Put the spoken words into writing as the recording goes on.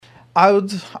I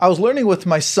was learning with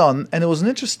my son, and it was an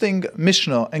interesting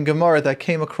Mishnah and Gemara that I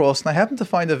came across, and I happened to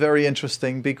find it very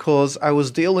interesting because I was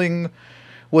dealing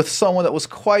with someone that was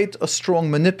quite a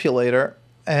strong manipulator,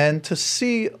 and to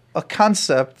see a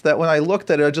concept that when I looked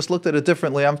at it, I just looked at it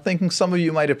differently. I'm thinking some of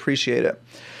you might appreciate it.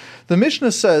 The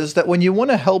Mishnah says that when you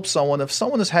want to help someone, if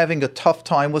someone is having a tough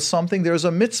time with something, there's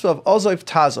a mitzvah of ozav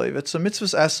tazav. It's a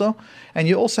mitzvah esa, and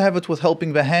you also have it with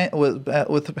helping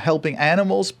with helping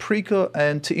animals, prika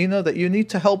and te'ina, that you need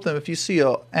to help them. If you see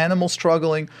an animal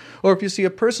struggling, or if you see a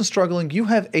person struggling, you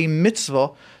have a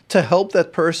mitzvah to help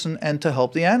that person and to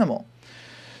help the animal.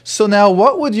 So now,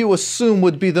 what would you assume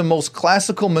would be the most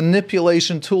classical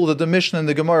manipulation tool that the Mishnah and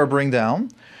the Gemara bring down?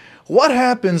 What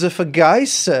happens if a guy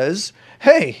says,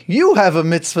 hey, you have a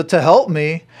mitzvah to help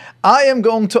me, I am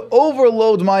going to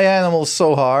overload my animals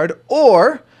so hard,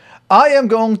 or I am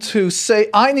going to say,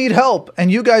 I need help,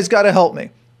 and you guys got to help me.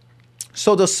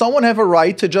 So does someone have a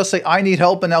right to just say, I need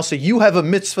help, and now say, you have a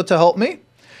mitzvah to help me?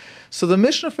 So the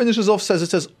Mishnah finishes off, it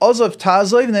says, ozav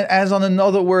tazav, and then adds on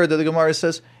another word that the Gemara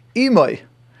says, imay.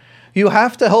 You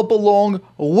have to help along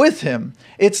with him.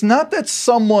 It's not that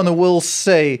someone will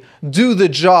say, do the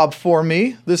job for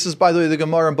me. This is, by the way, the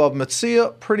Gemara in Bava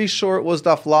Metzia. Pretty sure it was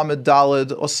Daf Lamed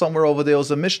Daled, or somewhere over there was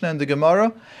a Mishnah and the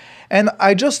Gemara. And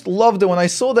I just loved it. When I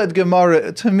saw that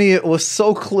Gemara, to me it was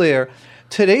so clear.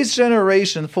 Today's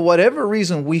generation, for whatever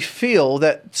reason, we feel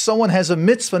that someone has a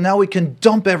mitzvah, now we can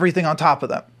dump everything on top of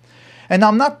them. And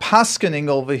I'm not paskening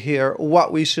over here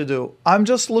what we should do. I'm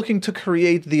just looking to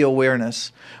create the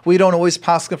awareness. We don't always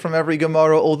pasken from every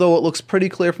Gemara, although it looks pretty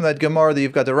clear from that Gemara that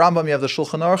you've got the Rambam, you have the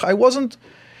Shulchan Aruch. I wasn't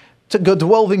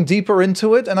delving deeper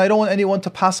into it, and I don't want anyone to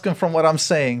pasken from what I'm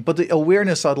saying, but the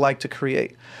awareness I'd like to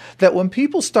create. That when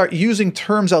people start using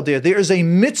terms out there, there is a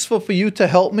mitzvah for you to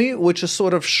help me, which is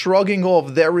sort of shrugging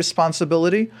off their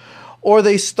responsibility, or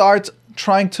they start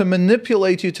trying to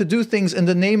manipulate you to do things in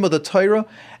the name of the Torah.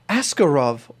 Ask a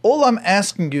Rav. All I'm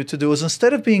asking you to do is,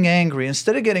 instead of being angry,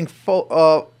 instead of getting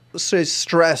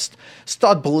stressed,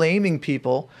 start blaming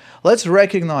people, let's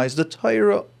recognize the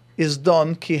Torah is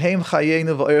done.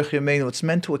 It's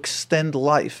meant to extend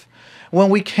life. When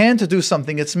we can't do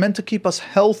something, it's meant to keep us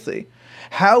healthy.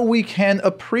 How we can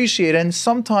appreciate, and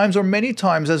sometimes or many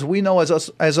times, as we know,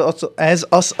 as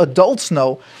us adults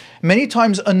know, many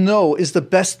times a no is the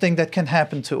best thing that can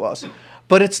happen to us.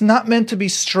 But it's not meant to be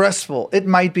stressful. It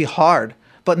might be hard,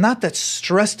 but not that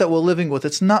stress that we're living with.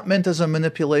 It's not meant as a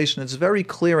manipulation. It's very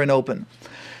clear and open.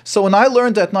 So when I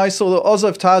learned that, and I saw the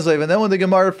Ozav Tazev, and then when the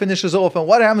Gemara finishes off, and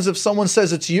what happens if someone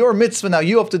says it's your mitzvah, now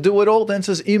you have to do it all, then it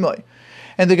says Imai.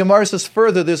 And the Gemara says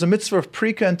further, there's a mitzvah of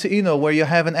Prika and Te'ino, where you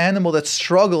have an animal that's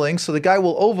struggling, so the guy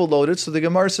will overload it. So the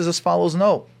Gemara says as follows,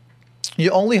 no.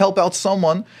 You only help out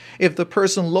someone if the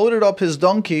person loaded up his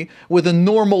donkey with a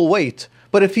normal weight.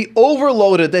 But if he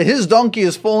overloaded that his donkey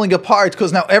is falling apart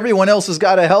because now everyone else has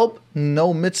got to help,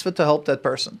 no mitzvah to help that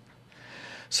person.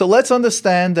 So let's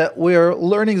understand that we're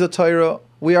learning the Torah.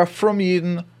 We are from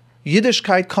Yidden.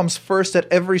 Yiddishkeit comes first at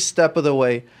every step of the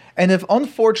way. And if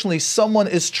unfortunately someone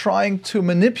is trying to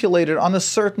manipulate it on a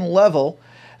certain level,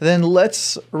 then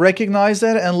let's recognize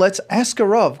that and let's ask a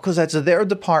Rav, because that's their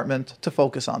department to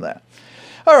focus on that.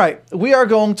 All right, we are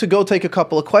going to go take a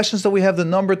couple of questions that we have. The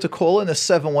number to call in is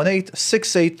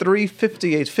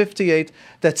 718-683-5858.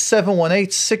 That's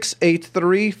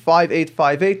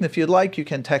 718-683-5858. And if you'd like, you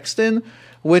can text in,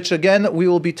 which again, we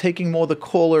will be taking more of the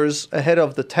callers ahead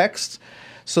of the text.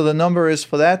 So the number is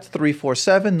for that,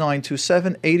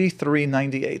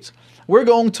 347-927-8398. We're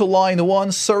going to line one.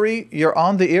 Suri, you're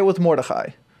on the air with Mordechai.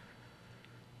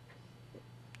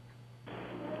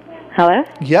 Hello?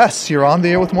 Yes, you're on the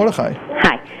air with Mordechai.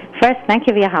 Hi. First, thank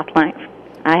you for your hotline.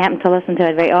 I happen to listen to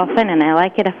it very often, and I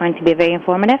like it. I find it to be very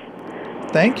informative.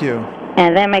 Thank you.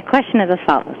 And then my question is as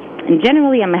follows. And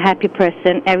generally, I'm a happy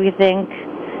person, everything,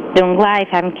 doing life,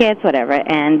 having kids, whatever.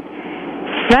 And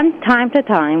from time to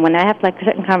time, when I have like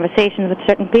certain conversations with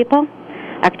certain people,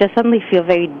 I could just suddenly feel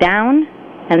very down,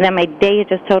 and then my day is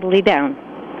just totally down.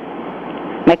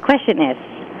 My question is,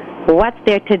 what's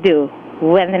there to do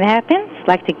when it happens,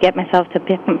 like to get myself to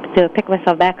pick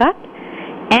myself back up,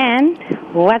 and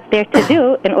what's there to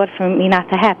do in order for me not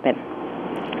to happen?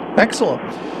 Excellent.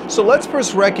 So let's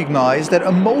first recognize that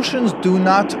emotions do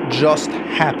not just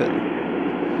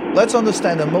happen. Let's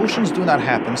understand emotions do not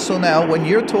happen. So now when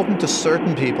you're talking to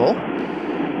certain people,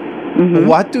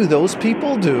 what do those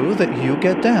people do that you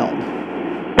get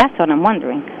down? That's what I'm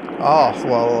wondering. Oh,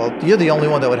 well, you're the only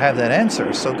one that would have that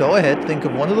answer. So go ahead, think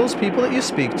of one of those people that you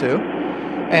speak to,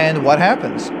 and what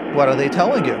happens? What are they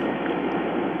telling you?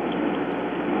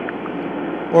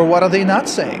 Or what are they not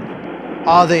saying?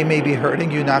 Are they maybe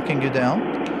hurting you, knocking you down?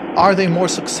 Are they more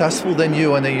successful than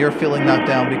you and that you're feeling knocked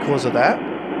down because of that?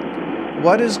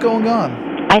 What is going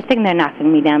on? I think they're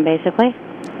knocking me down, basically.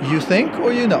 You think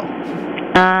or you know?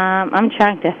 I'm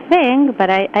trying to think, but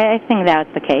I think that's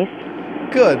the case.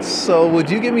 Good. So would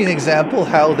you give me an example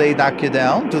how they knock you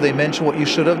down? Do they mention what you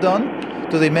should have done?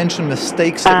 Do they mention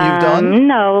mistakes that you've done?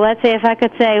 No. Let's say if I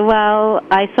could say, well,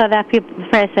 I saw that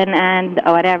person and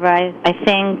whatever, I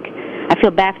think I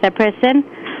feel bad for that person.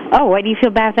 Oh, why do you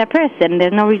feel bad for that person?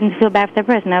 There's no reason to feel bad for that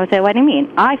person. I would say, what do you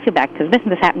mean? I feel bad because this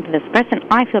and this happened to this person.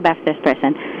 I feel bad for this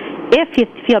person. If you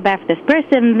feel bad for this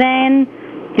person, then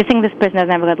you think this person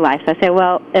doesn't have a good life. So I say,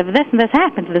 well, if this and this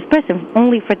happened to this person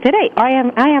only for today,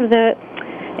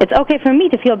 it's okay for me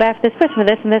to feel bad for this person for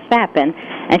this and this happened.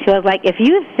 And she was like, if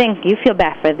you think you feel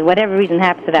bad for whatever reason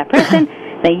happened to that person,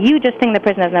 then you just think the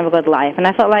person doesn't have a good life. And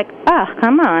I felt like, oh,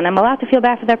 come on, I'm allowed to feel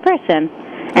bad for that person.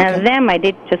 And then my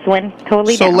day just went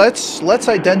totally down. So let's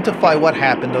identify what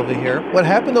happened over here. What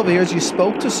happened over here is you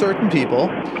spoke to certain people,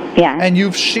 and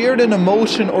you've shared an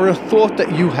emotion or a thought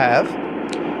that you have,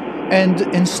 and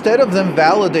instead of them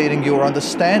validating you or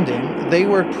understanding, they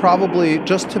were probably,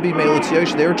 just to be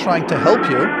melitziyosh, they were trying to help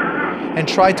you and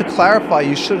try to clarify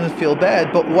you shouldn't feel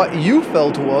bad, but what you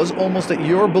felt was almost that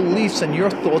your beliefs and your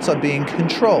thoughts are being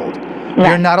controlled. Right.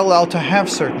 You're not allowed to have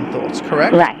certain thoughts,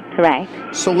 correct? Right.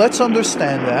 So let's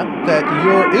understand that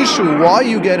your issue, why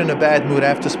you get in a bad mood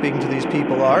after speaking to these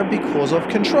people, are because of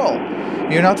control.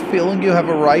 You're not feeling you have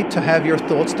a right to have your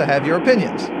thoughts, to have your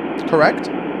opinions, correct?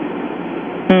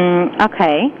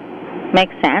 Okay.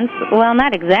 Makes sense. Well,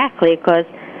 not exactly, because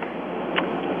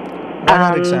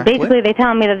basically they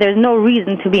tell me that there's no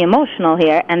reason to be emotional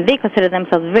here, and they consider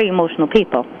themselves very emotional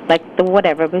people, like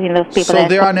whatever, between those people. So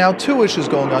there are now two issues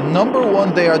going on. Number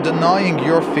one, they are denying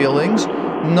your feelings.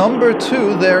 Number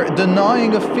two, they're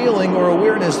denying a feeling or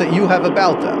awareness that you have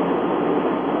about them.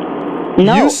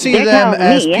 No, you see them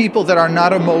as people that are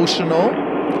not emotional,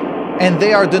 and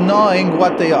they are denying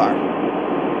what they are.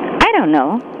 I don't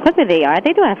know. Maybe they are.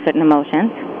 They do have certain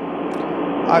emotions.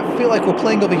 I feel like we're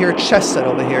playing over here, chess set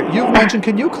over here. You've mentioned,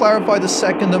 can you clarify the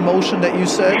second emotion that you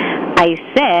said? I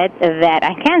said that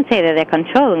I can't say that they're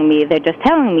controlling me. They're just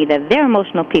telling me that they're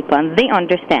emotional people and they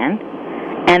understand.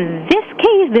 And in this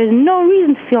case, there's no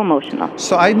reason to feel emotional.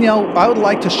 So I would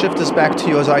like to shift this back to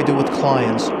you as I do with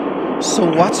clients. So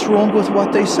what's wrong with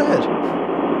what they said?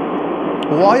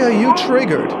 Why are you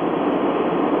triggered?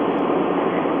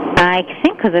 I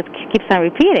think because it keeps on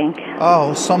repeating.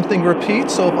 Oh, something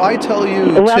repeats? So if I tell you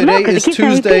today is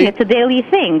Tuesday... It's a daily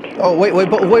thing. Oh, wait,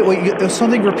 if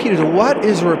something repeated. What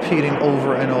is repeating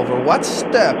over and over? What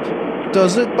step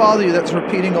does it bother you that's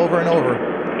repeating over and over?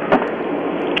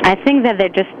 I think that they're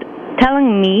just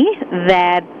telling me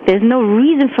that there's no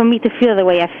reason for me to feel the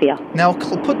way I feel. Now,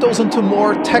 put those into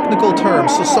more technical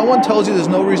terms. So someone tells you there's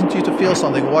no reason for you to feel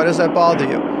something. Why does that bother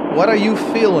you? What are you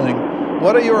feeling?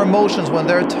 What are your emotions when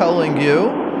they're telling you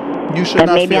you should not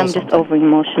feel something? Maybe I'm just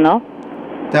over-emotional.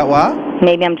 That what?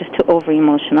 Maybe I'm just too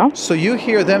over-emotional. So you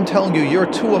hear them telling you you're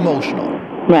too emotional.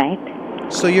 Right.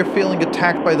 So you're feeling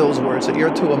attacked by those words, that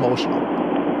you're too emotional.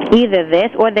 Either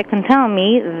this, or they can tell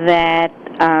me that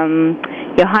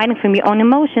you're hiding from your own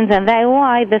emotions, and that's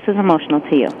why this is emotional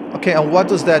to you. Okay, and what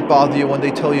does that bother you when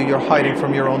they tell you you're hiding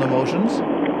from your own emotions?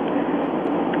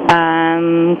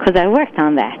 Because I worked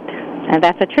on that. And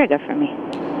that's a trigger for me.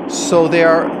 So they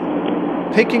are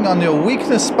picking on your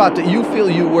weakness spot that you feel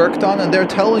you worked on, and they're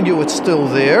telling you it's still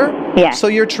there. Yeah. So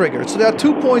you're triggered. So there are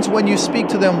 2 points when you speak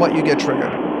to them what you get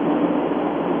triggered.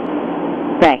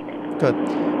 Right. Good.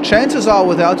 Chances are,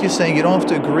 without you saying, you don't have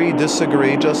to agree,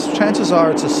 disagree, just chances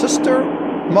are it's a sister,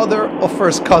 mother, or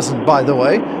first cousin, by the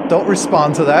way. Don't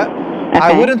respond to that. Okay.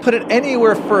 I wouldn't put it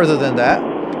anywhere further than that.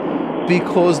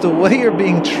 Because the way you're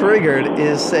being triggered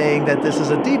is saying that this is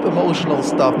a deep emotional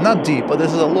stuff. Not deep, but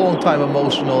this is a long time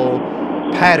emotional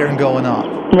pattern going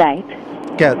on. Right.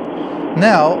 Good.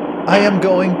 Now, I am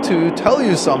going to tell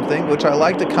you something, which I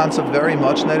like the concept very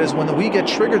much, and that is when we get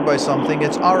triggered by something,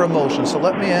 it's our emotion. So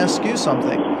let me ask you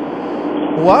something.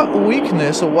 What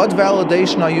weakness or what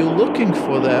validation are you looking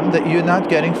for them that you're not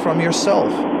getting from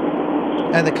yourself?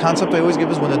 And the concept I always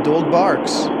give is when a dog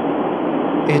barks,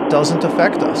 it doesn't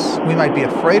affect us. We might be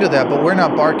afraid of that, but we're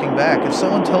not barking back. If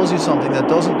someone tells you something that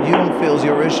you don't feel is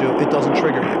your issue, it doesn't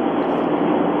trigger you.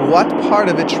 What part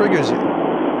of it triggers you?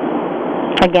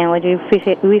 Again, would you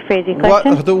rephrase your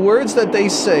question? The words that they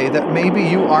say that maybe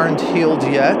you aren't healed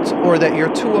yet, or that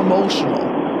you're too emotional,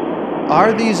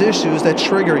 are these issues that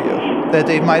trigger you, that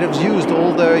they might have used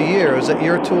all their years, that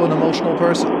you're too an emotional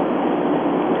person?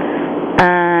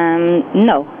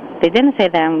 No. They didn't say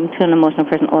that I'm too an emotional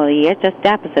person all the years, just the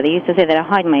opposite. They used to say that I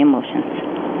hide my emotions.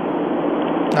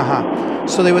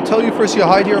 So they would tell you first you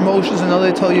hide your emotions, and now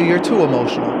they tell you you're too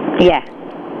emotional. Yeah.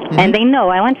 And they know.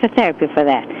 I went for therapy for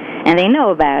that. And they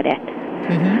know about it.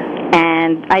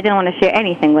 And I didn't want to share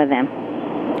anything with them.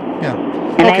 Yeah.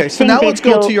 And okay, so now let's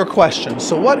go to your question.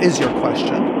 So what is your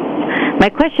question? My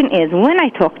question is, when I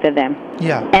talk to them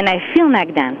and I feel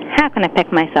knocked down, how can I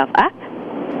pick myself up?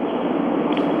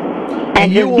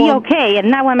 And just be okay,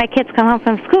 and not when my kids come home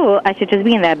from school, I should just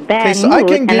be in that bad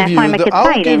mood,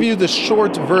 I'll give you the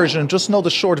short version. Just know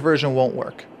the short version won't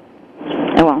work.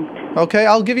 It won't. Okay,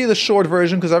 I'll give you the short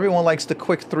version because everyone likes the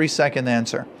quick 3-second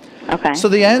answer. Okay. So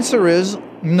the answer is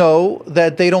no,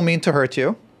 that they don't mean to hurt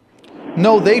you.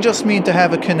 No, they just mean to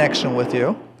have a connection with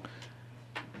you.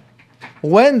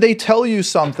 When they tell you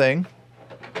something,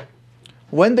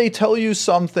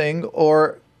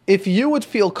 or if you would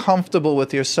feel comfortable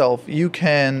with yourself,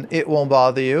 it won't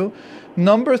bother you.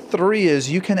 Number 3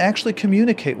 is you can actually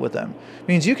communicate with them.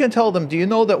 Means you can tell them, do you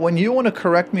know that when you want to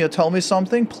correct me or tell me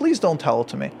something, please don't tell it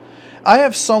to me. I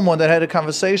have someone that had a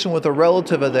conversation with a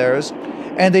relative of theirs,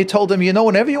 and they told them,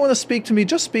 whenever you want to speak to me,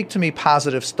 just speak to me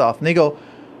positive stuff. And they go,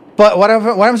 but what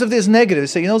happens if there's negative? They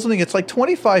say, something, it's like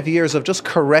 25 years of just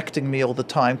correcting me all the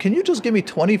time. Can you just give me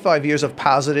 25 years of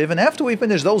positive? And after we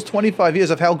finish those 25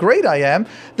 years of how great I am,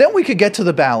 then we could get to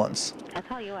the balance. I'll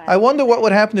tell you what. I wonder what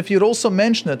would happen if you'd also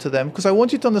mention it to them, because I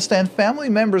want you to understand family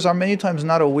members are many times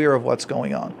not aware of what's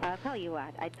going on. I'll tell you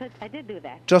what. I did do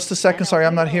that. Just a second. Sorry,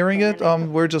 I'm not hearing it.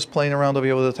 We're just playing around over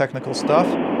here with the technical stuff.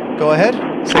 Go ahead.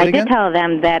 Say it again. I did tell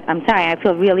them that, I'm sorry, I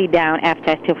feel really down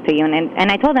after I talked to you.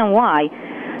 And I told them why.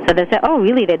 So they said, oh,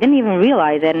 really? They didn't even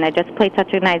realize it, and I just played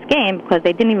such a nice game because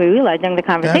they didn't even realize during the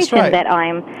conversation that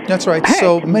I'm That's right. hurt.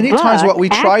 So many times what we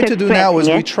try to do now is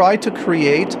we try to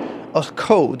create a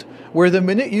code where the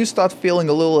minute you start feeling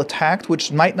a little attacked,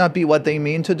 which might not be what they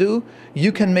mean to do,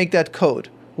 you can make that code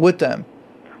with them.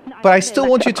 But I still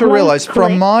want you to realize,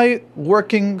 from my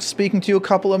speaking to you a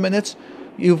couple of minutes,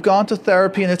 you've gone to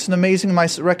therapy, and it's amazing. My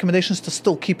recommendation is to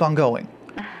still keep on going.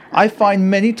 I find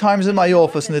many times in my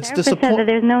office, and it's disappointing. Said that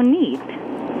there's no need.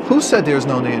 Who said there's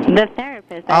no need? The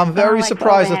therapist. I'm very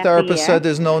surprised the therapist said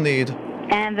there's no need.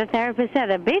 And the therapist said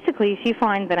that basically she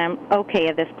finds that I'm okay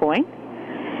at this point.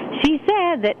 She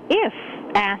said that if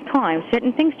at times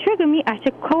certain things trigger me, I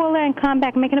should call her and come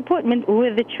back and make an appointment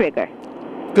with the trigger.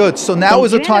 Good. So now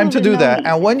is the time to do that.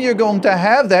 And when you're going to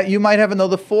have that, you might have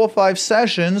another 4 or 5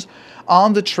 sessions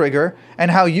on the trigger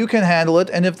and how you can handle it.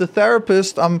 And if the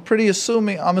therapist, I'm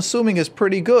assuming is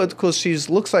pretty good, because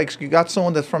looks like you got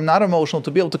someone that's from not emotional to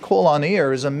be able to call on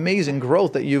air is amazing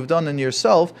growth that you've done in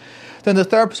yourself, then the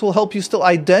therapist will help you still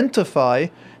identify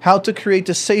how to create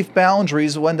the safe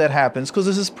boundaries when that happens, because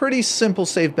this is pretty simple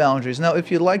safe boundaries. Now,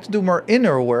 if you'd like to do more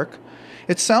inner work,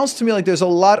 it sounds to me like there's a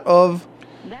lot of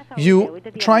you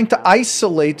trying to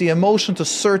isolate the emotion to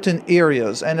certain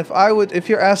areas. And if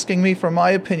you're asking me for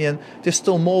my opinion, there's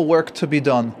still more work to be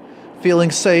done. Feeling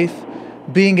safe,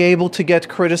 being able to get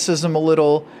criticism a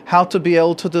little, how to be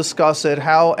able to discuss it,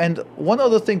 and one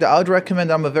other thing that I would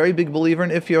recommend, I'm a very big believer in,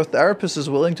 if your therapist is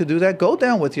willing to do that, go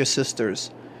down with your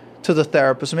sisters to the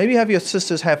therapist. Maybe have your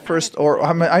sisters have first, or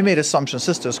I made assumptions,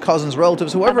 sisters, cousins,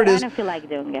 relatives, whoever it is. I don't feel like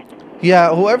doing it.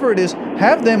 Yeah, whoever it is,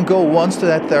 have them go once to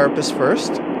that therapist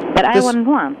first. But I wouldn't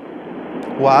want.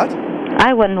 What?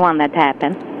 I wouldn't want that to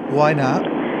happen. Why not?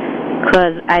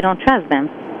 Because I don't trust them.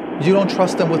 You don't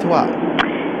trust them with what?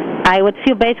 I would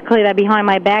feel basically that behind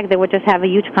my back they would just have a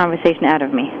huge conversation out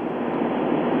of me.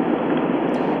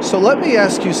 So let me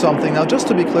ask you something now, just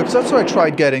to be clear, because that's what I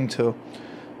tried getting to.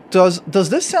 Does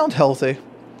this sound healthy?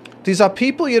 These are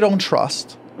people you don't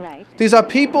trust. Right. These are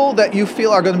people that you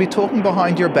feel are going to be talking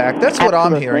behind your back. That's what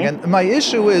I'm hearing. And my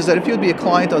issue is that if you'd be a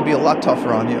client, I'd be a lot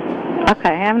tougher on you. Okay,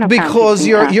 I have no problem. Because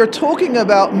you're talking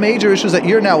about major issues that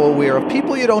you're now aware of.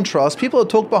 People you don't trust, people that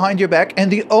talk behind your back,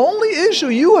 and the only issue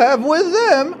you have with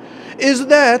them is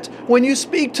that when you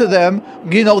speak to them,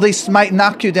 they might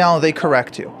knock you down, they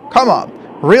correct you. Come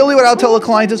on. Really, what I'll tell a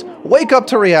client is, wake up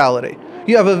to reality.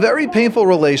 You have a very painful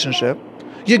relationship.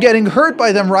 You're getting hurt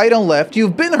by them right and left.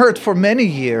 You've been hurt for many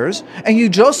years, and you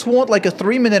just want like a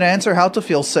 3-minute answer how to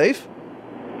feel safe?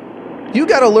 You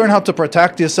got to learn how to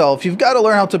protect yourself. You've got to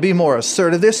learn how to be more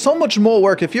assertive. There's so much more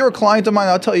work. If you're a client of mine,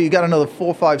 I'll tell you, you got another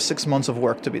 4, 5, 6 months of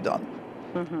work to be done.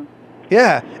 Mm-hmm.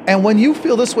 Yeah, and when you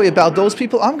feel this way about those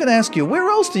people, I'm going to ask you, where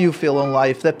else do you feel in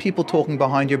life that people talking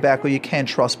behind your back or you can't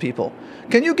trust people?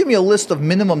 Can you give me a list of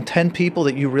minimum 10 people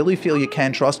that you really feel you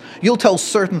can trust? You'll tell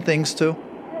certain things to?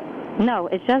 No,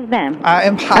 it's just them.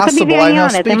 Impossible. I'm now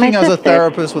speaking as a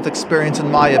therapist with experience,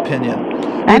 in my opinion.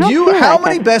 How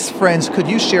many best friends could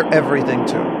you share everything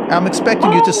to? I'm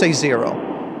expecting you to say 0.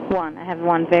 One. I have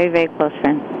one very, very close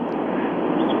friend.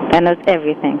 That knows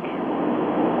everything.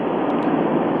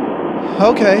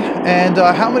 Okay, and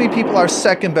how many people are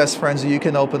second best friends that you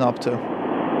can open up to?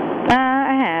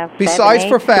 I have. Besides 7, 8,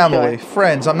 for family, sure.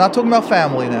 friends. I'm not talking about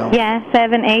family now. Yeah,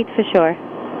 7, 8 for sure.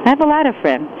 I have a lot of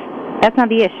friends. That's not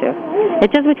the issue.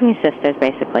 It's just between sisters,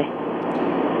 basically.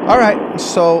 All right,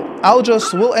 so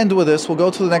we'll end with this. We'll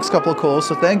go to the next couple of calls.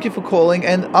 So thank you for calling,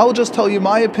 and I'll just tell you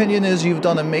my opinion is you've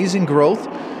done amazing growth.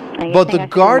 But the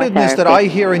guardedness that I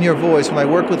hear in your voice when I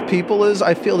work with people is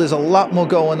I feel there's a lot more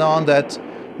going on that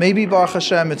maybe Baruch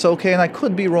Hashem, it's okay, and I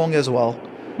could be wrong as well.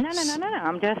 No.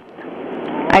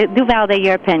 I do validate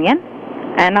your opinion,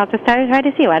 and I'll just try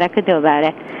to see what I could do about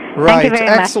it. Right, Thank you very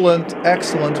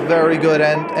excellent, very good.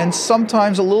 And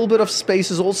sometimes a little bit of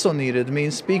space is also needed. I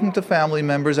mean, speaking to family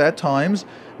members at times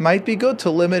might be good to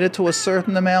limit it to a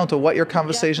certain amount of what your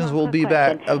conversations will be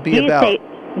about.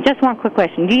 Just one quick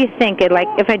question. Do you think,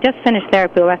 if I just finished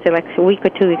therapy, let's say a week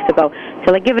or 2 weeks ago,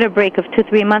 so give it a break of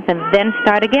 2-3 months and then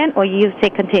start again, or you say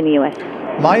continuous?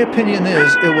 My opinion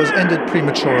is it was ended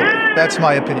prematurely. That's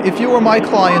my opinion. If you were my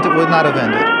client, it would not have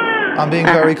ended. I'm being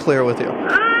very clear with you.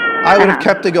 I would have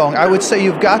kept it going. I would say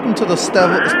you've gotten to the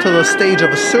stage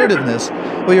of assertiveness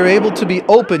where you're able to be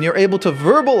open, you're able to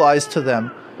verbalize to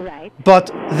them. Right.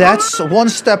 But that's one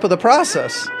step of the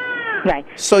process. Right.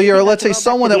 So you're, let's say,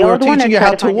 someone that we're teaching you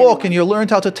how to walk and you learned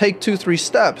how to take 2-3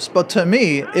 steps. But to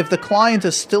me, if the client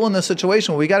is still in the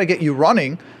situation where we got to get you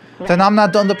running, then I'm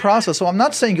not done the process. So I'm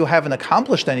not saying you haven't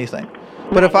accomplished anything.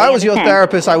 But if I was your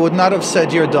therapist, I would not have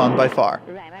said you're done by far.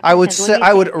 I would say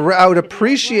I would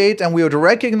appreciate and we would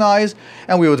recognize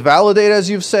and we would validate,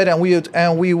 as you've said, and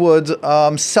we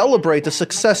would celebrate the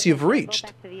success you've reached. Go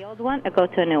back to the old one or go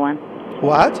to a new one?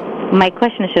 What? My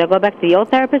question is, should I go back to the old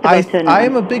therapist or go to a new one? I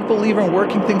am a big believer in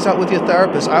working things out with your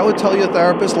therapist. I would tell your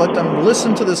therapist, let them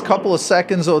listen to this couple of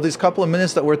seconds or these couple of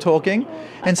minutes that we're talking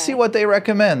and see what they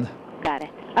recommend. Got it.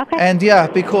 Okay. And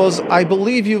because I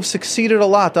believe you've succeeded a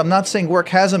lot. I'm not saying work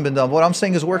hasn't been done. What I'm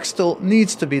saying is work still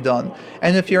needs to be done.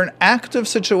 And if you're in an active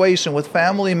situation with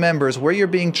family members where you're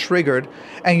being triggered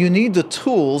and you need the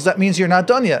tools, that means you're not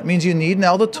done yet. It means you need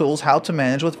now the tools how to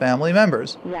manage with family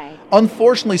members. Right.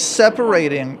 Unfortunately,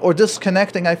 separating or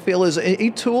disconnecting, I feel, is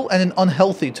a tool and an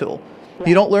unhealthy tool. Right.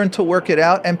 You don't learn to work it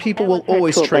out, and people will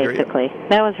always trigger you.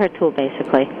 That was her tool,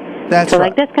 basically. That's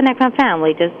right. Disconnect from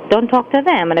family. Just don't talk to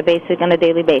them on a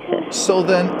daily basis. So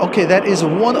then, okay, that is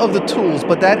one of the tools,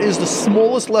 but that is the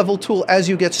smallest level tool as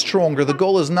you get stronger. The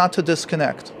goal is not to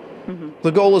disconnect. Mm-hmm.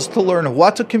 The goal is to learn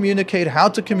what to communicate, how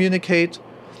to communicate.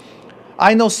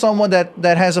 I know someone that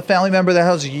has a family member that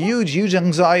has huge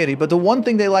anxiety, but the one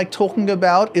thing they like talking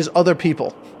about is other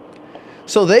people.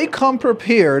 So they come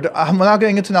prepared. I'm not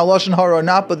getting into now Lashon Hara or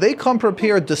not, but they come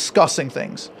prepared discussing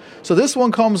things. So this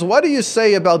one comes, what do you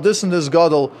say about this and this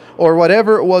gadol, or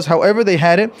whatever it was, however they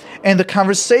had it, and the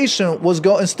conversation was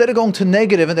instead of going to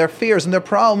negative and their fears and their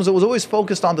problems, it was always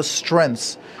focused on the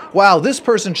strengths. Wow, this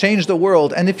person changed the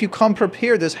world, and if you come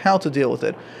prepared, there's how to deal with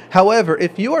it. However,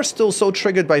 if you are still so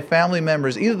triggered by family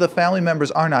members, either the family members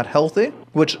are not healthy,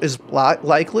 which is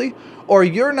likely, or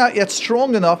you're not yet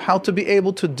strong enough how to be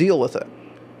able to deal with it.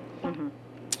 Mm-hmm.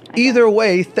 Either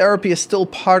way, therapy is still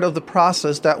part of the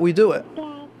process that we do it.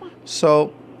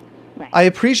 So, right. I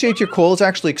appreciate your call. It's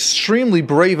actually extremely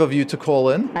brave of you to call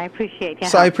in. I appreciate your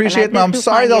help. So I appreciate it. I'm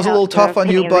sorry that was a little tough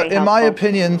on you, but in my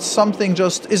opinion, something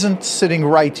just isn't sitting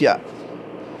right yet.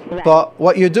 Right. But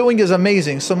what you're doing is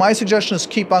amazing. So my suggestion is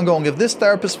keep on going. If this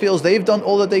therapist feels they've done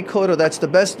all that they could, or that's the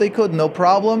best they could, no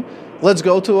problem. Let's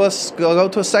go to a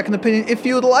second opinion if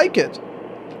you'd like it.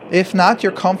 If not,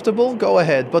 you're comfortable, go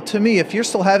ahead. But to me, if you're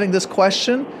still having this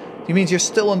question, it means you're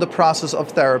still in the process of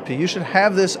therapy. You should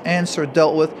have this answer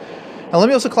dealt with. And let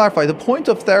me also clarify, the point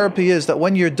of therapy is that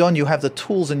when you're done, you have the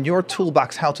tools in your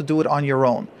toolbox how to do it on your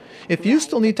own. If you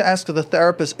still need to ask the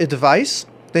therapist advice,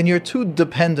 then you're too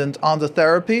dependent on the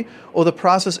therapy or the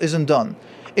process isn't done.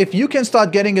 If you can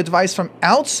start getting advice from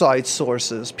outside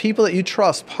sources, people that you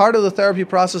trust, part of the therapy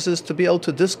process is to be able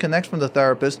to disconnect from the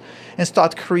therapist and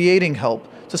start creating help,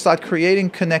 to start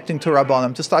connecting to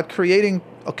Rabbanim, to start creating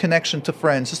a connection to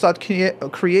friends, to start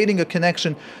creating a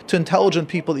connection to intelligent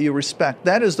people that you respect.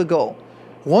 That is the goal.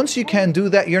 Once you can do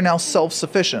that, you're now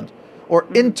self-sufficient or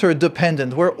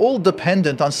interdependent. We're all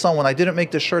dependent on someone. I didn't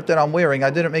make the shirt that I'm wearing. I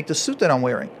didn't make the suit that I'm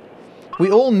wearing. We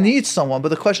all need someone, but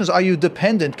the question is, are you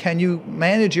dependent? Can you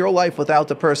manage your life without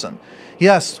the person?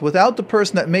 Yes, without the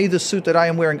person that made the suit that I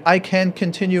am wearing, I can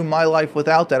continue my life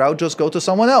without that. I would just go to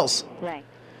someone else. Right.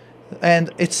 And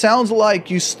it sounds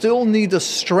like you still need the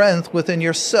strength within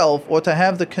yourself or to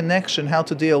have the connection how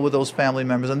to deal with those family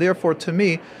members. And therefore, to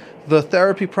me, the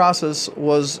therapy process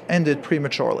was ended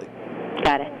prematurely.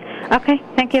 Got it. Okay,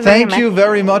 thank you very much. Thank you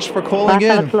very much for calling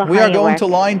in. We are going to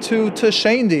work. line 2 to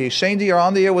Shandy. Shandy, you're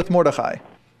on the air with Mordechai.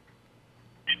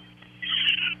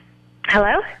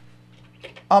 Hello?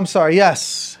 I'm sorry,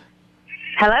 yes.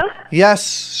 Hello?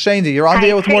 Yes, Shandy, you're on the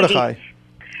air with Shandy. Mordechai.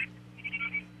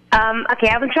 Okay,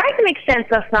 I've been trying to make sense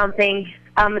of something.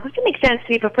 It doesn't make sense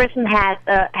if a person had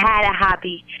a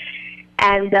hobby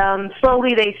and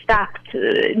slowly they stopped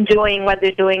enjoying what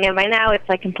they're doing, and by now it's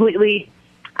like completely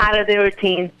out of their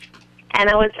routine. And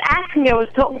I was asking her, I was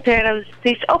talking to her, and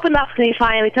she opened up to me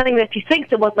finally, telling me that she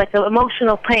thinks it was like an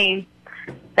emotional pain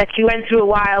that she went through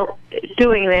while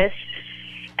doing this.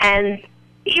 And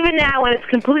even now, when it's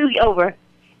completely over,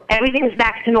 everything's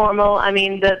back to normal. I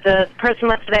mean, the person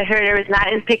that hurt her is not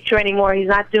in the picture anymore. He's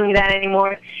not doing that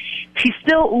anymore. She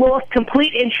still lost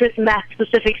complete interest in that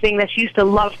specific thing that she used to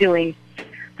love doing. Does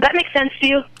that make sense to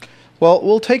you? Well,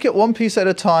 we'll take it one piece at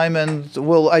a time, and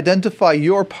we'll identify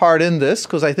your part in this,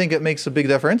 because I think it makes a big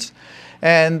difference.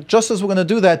 And just as we're going to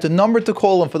do that, the number to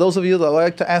call, and for those of you that would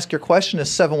like to ask your question, is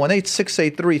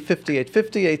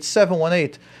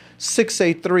 718-683-5858,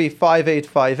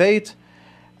 718-683-5858.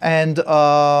 And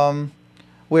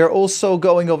we're also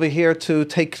going over here to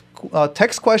take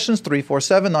text questions,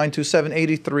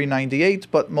 347-927-8398.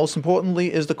 But most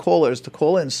importantly is the callers. To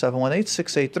call in,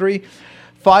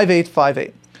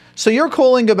 718-683-5858. So you're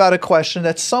calling about a question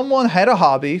that someone had a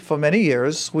hobby for many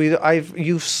years.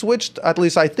 You've switched, at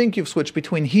least I think you've switched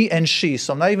between he and she.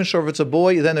 So I'm not even sure if it's a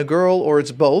boy, then a girl, or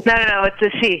it's both. No, it's a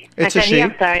she. It's a she.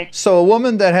 I'm sorry. So a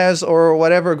woman that has, or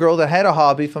whatever, a girl that had a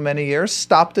hobby for many years,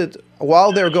 stopped it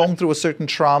while they're going through a certain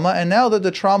trauma, and now that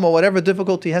the trauma, whatever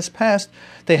difficulty has passed,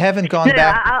 they haven't gone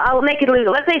back. I'll make it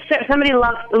legal. Let's say somebody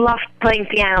loved playing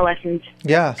piano lessons.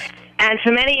 Yes. And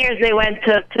for many years they went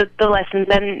to the lessons,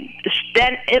 and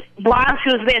then while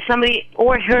she was there, somebody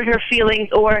or hurt her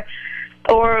feelings or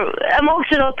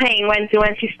emotional pain went through,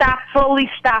 and she slowly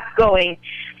stopped going.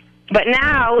 But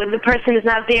now the person is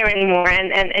not there anymore,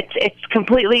 and it's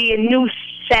completely a new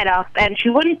setup, and she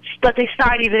wouldn't let they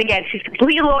start even again. She's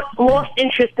completely lost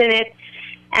interest in it,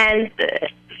 and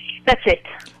that's it.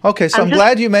 Okay, so I'm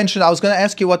glad you mentioned. I was going to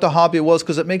ask you what the hobby was,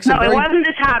 because it makes it very... No, it wasn't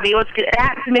this hobby. It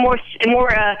had to be more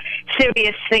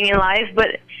serious thing in life.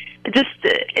 But just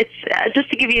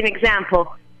to give you an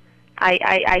example,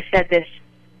 I said this.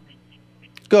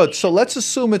 Good. So let's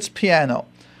assume it's piano,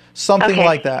 something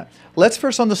like that. Let's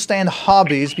first understand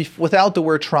hobbies without the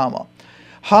word trauma.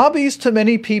 Hobbies, to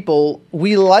many people,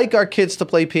 we like our kids to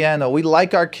play piano. We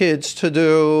like our kids to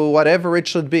do whatever it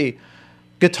should be,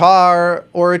 guitar,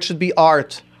 or it should be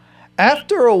art.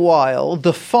 After a while,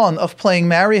 the fun of playing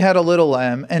Mary Had a Little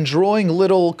Lamb and drawing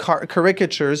little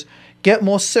caricatures get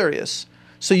more serious.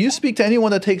 So you speak to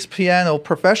anyone that takes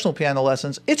professional piano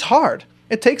lessons, it's hard.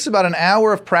 It takes about an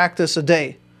hour of practice a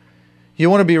day.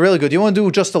 You want to be really good. You want to do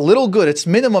just a little good. It's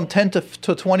minimum 10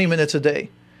 to 20 minutes a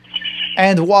day.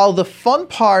 And while the fun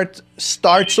part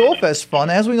starts off as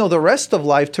fun, as we know the rest of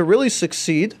life, to really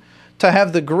succeed, to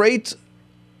have the great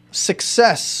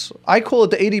success, I call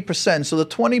it the 80%. So the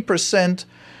 20%,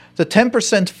 the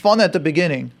 10% fun at the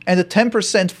beginning, and the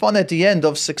 10% fun at the end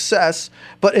of success,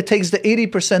 but it takes the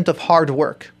 80% of hard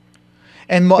work.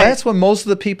 And that's when most of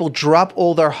the people drop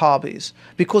all their hobbies,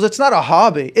 because it's not a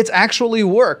hobby, it's actually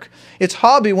work. It's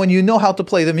hobby when you know how to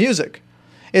play the music.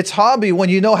 It's hobby when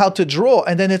you know how to draw,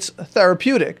 and then it's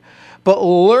therapeutic. But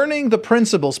learning the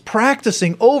principles,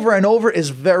 practicing over and over, is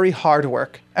very hard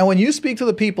work. And when you speak to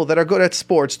the people that are good at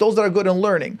sports, those that are good in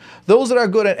learning, those that are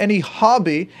good at any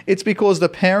hobby, it's because the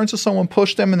parents or someone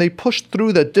pushed them and they pushed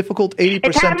through the difficult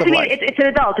 80% of life. It's an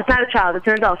adult. It's not a child. It's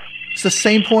an adult. It's the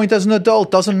same point as an adult.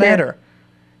 Doesn't matter.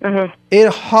 Mm-hmm. A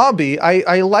hobby,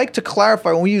 I like to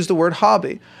clarify when we use the word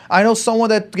hobby. I know someone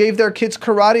that gave their kids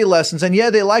karate lessons, and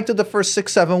they liked it the first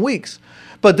 6-7 weeks.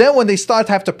 But then when they start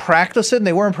to have to practice it, and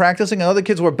they weren't practicing, and other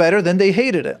kids were better, then they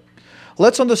hated it.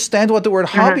 Let's understand what the word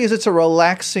hobby is. It's a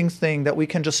relaxing thing that we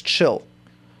can just chill.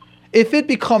 If it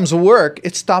becomes work,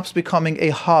 it stops becoming a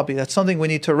hobby. That's something we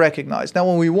need to recognize. Now,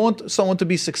 when we want someone to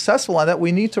be successful on that,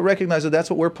 we need to recognize that that's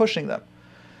what we're pushing them.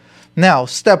 Now,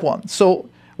 step one. So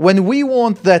when we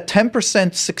want that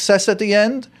 10% success at the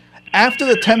end, after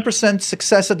the 10%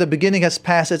 success at the beginning has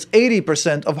passed, it's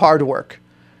 80% of hard work.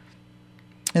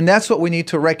 And that's what we need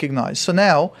to recognize. So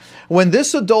now, when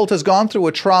this adult has gone through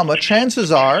a trauma,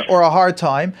 chances are, or a hard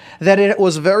time, that it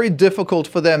was very difficult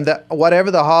for them, that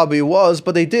whatever the hobby was,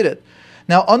 but they did it.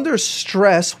 Now, under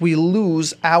stress, we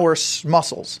lose our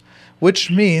muscles,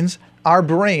 which means our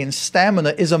brain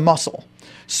stamina is a muscle.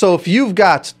 So if you've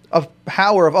got a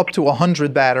power of up to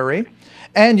 100 battery,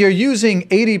 and you're using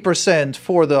 80%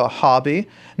 for the hobby.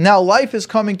 Now life is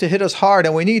coming to hit us hard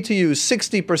and we need to use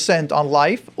 60% on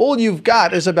life. All you've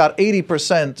got is about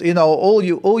 80%.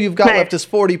 All you've got left is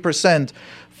 40%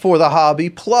 for the hobby,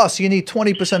 plus you need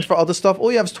 20% for other stuff.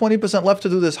 All you have is 20% left to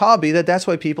do this hobby. That's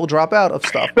why people drop out of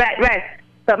stuff. Right.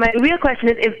 But my real question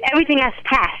is, if everything has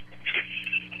passed.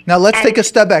 Now let's take a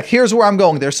step back. Here's where I'm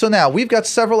going there. So now we've got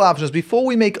several options. Before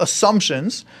we make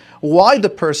assumptions why the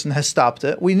person has stopped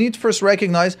it, we need to first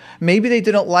recognize maybe they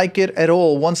didn't like it at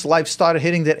all once life started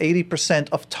hitting that 80%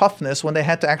 of toughness when they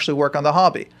had to actually work on the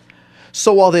hobby.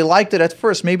 So while they liked it at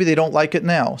first, maybe they don't like it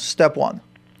now. Step one.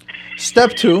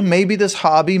 Step two, maybe this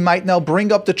hobby might now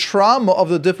bring up the trauma of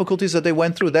the difficulties that they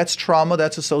went through. That's trauma,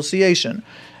 that's association.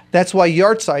 That's why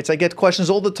yard sites, I get questions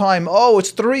all the time. Oh,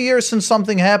 it's 3 years since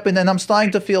something happened and I'm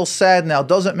starting to feel sad now.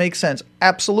 Doesn't make sense.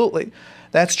 Absolutely.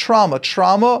 That's trauma.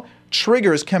 Trauma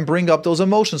triggers can bring up those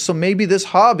emotions. So maybe this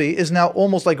hobby is now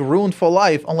almost like ruined for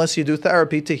life unless you do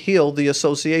therapy to heal the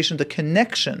association, the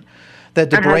connection that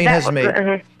the brain has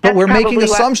made. But we're making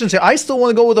assumptions here. I still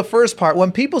want to go with the first part.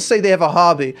 When people say they have a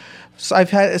hobby, so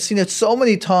I've seen it so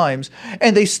many times,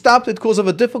 and they stopped it because of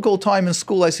a difficult time in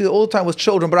school. I see it all the time with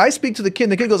children. But I speak to the kid,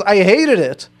 and the kid goes, I hated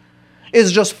it.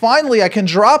 It's just finally I can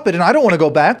drop it, and I don't want to go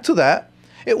back to that.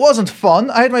 It wasn't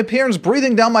fun. I had my parents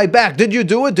breathing down my back. Did you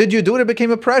do it? Did you do it? It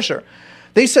became a pressure.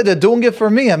 They said they're doing it for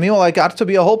me. I mean, well, I got to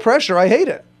be a whole pressure. I hate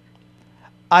it.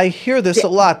 I hear this a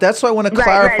lot. That's why I want to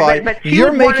clarify. But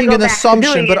you're making an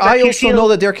assumption, but I also know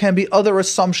that there can be other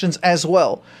assumptions as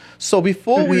well. So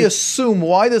before we assume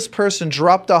why this person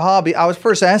dropped the hobby, I would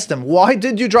first ask them, why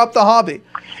did you drop the hobby?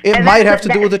 It might have to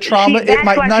do with the trauma. It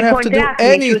might not have to do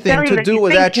anything to do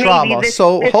with that trauma.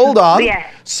 So hold on.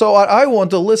 So I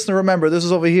want the listener to remember, this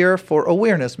is over here for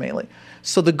awareness mainly.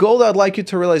 So the goal that I'd like you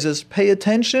to realize is pay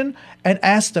attention and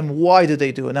ask them, why did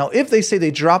they do it? Now, if they say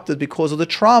they dropped it because of the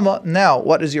trauma, now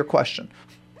what is your question?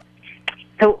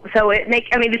 So this makes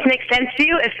sense to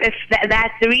you? If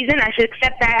that's the reason, I should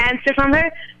accept that answer from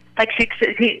her? Like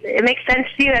it makes sense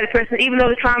to you that the person, even though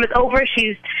the trauma is over,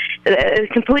 she's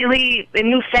completely a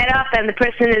new setup, and the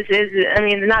person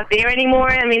is not there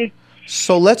anymore.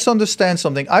 So let's understand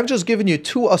something. I've just given you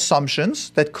two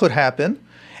assumptions that could happen,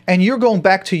 and you're going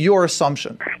back to your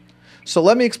assumption. So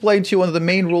let me explain to you one of the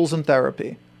main rules in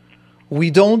therapy.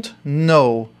 We don't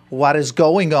know what is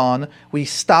going on. We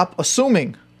stop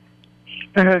assuming.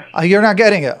 You're not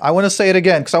getting it. I want to say it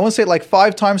again because I want to say it like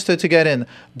 5 times to get in.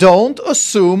 Don't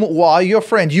assume why your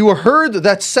friend. You heard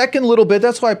that second little bit.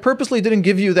 That's why I purposely didn't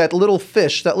give you that little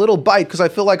fish, that little bite, because I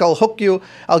feel like I'll hook you.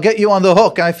 I'll get you on the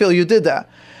hook, and I feel you did that.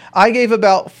 I gave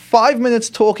about 5 minutes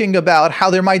talking about how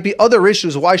there might be other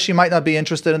issues, why she might not be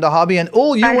interested in the hobby, and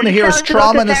all you want to hear is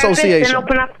trauma and association. And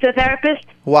open up to a therapist?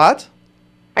 What?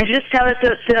 I should just tell her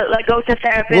to go to a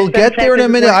therapist. We'll get there in a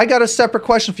minute. I got a separate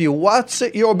question for you. What's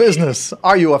your business?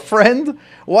 Are you a friend?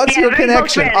 What's your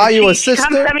connection? Are you a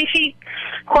sister? She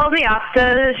called me up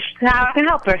to how I can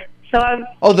help her.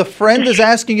 So the friend is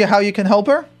asking you how you can help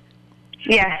her?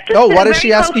 Yeah. What is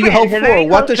she asking you help for?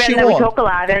 What does she want? We talk a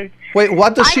lot, and wait,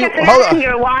 what does she? Hold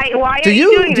on. Why are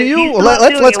you doing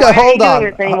this? Let's go. Hold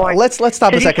on. Let's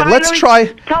stop a second.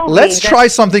 Let's try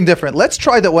something different. Let's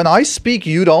try that when I speak,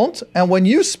 you don't, and when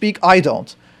you speak, I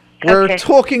don't. We're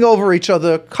talking over each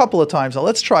other a couple of times. Now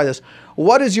let's try this.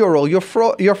 What is your role? Your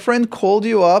friend called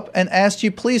you up and asked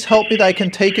you, please help me that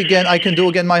I can do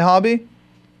again my hobby?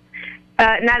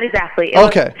 Not exactly.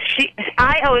 Okay.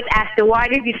 I always asked her, why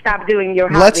did you stop doing your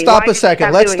hobby? Let's stop a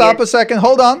second.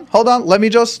 Hold on.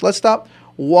 Let's stop.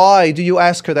 Why do you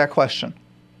ask her that question?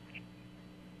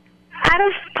 Out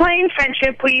of plain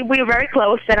friendship, we were very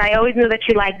close, and I always knew that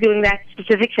she liked doing that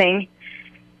specific thing.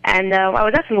 And I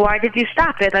was asking, why did you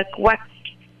stop it? Like, what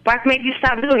made you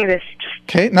stop doing this?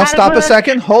 Okay, now stop a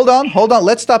second. Hold on.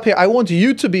 Let's stop here. I want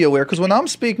you to be aware, because when I'm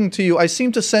speaking to you, I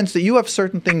seem to sense that you have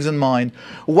certain things in mind.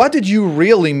 What did you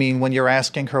really mean when you're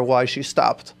asking her why she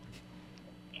stopped?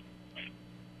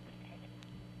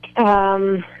 Are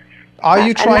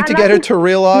you trying to get her to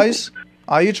realize?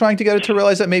 Are you trying to get her to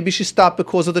realize that maybe she stopped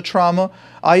because of the trauma?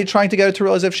 Are you trying to get her to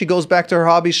realize if she goes back to her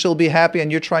hobby, she'll be happy,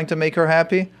 and you're trying to make her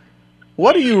happy?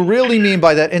 What do you really mean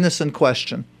by that innocent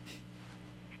question?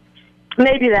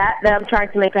 Maybe that I'm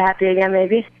trying to make her happy again,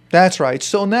 maybe. That's right.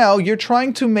 So now you're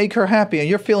trying to make her happy, and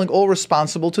you're feeling all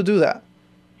responsible to do that.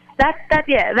 That's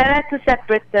a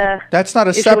separate that's not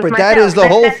a separate. That is the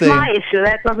whole thing. That's my issue.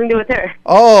 That's nothing to do with her.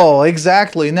 Oh,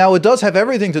 exactly. Now, it does have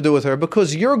everything to do with her,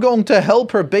 because you're going to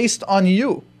help her based on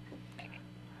you.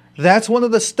 That's one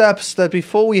of the steps that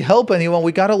before we help anyone,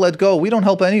 we got to let go. We don't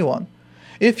help anyone.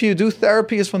 If you do,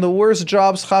 therapy is from the worst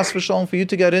jobs, chas v'shalom, for you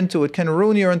to get into. It can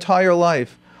ruin your entire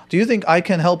life. Do you think I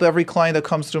can help every client that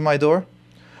comes through my door?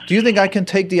 Do you think I can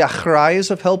take the achrayas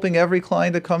of helping every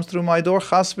client that comes through my door?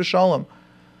 Chas v'shalom.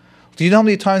 Do you know how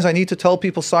many times I need to tell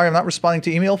people, sorry, I'm not responding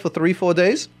to email for 3-4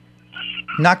 days?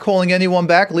 Not calling anyone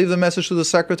back, leave the message to the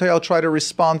secretary, I'll try to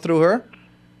respond through her.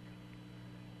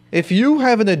 If you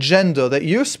have an agenda that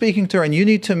you're speaking to her and you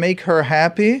need to make her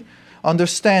happy,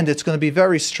 understand it's going to be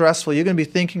very stressful. You're going to be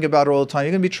thinking about her all the time.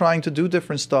 You're going to be trying to do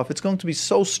different stuff. It's going to be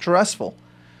so stressful.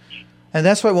 And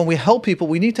that's why when we help people,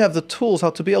 we need to have the tools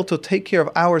how to be able to take care of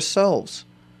ourselves.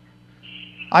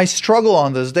 I struggle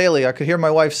on this daily. I could hear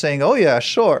my wife saying, oh yeah,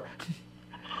 sure.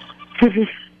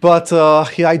 But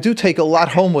I do take a lot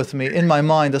home with me, in my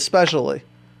mind especially.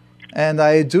 And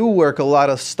I do work a lot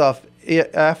of stuff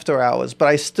after hours.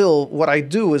 But what I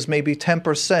do is maybe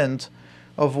 10%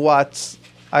 of what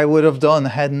I would have done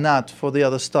had not for the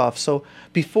other stuff. So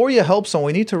before you help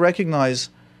someone, we need to recognize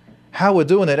how we're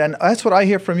doing it. And that's what I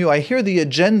hear from you. I hear the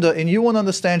agenda, and you won't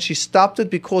understand she stopped it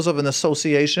because of an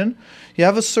association. You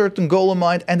have a certain goal in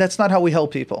mind, and that's not how we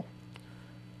help people.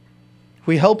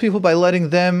 We help people by letting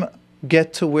them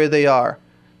get to where they are,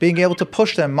 being able to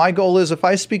push them. My goal is, if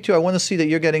I speak to you, I want to see that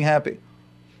you're getting happy.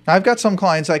 Now, I've got some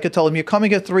clients, I could tell them, you're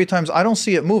coming here 3 times, I don't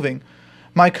see it moving.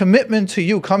 My commitment to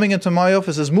you coming into my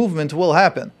office is movement will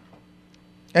happen.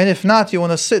 And if not, you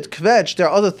want to sit, kvetch. There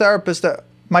are other therapists that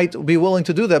might be willing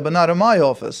to do that, but not in my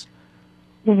office.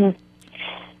 Mm-hmm.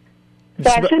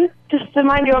 Just to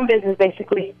mind your own business,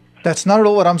 basically. That's not at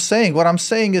all what I'm saying. What I'm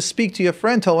saying is speak to your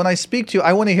friend. Tell when I speak to you,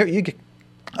 I want to hear you.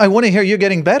 I want to hear you're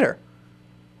getting better.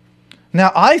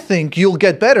 Now, I think you'll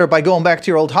get better by going back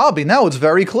to your old hobby. Now it's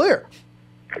very clear.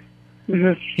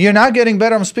 Mm-hmm. You're not getting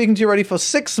better. I'm speaking to you already for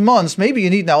 6 months. Maybe you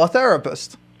need now a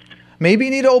therapist. Maybe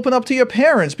you need to open up to your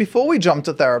parents before we jump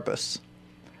to therapists.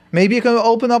 Maybe you can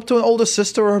open up to an older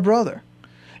sister or a brother.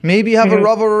 Maybe you have a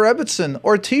Rav or a Rebbitzin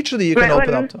or a teacher that you can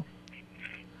open up to.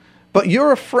 But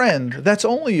you're a friend. That's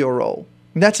only your role.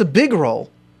 That's a big role.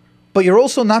 But you're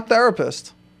also not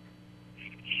therapist.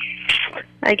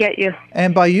 I get you.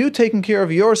 And by you taking care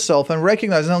of yourself and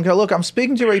recognizing, okay, look, I'm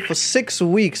speaking to you already for 6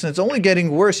 weeks and it's only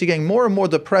getting worse. You're getting more and more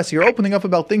depressed. You're opening up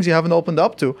about things you haven't opened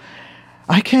up to.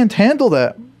 I can't handle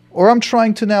that. Or I'm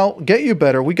trying to now get you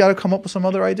better. We got to come up with some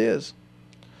other ideas.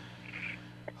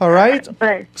 All right?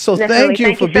 So thank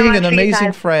you for being an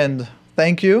amazing friend.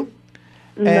 Thank you.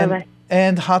 And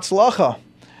Hatzlacha.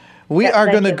 We are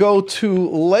going to go to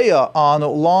Leah on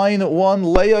line 1.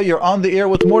 Leah, you're on the air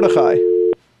with Mordechai.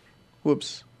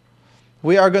 Whoops.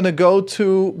 We are going to go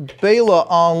to Bela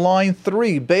on line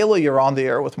 3. Bela, you're on the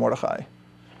air with Mordechai.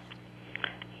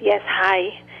 Yes,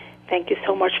 hi. Thank you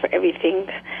so much for everything.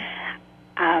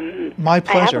 My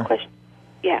pleasure. I have a question.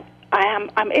 Yeah.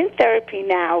 I'm in therapy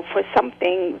now for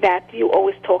something that you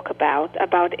always talk about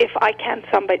if I can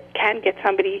get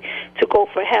somebody to go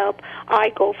for help, I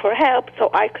go for help so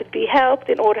I could be helped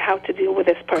in order how to deal with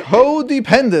this person.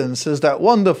 Codependence is that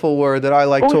wonderful word that I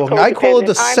like talking. I call it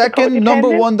the second number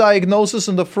 1 diagnosis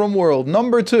in the frum world.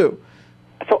 Number 2.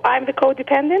 So I'm the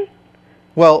codependent?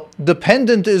 Well,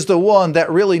 dependent is the one that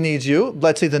really needs you.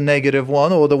 Let's say the negative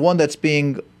one, or the one that's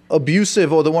being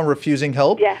abusive, or the one refusing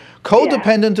help. Yeah.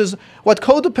 Codependent is what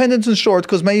codependence in short,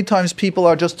 because many times people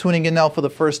are just tuning in now for the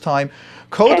first time.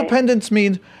 Codependence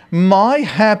means my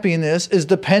happiness is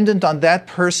dependent on that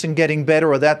person getting better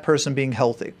or that person being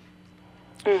healthy.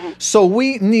 Mm-hmm. So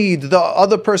we need the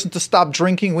other person to stop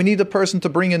drinking. We need the person to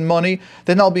bring in money.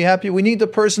 Then I'll be happy. We need the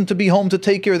person to be home to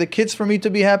take care of the kids for me to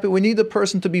be happy. We need the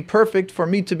person to be perfect for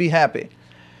me to be happy.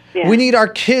 Yeah. We need our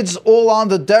kids all on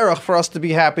the derech for us to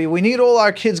be happy. We need all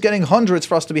our kids getting hundreds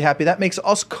for us to be happy. That makes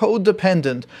us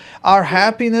codependent. Our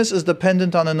happiness is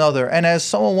dependent on another. And as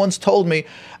someone once told me,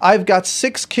 I've got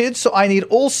 6 kids, so I need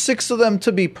all 6 of them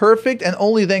to be perfect, and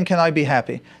only then can I be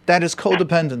happy. That is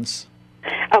codependence.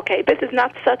 Okay, this is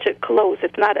not such a close.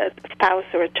 It's not a spouse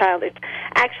or a child. It's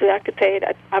actually, I could say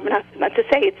it. I'm not to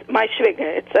say it's my shviga.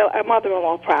 It's a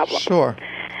mother-in-law problem. Sure.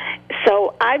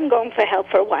 So I'm going for help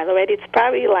for a while already. It's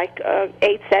probably like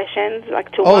 8 sessions,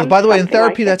 like 2 months. Oh, by the way, in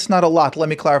therapy, that's not a lot. Let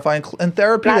me clarify. In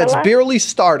therapy, that's barely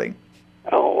starting.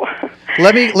 Oh.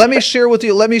 let me share with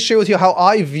you. Let me share with you how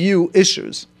I view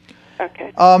issues.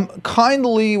 Okay.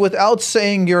 Kindly, without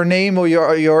saying your name or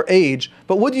your age,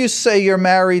 but would you say you're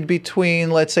married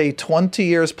between, let's say, 20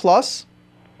 years plus?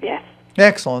 Yes.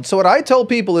 Excellent. So what I tell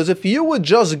people is, if you would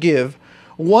just give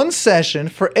 1 session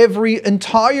for every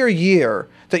entire year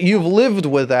that you've lived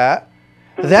with that,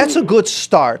 that's a good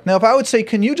start. Now, if I would say,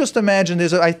 can you just imagine,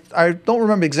 I don't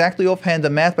remember exactly offhand the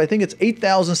math, but I think it's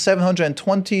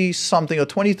 8,720 something or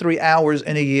 23 hours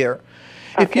in a year.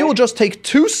 Okay. If you will just take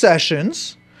 2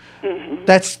 sessions,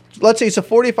 Let's say it's a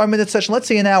 45-minute session. Let's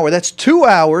say an hour. That's 2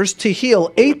 hours to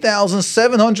heal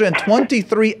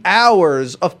 8,723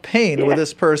 hours of pain with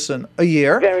this person a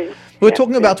year. We're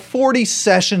talking about 40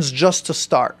 sessions just to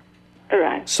start.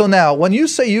 Right. So now, when you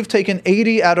say you've taken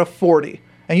 80 out of 40,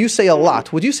 and you say a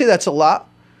lot, would you say that's a lot?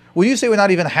 Would you say we're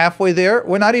not even halfway there?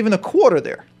 We're not even a quarter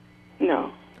there.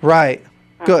 No. Right.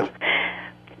 Good.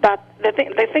 But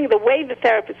the way the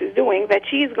therapist is doing, that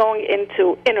she's going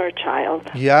into inner child.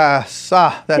 Yes.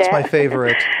 That's my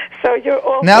favorite. So you're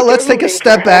all. Now let's take a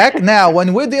step back. Now,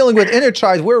 when we're dealing with inner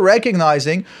child, we're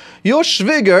recognizing your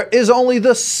shviger is only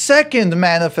the second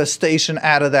manifestation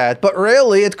out of that. But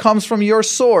really, it comes from your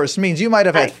source. Means you might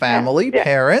have had family,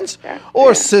 parents,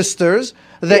 or sisters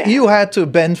that you had to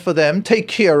bend for them, take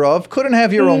care of, couldn't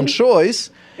have your own choice.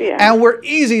 And we're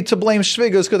easy to blame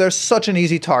shvigers because they're such an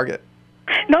easy target.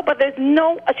 No, but there's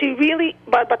no, actually really,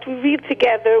 but we read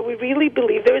together, we really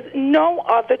believe there is no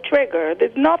other trigger.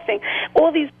 There's nothing.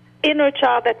 All these inner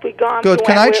child that we've gone through. Good.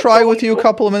 Can I try with you a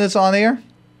couple of minutes on air?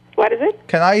 What is it?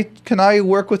 Can I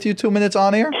work with you 2 minutes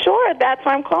on air? Sure, that's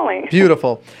why I'm calling.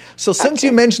 Beautiful. So since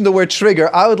you mentioned the word shviger,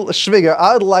 I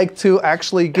would like to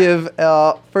actually give,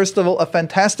 first of all, a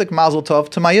fantastic mazel tov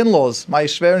to my in-laws, my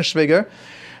shver and shviger.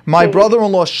 My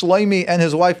brother-in-law Shloimi and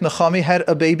his wife Nechami had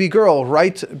a baby girl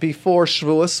right before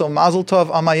Shavuos. So mazel tov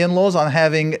on my in-laws on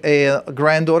having a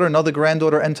granddaughter, another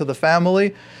granddaughter enter the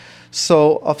family.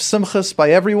 So of simchas by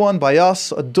everyone, by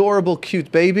us, adorable,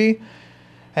 cute baby.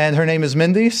 And her name is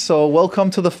Mindy. So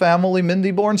welcome to the family,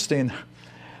 Mindy Bornstein.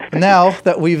 Now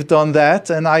that we've done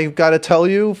that, and I've got to tell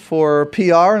you for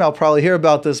PR, and I'll probably hear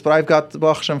about this, but I've got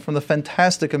Baruch Hashem from the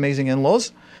fantastic, amazing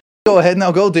in-laws. Go ahead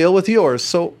now, go deal with yours.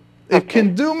 So it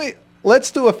can do me.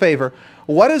 Let's do a favor.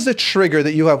 What is the trigger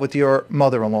that you have with your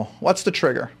mother-in-law? What's the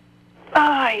trigger?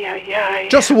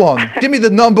 Just one. Give me the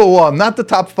number one, not the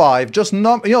top five. Just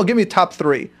give me top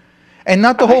three, and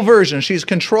not the whole version. She's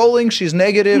controlling. She's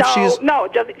negative. She is.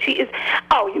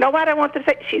 Oh, you know what I wanted to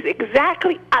say? She's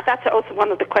exactly. That's also one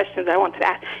of the questions I wanted to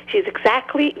ask. She's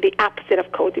exactly the opposite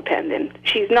of codependent.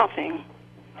 She's nothing.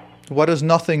 What does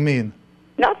nothing mean?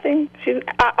 Nothing.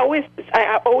 I always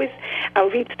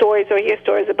read stories or hear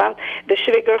stories about the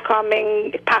shviger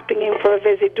coming, popping in for a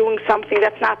visit, doing something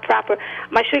that's not proper.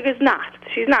 My shviger's not.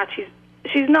 She's not. She's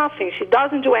nothing. She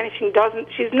doesn't do anything.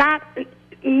 She's not.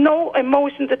 No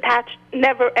emotions attached.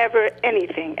 Never ever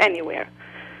anything anywhere.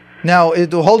 Now,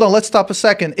 hold on. Let's stop a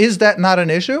second. Is that not an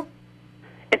issue?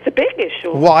 It's a big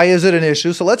issue. Why is it an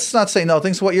issue? So let's not say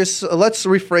nothing. So let's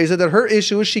rephrase it. That her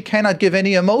issue is she cannot give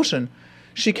any emotion.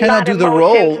 She cannot do the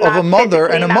role of a mother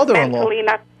and a mother-in-law. Not mentally,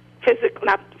 not physically,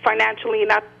 not financially,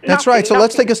 not. That's right. So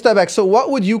let's take a step back. So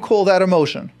what would you call that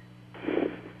emotion?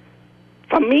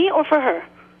 For me or for her?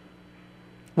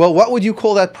 Well, what would you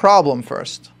call that problem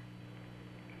first?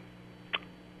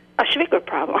 A shviger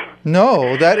problem.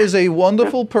 No, that is a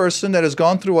wonderful person that has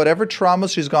gone through whatever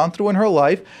traumas she's gone through in her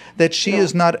life, that she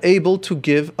is not able to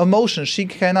give emotion. She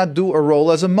cannot do a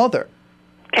role as a mother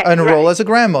and a role as a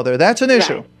grandmother. That's an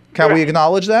issue. Can we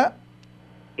acknowledge that?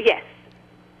 Yes.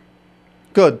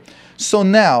 Good. So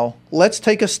now, let's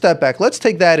take a step back. Let's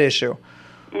take that issue.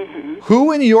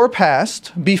 Who in your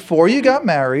past, before you got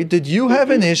married, did you have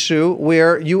an issue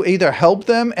where you either helped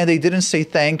them and they didn't say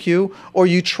thank you, or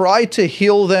you tried to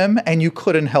heal them and you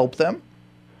couldn't help them?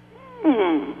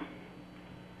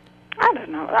 I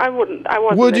don't know. I wasn't.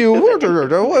 Would you?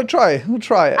 Try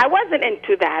it. I wasn't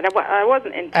into that. I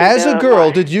wasn't into. As a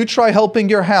girl, did you try helping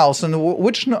your house? And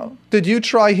did you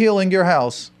try healing your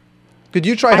house? Did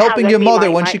you try helping your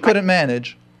mother when she couldn't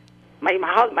manage?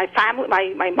 My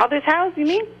family, my mother's house. You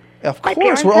mean? Of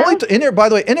course, we're only by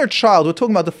the way, inner child. We're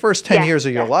talking about the first 10 years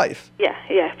of your life. Yeah,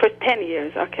 first 10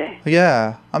 years. Okay.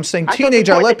 Yeah, I'm saying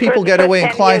teenager. I let people get away in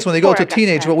clients when they go to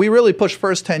teenage, but we really push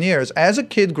first 10 years. As a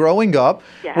kid growing up,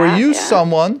 were you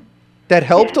someone that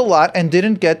helped a lot and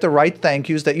didn't get the right thank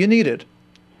yous that you needed?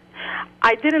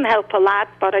 I didn't help a lot,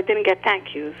 but I didn't get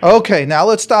thank yous. Okay, now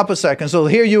let's stop a second. So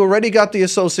here you already got the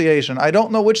association. I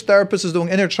don't know which therapist is doing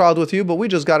inner child with you, but we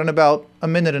just got in about a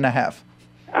minute and a half.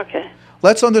 Okay.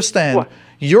 Let's understand.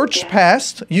 Your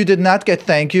past, you did not get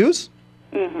thank yous.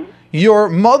 Your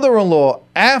mother-in-law,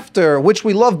 after, which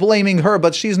we love blaming her,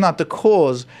 but she's not the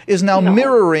cause, is now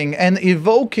mirroring and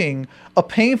evoking a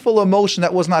painful emotion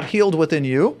that was not healed within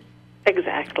you.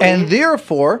 Exactly. And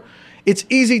therefore, it's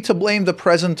easy to blame the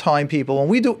present time people. When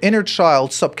we do inner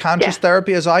child subconscious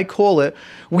therapy, as I call it,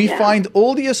 we find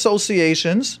all the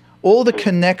associations, all the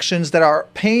connections that are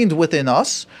pained within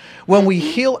us. When we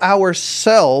heal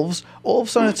ourselves, all of a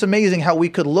sudden it's amazing how we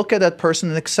could look at that person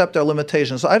and accept their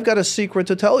limitations. So I've got a secret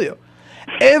to tell you.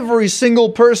 Every single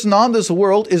person on this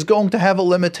world is going to have a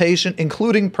limitation,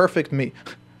 including perfect me.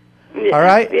 Yeah, all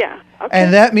right? Yeah. Okay.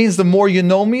 And that means the more you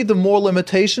know me, the more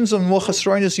limitations and more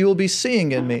chesronos you will be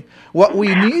seeing in me. What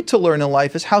we need to learn in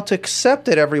life is how to accept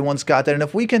that everyone's got that. And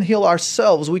if we can heal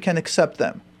ourselves, we can accept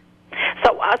them.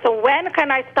 So when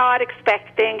can I start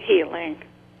expecting healing?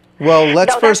 Well,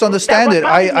 let's first understand it.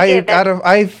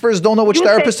 I first don't know which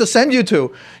therapist to send you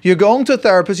to. You're going to a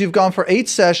therapist, you've gone for 8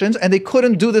 sessions, and they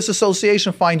couldn't do this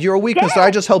association, find your weakness that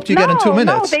I just helped you get in 2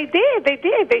 minutes. No, they did.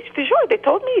 For sure. They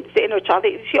told me it's the inner child.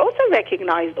 She also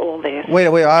recognized all this.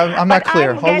 Wait, I'm not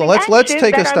clear. Hold on. Let's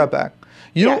take a step back.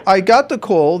 I got the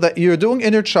call that you're doing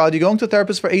inner child, you're going to a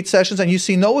therapist for 8 sessions, and you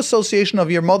see no association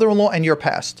of your mother-in-law and your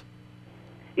past.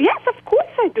 Yes, of course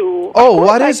I do. Oh,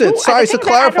 what is it? Sorry, to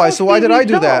clarify, so why did I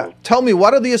do that? Tell me,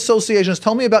 what are the associations?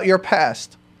 Tell me about your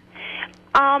past.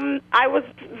 I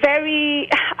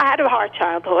had a hard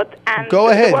childhood. And go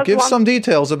ahead, give some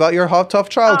details about your tough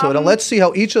childhood, and let's see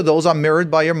how each of those are mirrored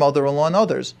by your mother-in-law and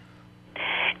others.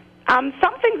 Some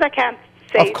things I can't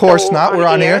say. Of course not. We're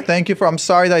on air. Thank you I'm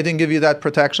sorry that I didn't give you that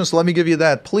protection, so let me give you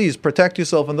that. Please protect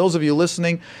yourself, and those of you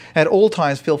listening, at all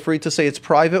times, feel free to say it's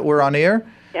private. We're on air.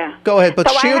 Yeah. Go ahead, but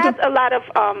so I had a lot of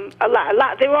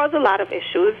there was a lot of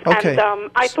issues, okay.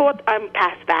 And I thought I'm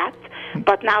past that,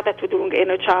 but now that we're doing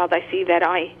inner child, I see that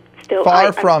I still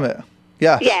far from it.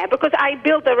 Yes. Yeah, because I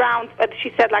built around.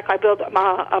 She said, like I built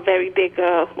a very big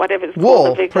whatever it's wall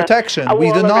called, big, protection. A we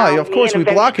wall deny, of course, we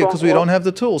block it because we wall. don't have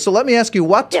the tools. So let me ask you,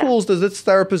 what tools does this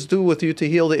therapist do with you to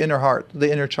heal the inner heart,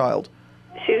 the inner child?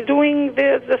 She's doing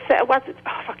the what's it?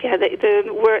 Oh, fuck yeah,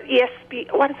 the word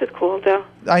ESP. What is it called?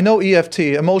 I know EFT,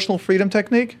 emotional freedom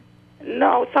technique.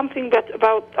 No, something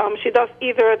about she does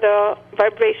either the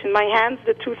vibration, my hands,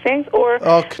 the 2 things, or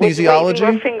kinesiology. With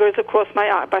her fingers across my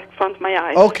eye, back front of my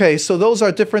eyes. Okay, so those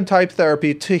are different type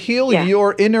therapy to heal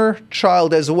your inner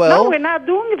child as well. No, we're not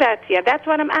doing that yet. That's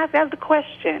what I'm asking. That's the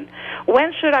question.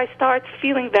 When should I start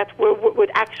feeling that we're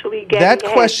actually getting that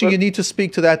question? You need to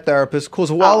speak to that therapist,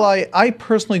 because while I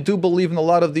personally do believe in a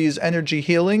lot of these energy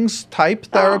healings type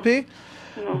therapy.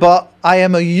 But I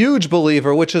am a huge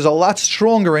believer, which is a lot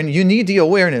stronger, and you need the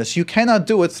awareness. You cannot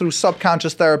do it through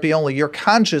subconscious therapy only. Your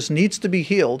conscious needs to be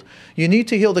healed. You need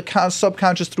to heal the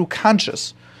subconscious through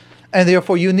conscious. And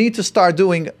therefore, you need to start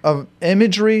doing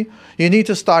imagery. You need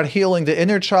to start healing the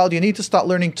inner child. You need to start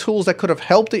learning tools that could have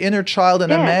helped the inner child,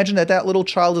 and imagine that little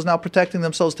child is now protecting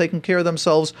themselves, taking care of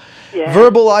themselves,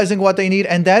 verbalizing what they need.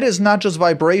 And that is not just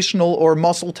vibrational or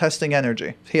muscle testing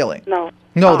energy healing.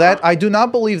 No, that I do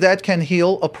not believe that can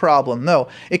heal a problem. No,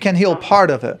 it can heal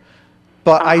part of it.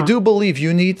 But I do believe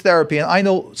you need therapy. And I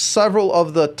know several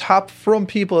of the top from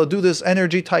people that do this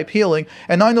energy type healing,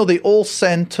 and I know they all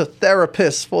send to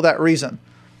therapists for that reason.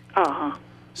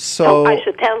 So I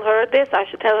should tell her this. I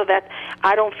should tell her that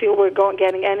I don't feel we're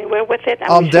getting anywhere with it.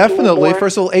 Definitely.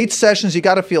 First of all, 8 sessions, you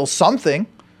got to feel something.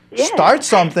 Yeah. Start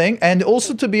something, and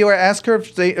also to be aware, ask her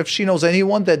if she knows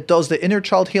anyone that does the inner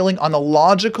child healing on a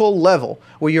logical level,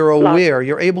 where you're aware,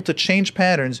 you're able to change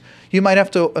patterns. You might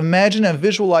have to imagine and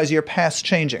visualize your past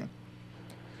changing.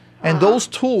 And those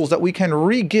tools that we can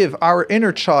re-give our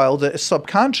inner child, the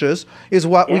subconscious, is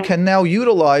what we can now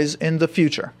utilize in the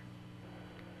future,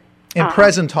 in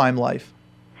present time life.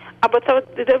 But so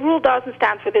the rule doesn't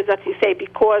stand for this, as you say,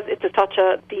 because it's such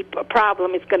a deep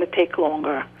problem, it's going to take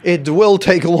longer. It will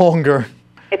take longer.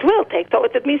 It will take. So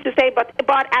it means to say, but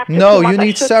after no, 2 months, you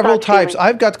need several types.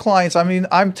 I've got clients. I mean,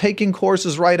 I'm taking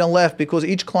courses right and left because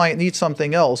each client needs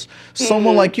something else.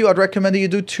 Someone like you, I'd recommend that you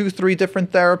do 2-3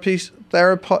 different therapeutic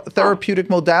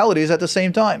modalities at the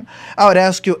same time. I would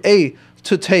ask you,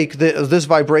 to take this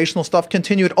vibrational stuff,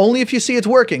 continue it only if you see it's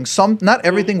working. Not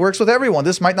everything works with everyone.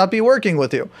 This might not be working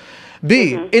with you.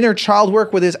 B, inner child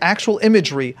work with his actual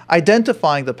imagery,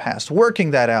 identifying the past,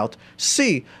 working that out.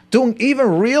 C, doing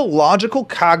even real logical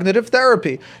cognitive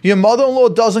therapy. Your mother-in-law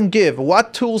doesn't give.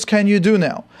 What tools can you do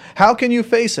now? How can you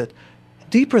face it?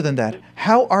 Deeper than that,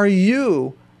 how are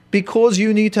you, because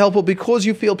you need help or because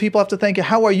you feel people have to thank you,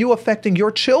 how are you affecting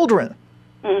your children?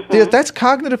 That's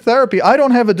cognitive therapy. I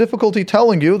don't have a difficulty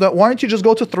telling you that why don't you just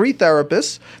go to 3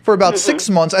 therapists for about 6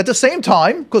 months at the same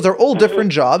time, because they're all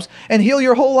different jobs, and heal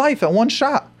your whole life at one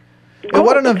shot. And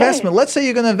what an investment. Let's say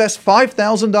you're going to invest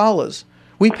 $5,000.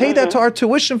 We pay that to our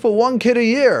tuition for 1 kid a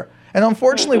year. And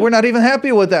unfortunately, we're not even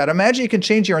happy with that. Imagine you can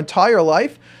change your entire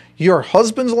life, your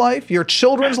husband's life, your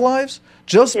children's lives,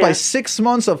 just by 6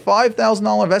 months of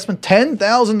 $5,000 investment,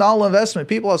 $10,000 investment.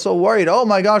 People are so worried, oh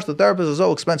my gosh, the therapist is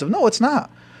so expensive. No, it's not.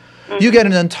 You get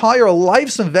an entire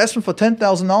life's investment for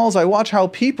 $10,000. I watch how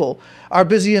people are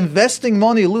busy investing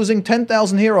money, losing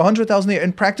 $10,000 here, $100,000 here,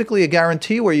 and practically a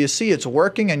guarantee where you see it's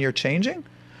working and you're changing.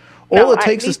 All it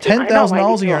takes is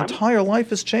 $10,000 and your entire life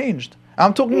has changed.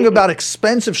 I'm talking about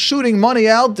expensive shooting money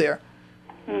out there.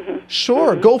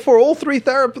 Sure, go for all three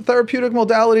therapeutic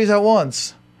modalities at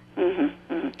once.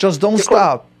 Just don't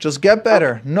stop. Just get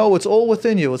better. No, it's all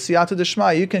within you. It's siyata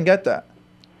d'shmaya. You can get that.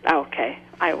 Okay,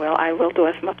 I will. I will do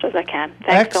as much as I can.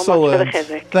 Thanks so much for the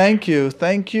chizik.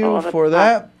 Thank you for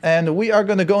that. And we are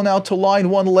going to go now to line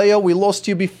 1. Leah, we lost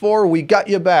you before. We got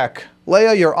you back.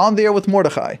 Leah, you're on the air with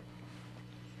Mordechai.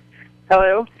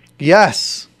 Hello?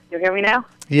 Yes. You hear me now?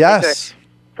 Yes. Okay.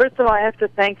 First of all, I have to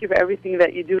thank you for everything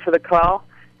that you do for the call.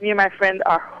 Me and my friend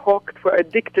are hooked. We're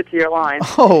addicted to your line.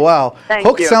 Oh, wow.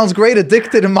 Thank you. Sounds great.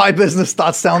 Addicted in my business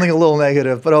starts sounding a little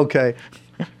negative, but okay.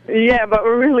 Yeah, but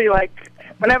we're really like,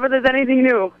 whenever there's anything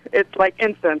new, it's like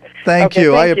instant. Thank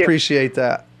you. I appreciate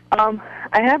that. I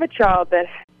have a child that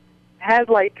has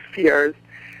like fears.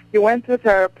 He went to a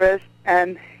therapist,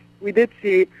 and we did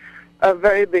see a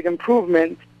very big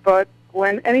improvement, but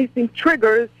when anything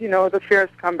triggers, the fears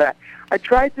come back. I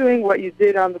tried doing what you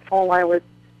did on the phone line with,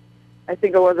 I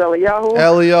think it was Eliyahu.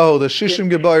 Eliyahu, the Shishim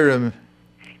Gebayrim.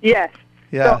 Yes.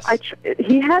 Yes. So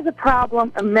he has a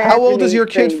problem imagining. How old is your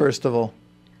kid, first of all?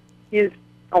 He's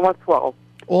almost 12.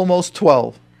 Almost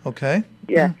 12. Okay.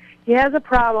 Yeah. He has a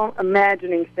problem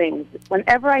imagining things.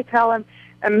 Whenever I tell him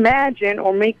imagine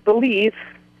or make believe,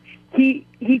 he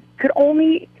could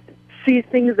only see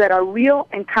things that are real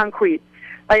and concrete.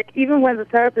 Like even when the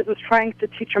therapist was trying to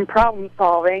teach him problem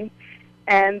solving,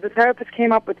 and the therapist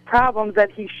came up with problems that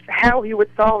how he would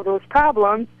solve those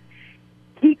problems,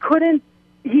 he couldn't.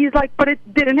 He's like, but it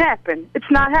didn't happen. It's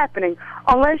not happening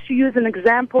unless you use an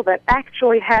example that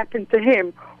actually happened to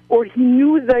him, or he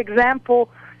knew the example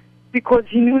because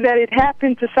he knew that it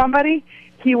happened to somebody.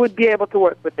 He would be able to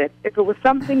work with it. If it was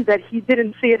something that he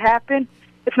didn't see it happen,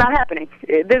 it's not happening.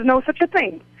 There's no such a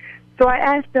thing. So I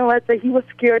asked him, let's say he was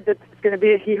scared that it's going to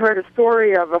be, he heard a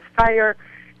story of a fire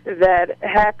that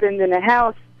happened in a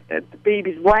house. The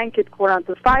baby's blanket caught on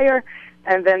fire,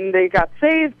 and then they got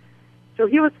saved. So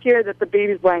he was scared that the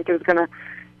baby's blanket was going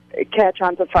to catch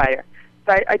on fire.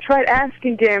 So I tried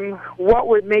asking him what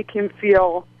would make him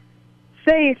feel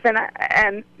safe,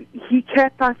 and he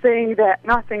kept on saying that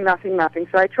nothing.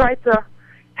 So I tried to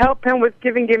help him with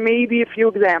giving him maybe a few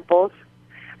examples,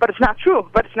 but it's not true.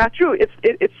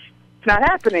 It's not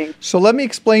happening. So let me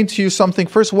explain to you something.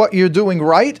 First, what you're doing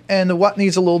right and what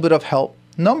needs a little bit of help.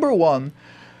 Number one,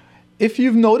 if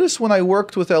you've noticed when I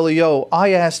worked with Elio, I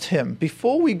asked him,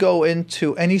 before we go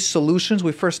into any solutions,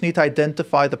 we first need to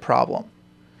identify the problem.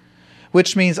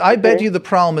 Which means I bet you the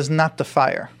problem is not the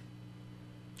fire.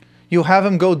 You have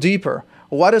him go deeper.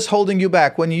 What is holding you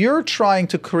back? When you're trying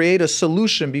to create a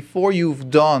solution before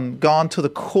you've gone to the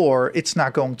core, it's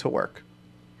not going to work.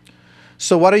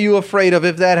 So what are you afraid of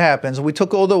if that happens? We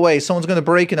took all the way. Someone's going to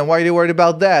break in. And why are you worried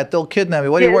about that? They'll kidnap me.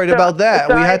 What are you worried about that?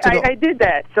 So we had to go. I did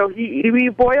that. So we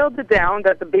boiled it down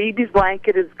that the baby's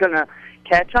blanket is going to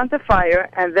catch on fire,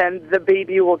 and then the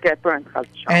baby will get burned.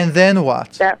 And then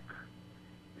what?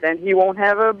 Then he won't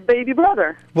have a baby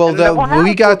brother. Well,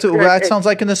 that sounds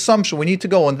like an assumption. We need to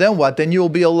go. And then what? Then you'll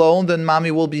be alone. Then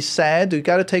mommy will be sad. You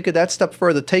got to take it that step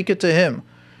further. Take it to him.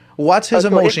 What's his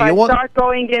emotion? If I start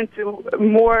going into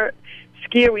more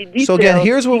scary details. So again,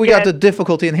 here's where we got the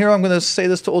difficulty, and here I'm going to say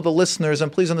this to all the listeners,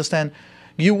 and please understand,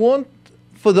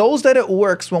 for those that it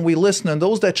works when we listen, and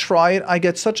those that try it, I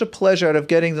get such a pleasure out of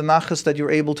getting the nachas that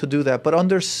you're able to do that. But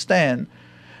understand,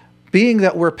 being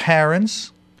that we're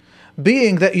parents,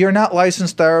 being that you're not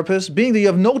licensed therapists, being that you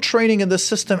have no training in the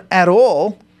system at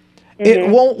all, it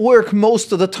won't work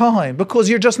most of the time because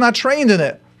you're just not trained in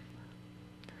it.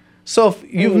 So if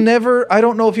you've I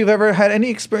don't know if you've ever had any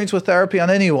experience with therapy on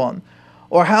anyone,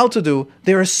 or how to do,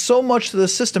 there is so much to the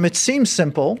system. It seems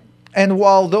simple, and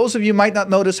while those of you might not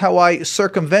notice how I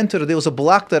circumvented it, there was a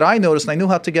block that I noticed and I knew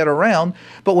how to get around,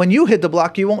 but when you hit the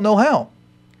block, you won't know how.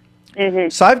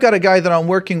 So I've got a guy that I'm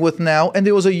working with now, and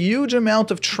there was a huge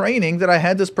amount of training that I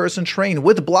had this person train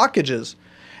with blockages.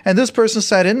 And this person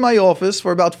sat in my office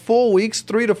for about 4 weeks,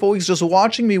 3 to 4 weeks, just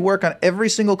watching me work on every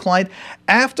single client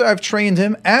after I've trained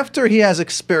him, after he has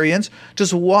experience,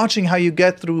 just watching how you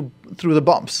get through the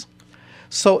bumps.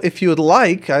 So if you would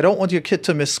like, I don't want your kid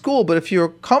to miss school, but if you're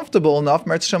comfortable enough,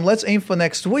 let's aim for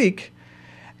next week,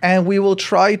 and we will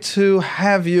try to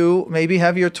have you, maybe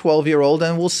have your 12-year-old,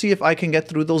 and we'll see if I can get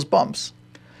through those bumps.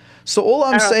 So all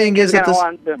I'm I don't saying think is he's that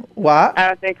gonna this... want to. What? I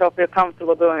don't think he'll feel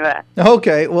comfortable doing that.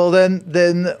 Okay, well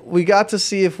then we got to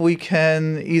see if we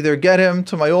can either get him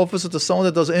to my office or to someone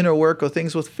that does inner work or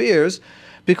things with fears,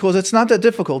 because it's not that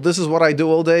difficult. This is what I do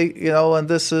all day, and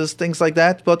this is things like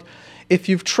that. But if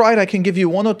you've tried, I can give you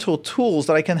one or two tools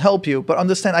that I can help you. But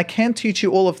understand, I can't teach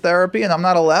you all of therapy, and I'm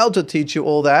not allowed to teach you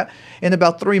all that in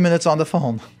about 3 minutes on the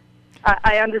phone.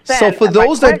 I understand. So for And my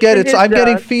those that get it, question so I'm is,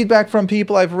 getting feedback from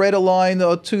people. I've read a line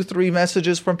or 2, 3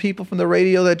 messages from people from the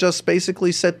radio that just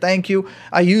basically said, thank you.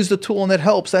 I use the tool and it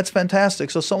helps. That's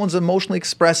fantastic. So someone's emotionally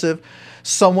expressive,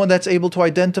 someone that's able to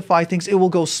identify things, it will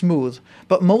go smooth.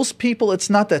 But most people,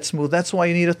 it's not that smooth. That's why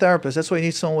you need a therapist. That's why you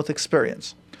need someone with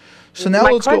experience. So now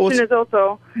my let's go. question is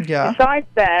also, Yeah. besides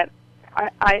that,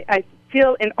 I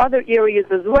feel in other areas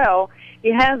as well,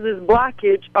 he has this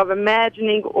blockage of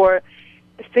imagining or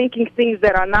thinking things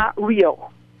that are not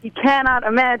real. He cannot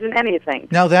imagine anything.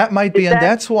 Now that might be, Is and that-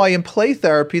 that's why in play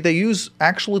therapy they use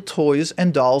actual toys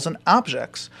and dolls and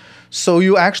objects. So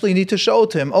you actually need to show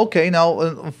it to him. Okay,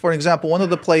 now, for example, one of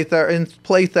the in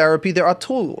play therapy, there are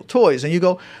toys. And you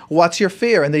go, what's your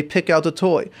fear? And they pick out the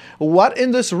toy. What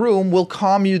in this room will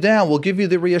calm you down, will give you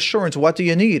the reassurance? What do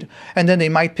you need? And then they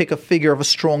might pick a figure of a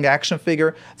strong action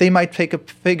figure. They might take a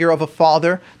figure of a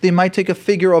father. They might take a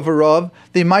figure of a Rav.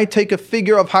 They might take a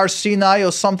figure of Har Sinai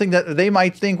or something that they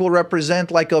might think will represent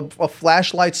like a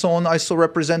flashlight. So I still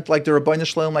represent like the Rabbi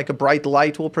Shalom, like a bright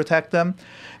light will protect them.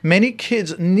 Many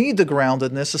kids need the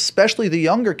groundedness, especially the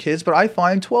younger kids, but I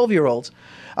find 12-year-olds.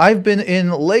 I've been in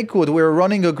Lakewood. We were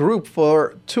running a group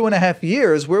for 2.5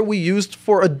 years where we used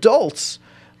for adults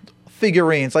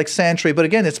figurines like Santry, but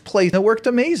again, it's play. It worked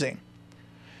amazing.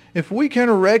 If we can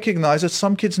recognize that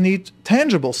some kids need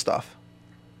tangible stuff.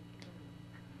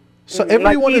 So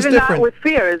everyone is different. Not with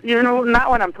fears,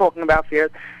 not when I'm talking about fears.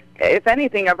 If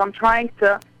anything, if I'm trying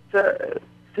to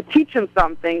teach him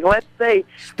something, let's say.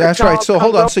 That's right. So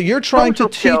hold on. So you're trying to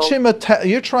social teach him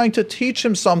you're trying to teach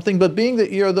him something, but being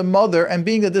that you're the mother and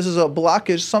being that this is a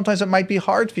blockage, sometimes it might be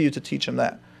hard for you to teach him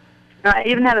that. I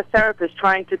even had a therapist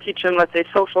trying to teach him, let's say,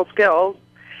 social skills,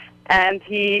 and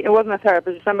it wasn't a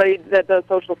therapist, it's somebody that does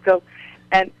social skills,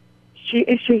 and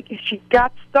she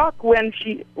got stuck when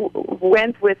she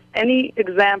went with any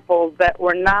examples that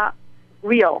were not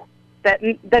real, that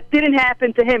didn't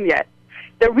happen to him yet.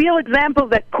 The real examples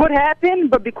that could happen,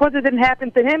 but because it didn't happen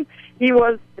to him,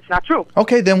 it's not true.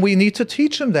 Okay, then we need to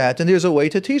teach him that, and there's a way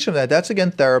to teach him that. That's,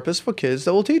 again, therapists for kids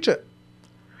that will teach it.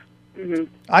 Mm-hmm.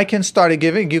 I can start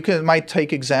giving, might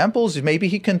take examples. Maybe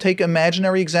he can take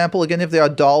imaginary example, again, if there are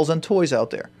dolls and toys out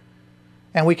there.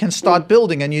 And we can start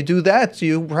building, and you do that,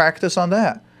 you practice on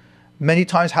that. Many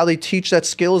times how they teach that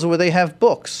skill is where they have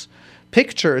books,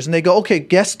 pictures, and they go, okay,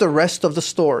 guess the rest of the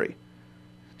story.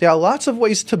 There are lots of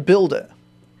ways to build it.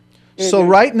 So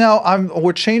right now,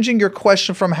 we're changing your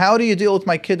question from how do you deal with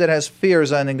my kid that has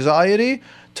fears and anxiety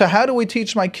to how do we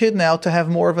teach my kid now to have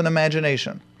more of an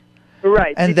imagination?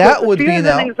 Right. And because that would be now. Fears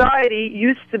and anxiety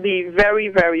used to be very,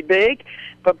 very big,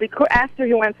 but because after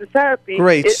he went to therapy,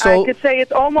 Great. So I could say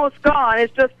it's almost gone.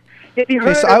 It's just if you heard.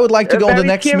 Okay, so I would like to go in the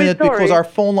next minute story. because our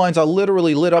phone lines are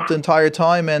literally lit up the entire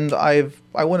time, and I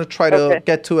want to try to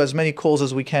get to as many calls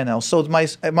as we can now. So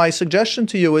my suggestion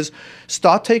to you is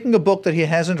start taking a book that he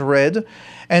hasn't read,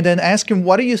 and then ask him,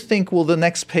 what do you think will the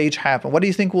next page happen? What do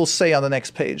you think we'll say on the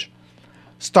next page?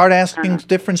 Start asking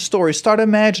different stories. Start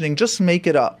imagining. Just make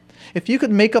it up. If you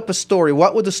could make up a story,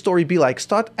 what would the story be like?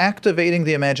 Start activating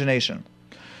the imagination.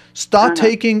 Start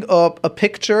taking a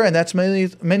picture, and that's many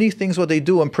things what they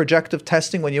do in projective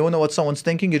testing. When you don't know what someone's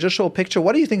thinking, you just show a picture.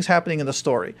 What do you think is happening in the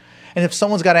story? And if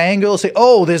someone's got anger, they'll say,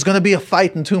 oh, there's going to be a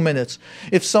fight in 2 minutes.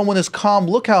 If someone is calm,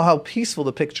 look how peaceful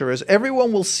the picture is.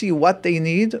 Everyone will see what they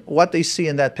need, what they see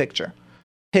in that picture.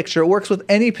 It works with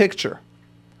any picture.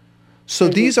 So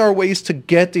these are ways to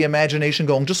get the imagination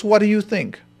going. Just what do you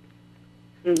think?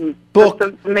 Book.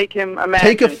 Just to make him imagine.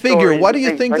 Take a figure. What do you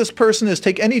things, think like, this person is?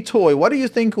 Take any toy. What do you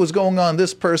think was going on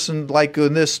this person, like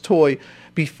in this toy,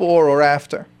 before or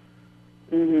after?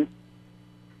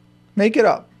 Make it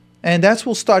up. And that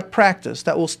will start practice.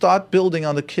 That will start building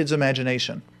on the kid's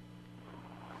imagination.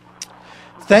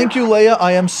 Thank you, Leah.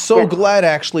 I am so glad,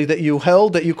 actually, that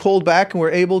you called back and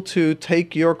were able to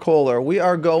take your caller. We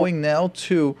are going now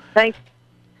to... Thanks.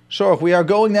 Sure. We are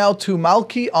going now to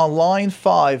Malki on line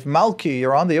 5. Malki,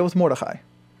 you're on the air with Mordechai.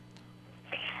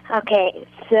 Okay,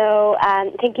 so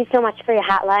thank you so much for your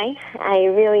hotline. I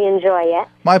really enjoy it.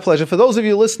 My pleasure. For those of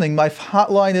you listening, my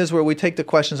hotline is where we take the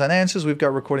questions and answers. We've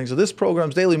got recordings of this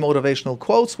program's daily motivational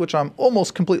quotes, which I'm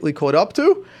almost completely caught up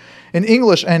to, in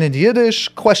English and in Yiddish,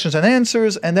 questions and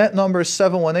answers, and that number is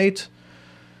 718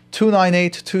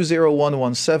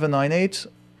 298-2011,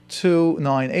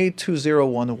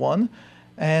 798-298-2011.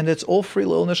 And it's all free,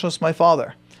 Lil Nishmas, my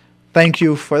father. Thank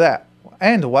you for that.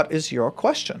 And what is your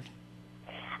question?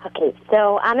 Okay,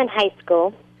 so I'm in high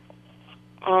school,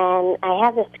 and I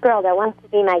have this girl that wants to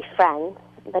be my friend,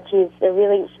 but she's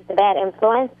a bad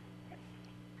influence.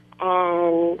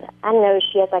 And I don't know,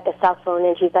 she has like a cell phone,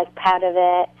 and she's like proud of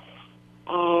it.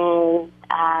 And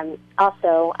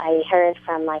also, I heard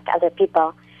from like other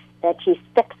people that she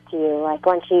sticks to you. Like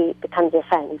once she becomes your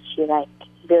friend, she like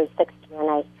really sticks to you.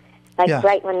 And I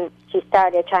right when she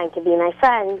started trying to be my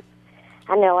friend,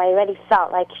 I know I already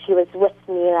felt like she was with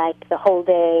me like the whole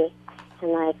day,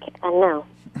 and like I don't know.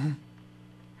 Mm-hmm.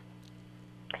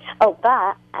 Oh,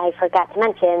 but I forgot to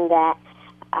mention that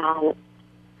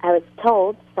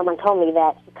someone told me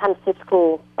that she comes to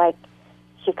school, like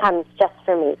she comes just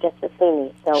for me, just to see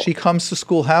me. So she comes to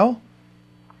school how?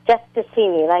 Just to see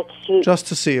me, like she. Just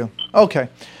to see you. Okay.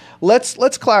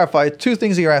 Let's clarify two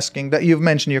things that you're asking that you've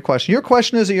mentioned in your question. Your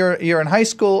question is that you're in high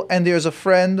school and there's a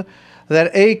friend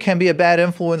that can be a bad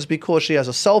influence because she has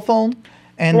a cell phone,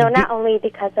 and no, not only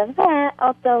because of that,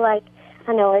 also like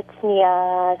I know it's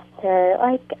Nia or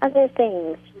like other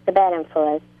things. She's a bad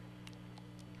influence.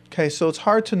 Okay, so it's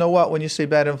hard to know what when you say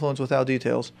bad influence without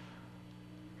details.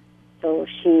 So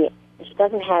she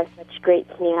doesn't have such great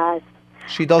sneers.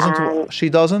 She doesn't. She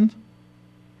doesn't.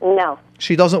 No.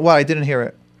 She doesn't. What? I didn't hear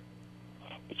it.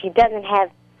 She doesn't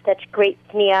have such great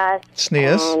sneers.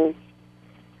 Sneers.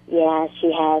 Yeah,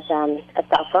 she has a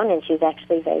cell phone, and she's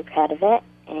actually very proud of it.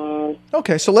 And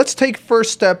okay, so let's take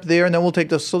first step there, and then we'll take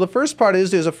this. So the first part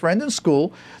is there's a friend in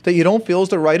school that you don't feel is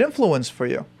the right influence for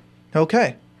you.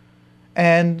 Okay.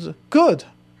 And good.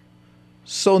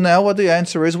 So now what the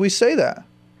answer is, we say that.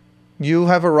 You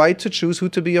have a right to choose who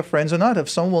to be your friends or not. If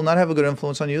someone will not have a good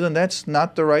influence on you, then that's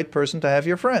not the right person to have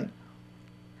your friend.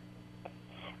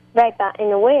 Right, but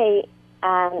in a way,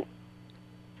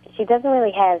 she doesn't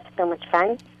really have so much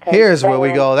fun. Here's where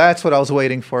we go. That's what I was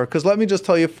waiting for. Because let me just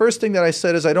tell you, first thing that I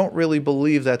said is I don't really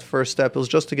believe that first step. It was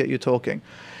just to get you talking.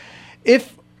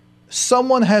 If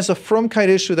someone has a frumkeit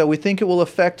issue that we think it will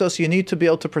affect us, you need to be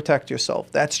able to protect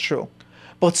yourself. That's true.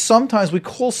 But sometimes we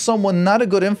call someone not a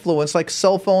good influence, like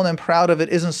cell phone and proud of it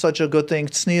isn't such a good thing.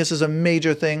 Tznius is a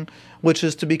major thing, which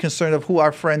is to be concerned of who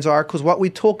our friends are, because what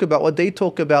we talk about, what they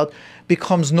talk about,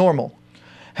 becomes normal.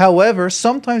 However,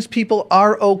 sometimes people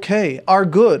are okay, are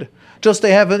good. Just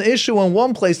they have an issue in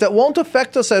one place that won't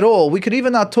affect us at all. We could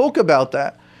even not talk about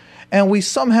that. And we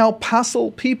somehow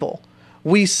passel people.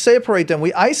 We separate them,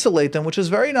 we isolate them, which is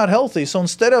very not healthy. So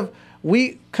instead of,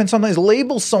 we can sometimes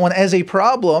label someone as a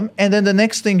problem, and then the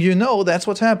next thing you know, that's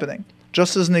what's happening.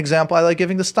 Just as an example, I like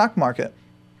giving the stock market.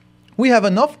 We have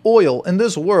enough oil in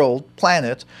this world,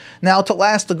 planet, now to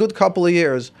last a good couple of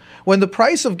years. When the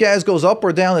price of gas goes up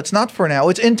or down, it's not for now.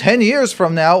 It's in 10 years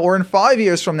from now or in 5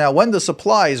 years from now when the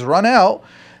supplies run out.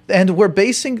 And we're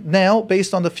basing now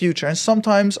based on the future. And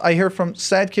sometimes I hear from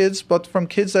sad kids, but from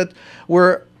kids that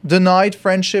were denied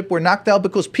friendship, were knocked out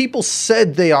because people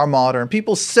said they are modern.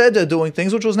 People said they're doing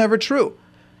things, which was never true.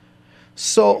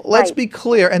 So let's be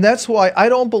clear. And that's why I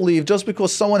don't believe just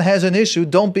because someone has an issue,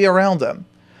 don't be around them.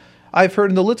 I've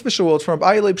heard in the Litvish world from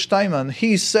Eilib Steinman,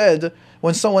 he said,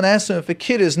 when someone asked him if a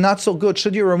kid is not so good,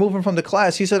 should you remove him from the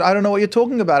class? He said, I don't know what you're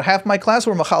talking about. Half my class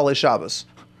were Machale Shabbos.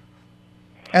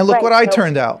 And look what I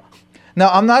turned out. Now,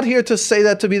 I'm not here to say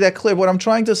that to be that clear. What I'm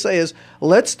trying to say is,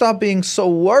 let's stop being so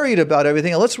worried about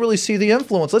everything, and let's really see the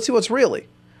influence. Let's see what's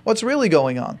really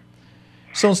going on.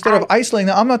 So instead of isolating,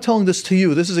 now I'm not telling this to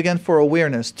you. This is, again, for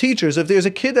awareness. Teachers, if there's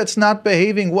a kid that's not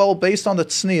behaving well based on the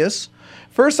tznius,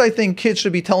 first I think kids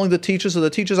should be telling the teachers so the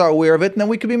teachers are aware of it, and then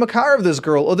we could be makar of this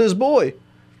girl or this boy.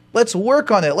 Let's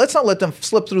work on it. Let's not let them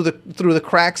slip through the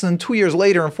cracks and then 2 years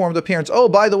later inform the parents, oh,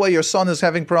 by the way, your son is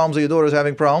having problems or your daughter is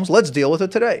having problems. Let's deal with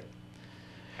it today.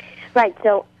 Right,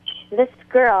 so this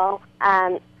girl,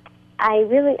 I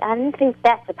don't think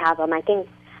that's a problem. I think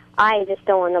I just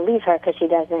don't want to leave her because she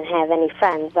doesn't have any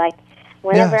friends. Like,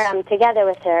 whenever I'm together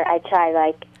with her, I try,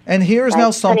 like... And here's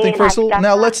now something, first of all,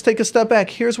 now let's take a step back.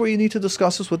 Here's where you need to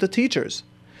discuss this with the teachers.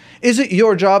 Is it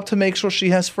your job to make sure she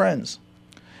has friends?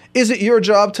 Is it your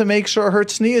job to make sure her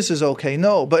tznius is okay?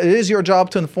 No, but it is your job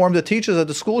to inform the teachers that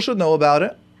the school should know about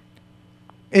it.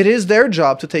 It is their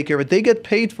job to take care of it. They get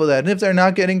paid for that. And if they're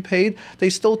not getting paid, they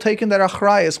still take in that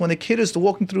achrayas. When a kid is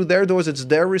walking through their doors, it's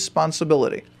their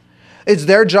responsibility. It's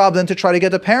their job then to try to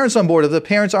get the parents on board. If the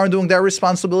parents aren't doing their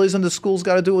responsibilities, then the school's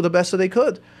got to do the best that they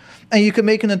could. And you can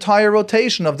make an entire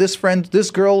rotation of this friend,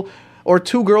 this girl, or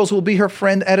two girls will be her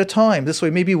friend at a time. This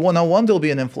way, maybe one-on-one there'll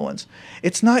be an influence.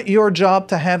 It's not your job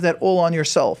to have that all on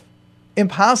yourself.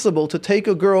 impossible to take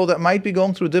a girl that might be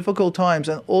going through difficult times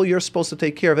and all you're supposed to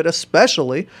take care of it,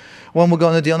 especially when we're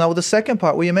going to deal now with the second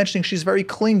part where you're mentioning she's very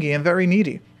clingy and very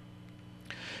needy,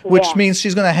 which means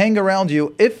she's going to hang around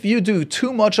you. If you do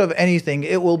too much of anything,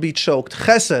 it will be choked.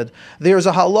 Chesed, there's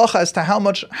a halacha as to how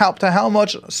much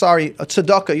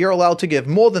tzedakah you're allowed to give.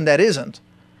 More than that isn't.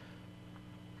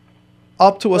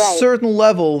 Up to a certain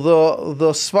level,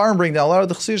 the Svarim bring down, a lot of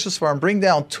the Chassidish Svarim bring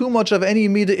down, too much of any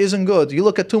midah isn't good. You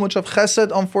look at too much of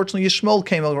Chesed, unfortunately Yishmael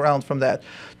came around from that.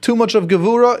 Too much of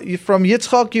Gevura, from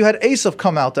Yitzchak you had Esav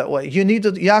come out that way. You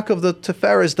needed Yaakov, the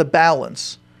Tiferes, the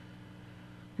balance.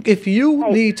 If you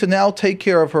need to now take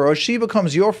care of her, or she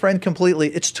becomes your friend completely,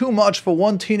 it's too much for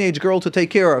one teenage girl to take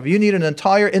care of. You need an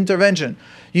entire intervention.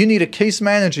 You need a case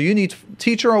manager. You need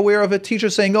teacher aware of it,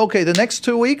 teacher saying, okay, the next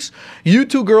 2 weeks, you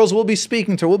two girls will be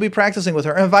speaking to her, we'll be practicing with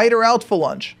her. Invite her out for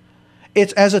lunch.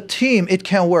 It's as a team, it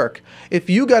can work.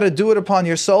 If you got to do it upon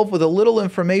yourself with a little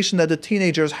information that the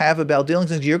teenagers have about dealing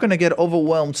with things, you're going to get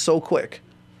overwhelmed so quick.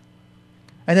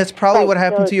 And that's probably what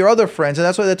happened to your other friends. And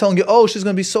that's why they're telling you, oh, she's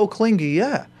going to be so clingy.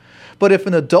 Yeah. But if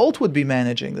an adult would be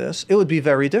managing this, it would be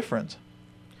very different.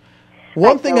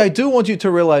 One thing I do want you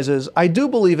to realize is, I do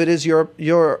believe it is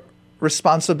your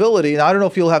responsibility, and I don't know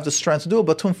if you'll have the strength to do it,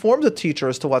 but to inform the teacher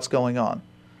as to what's going on.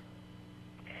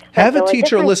 Have a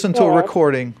teacher listen to a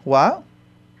recording. Wow.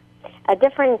 A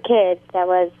different kid that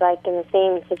was like in the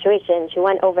same situation, she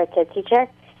went over to a teacher,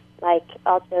 like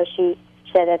also she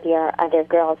said that your other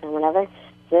girls and whatever.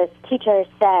 The teacher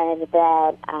said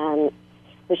that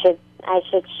I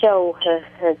should show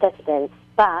her distance,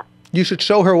 but... You should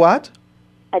show her what?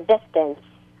 A distance.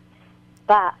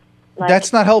 But... Like,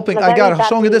 that's not helping. I got it.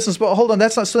 Showing a distance, but hold on,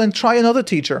 that's not... So then try another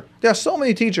teacher. There are so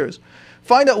many teachers.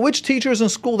 Find out which teachers in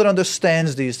school that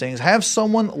understands these things. Have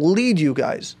someone lead you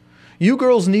guys. You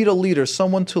girls need a leader,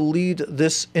 someone to lead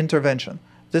this intervention,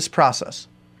 this process.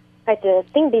 Right, the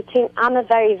thing between... I'm a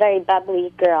very, very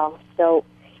bubbly girl, so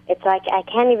it's like I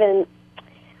can't even,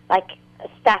 like,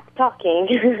 stop talking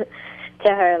to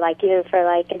her, like, even for,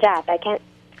 like, a job. I can't...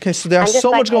 Okay, so there's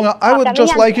so much going on. I would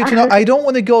just like you to know, I don't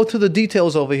want to go to the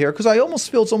details over here, because I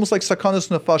almost feel it's almost like sakanas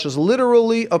nefashos.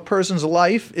 Literally, a person's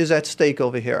life is at stake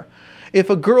over here. If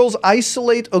a girl's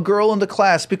isolate a girl in the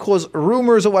class because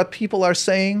rumors of what people are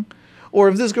saying, or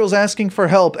if this girl's asking for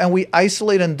help and we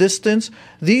isolate and distance,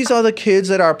 these are the kids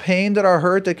that are pained, that are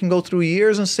hurt, that can go through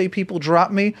years and say people drop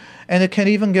me, and it can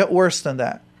even get worse than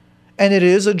that. And it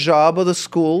is a job of the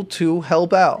school to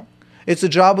help out. It's a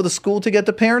job of the school to get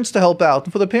the parents to help out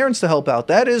and for the parents to help out.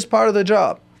 That is part of the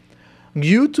job.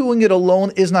 You doing it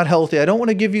alone is not healthy. I don't want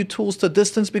to give you tools to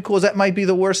distance because that might be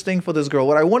the worst thing for this girl.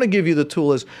 What I want to give you the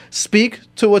tool is speak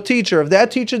to a teacher. If that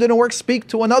teacher didn't work, speak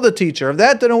to another teacher. If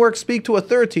that didn't work, speak to a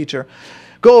third teacher.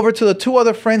 Go over to the two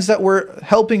other friends that were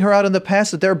helping her out in the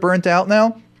past that they're burnt out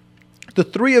now. The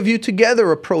three of you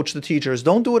together approach the teachers.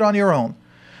 Don't do it on your own,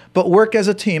 but work as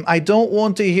a team. I don't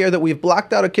want to hear that we've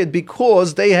blocked out a kid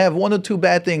because they have one or two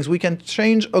bad things. We can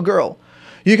change a girl.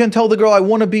 You can tell the girl, I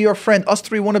want to be your friend. Us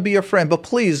three want to be your friend, but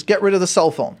please get rid of the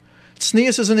cell phone.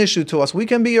 Tznius is an issue to us. We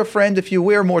can be your friend if you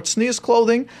wear more tznius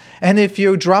clothing and if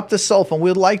you drop the cell phone.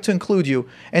 We'd like to include you.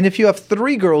 And if you have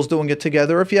three girls doing it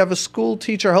together, if you have a school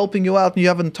teacher helping you out and you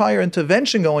have an entire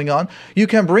intervention going on, you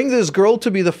can bring this girl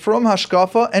to be the from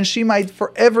hashkafa and she might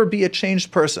forever be a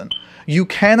changed person. You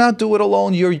cannot do it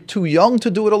alone. You're too young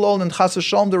to do it alone. And chas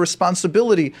v'shalom, the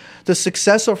responsibility, the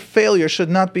success or failure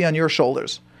should not be on your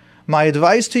shoulders. My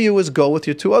advice to you is go with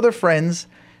your two other friends,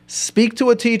 speak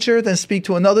to a teacher, then speak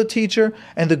to another teacher,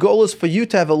 and the goal is for you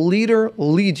to have a leader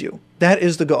lead you. That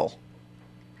is the goal.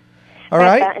 All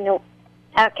right?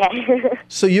 Okay.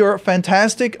 So you're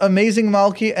fantastic, amazing,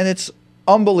 Malki, and it's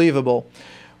unbelievable.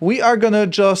 We are going to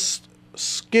just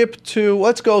skip to,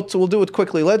 we'll do it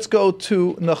quickly. Let's go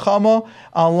to Nechama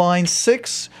on line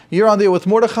 6. You're on there with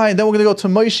Mordechai, and then we're going to go to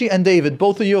Moshe and David.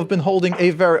 Both of you have been holding a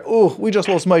very, we just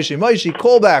lost Moshe. Moshe,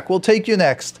 call back. We'll take you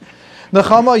next.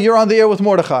 Nechama, you're on the air with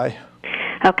Mordechai.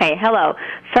 Okay, hello.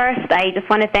 First, I just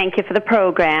want to thank you for the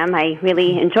program. I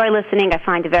really enjoy listening. I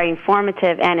find it very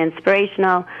informative and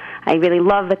inspirational. I really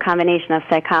love the combination of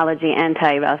psychology and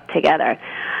Torah together.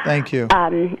 Thank you.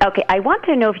 Okay, I want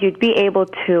to know if you'd be able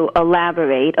to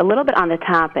elaborate a little bit on the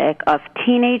topic of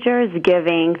teenagers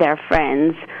giving their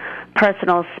friends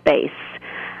personal space.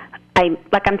 I'm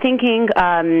thinking,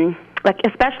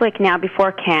 especially now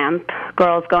before camp,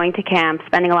 girls going to camp,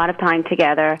 spending a lot of time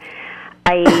together.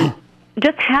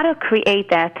 Just how to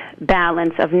create that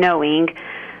balance of knowing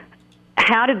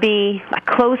how to be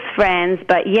close friends,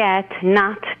 but yet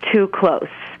not too close.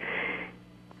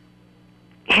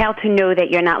 How to know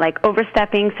that you're not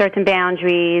overstepping certain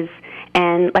boundaries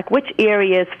And like which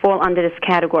areas fall under this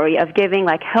category of giving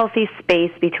like healthy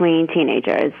space between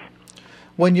teenagers?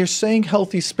 When you're saying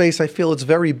healthy space, I feel it's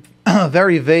very,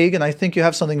 very vague, and I think you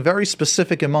have something very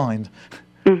specific in mind.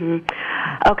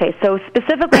 Okay, so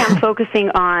specifically I'm focusing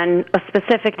on a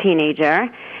specific teenager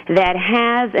that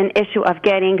has an issue of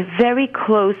getting very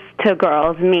close to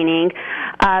girls, meaning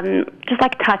just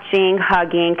like touching,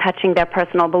 hugging, touching their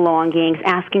personal belongings,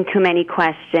 asking too many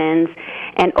questions.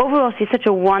 And overall, she's such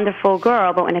a wonderful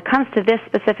girl, but when it comes to this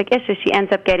specific issue, she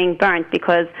ends up getting burnt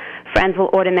because friends will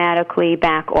automatically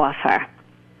back off her.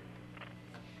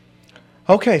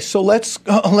 Okay, so let's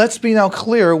be now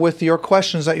clear with your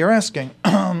questions that you're asking.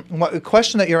 The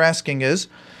question that you're asking is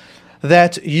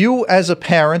that you as a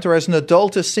parent or as an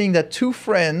adult is seeing that two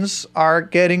friends are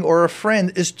getting, or a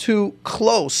friend is too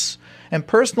close. And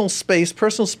personal space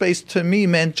to me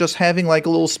meant just having like a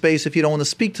little space if you don't want to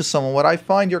speak to someone. What I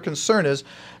find your concern is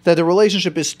that the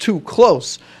relationship is too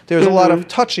close. There's a lot of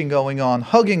touching going on,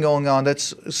 hugging going on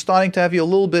that's starting to have you a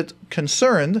little bit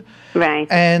concerned. Right.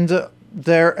 And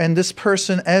this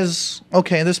person and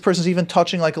this person's even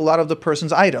touching like a lot of the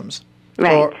person's items.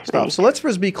 Or stuff. Right. So let's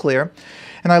first be clear.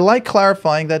 And I like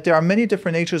clarifying that there are many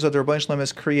different natures that the Rebbeinu Shalom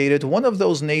has created. One of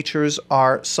those natures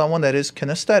are someone that is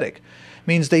kinesthetic,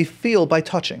 means they feel by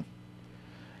touching.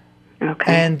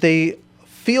 Okay. And they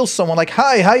feel someone like,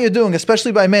 hi, how you doing?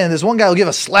 Especially by men. There's one guy who'll give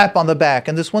a slap on the back,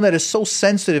 and this one that is so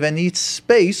sensitive and needs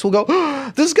space will go,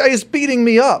 this guy is beating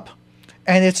me up.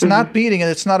 And it's not beating,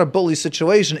 and it's not a bully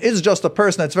situation. It's just a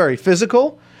person that's very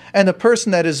physical, and a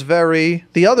person that is very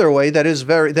the other way,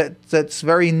 that's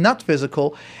very not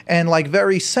physical and like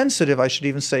very sensitive, I should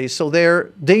even say. So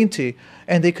they're dainty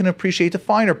and they can appreciate the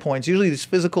finer points. Usually these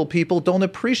physical people don't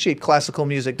appreciate classical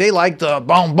music. They like the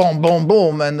boom, boom, boom,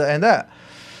 boom and that.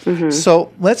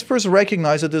 So let's first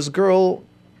recognize that this girl,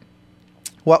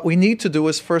 what we need to do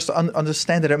is first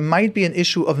understand that it might be an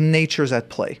issue of natures at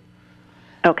play.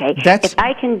 Okay. If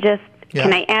I can just,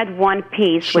 can I add one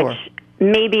piece, Sure. which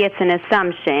maybe it's an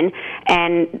assumption,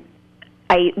 and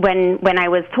when I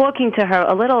was talking to her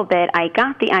a little bit, I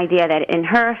got the idea that in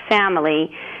her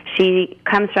family, she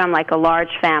comes from like a large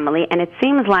family, and it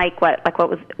seems like what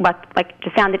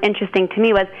just sounded interesting to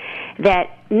me was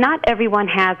that not everyone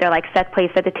has their like set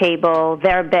place at the table,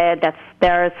 their bed that's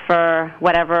theirs for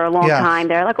whatever long time.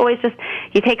 They're like always just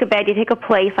you take a bed, you take a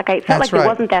place. Like I felt like there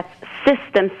wasn't that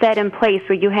system set in place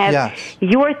where you have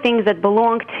your things that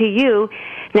belong to you.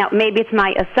 Now, maybe it's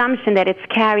my assumption that it's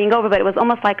carrying over, but it was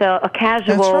almost like a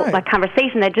casual like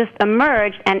conversation that just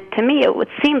emerged, and to me it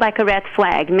seemed like a red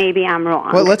flag. Maybe I'm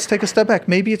wrong. Well, let's take a step back.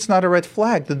 Maybe it's not a red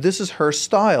flag, that this is her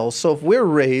style. So if we're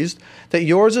raised that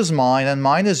yours is mine and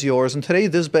mine is yours, and today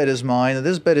this bed is mine and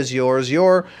this bed is yours,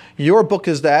 your book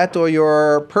is that, or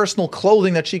your personal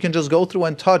clothing that she can just go through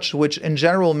and touch, which in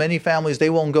general many families, they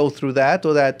won't go through that,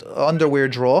 or that underwear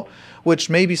drawer, which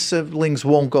maybe siblings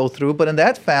won't go through. But in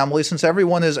that family, since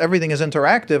everything is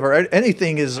interactive, or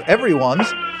anything is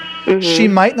everyone's, she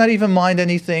might not even mind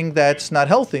anything that's not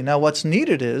healthy. Now, what's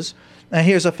needed is, and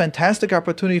here's a fantastic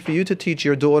opportunity for you to teach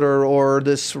your daughter or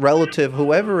this relative,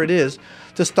 whoever it is,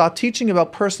 to start teaching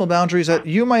about personal boundaries, that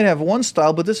you might have one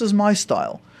style, but this is my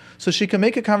style. So she can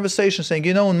make a conversation saying,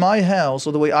 in my house,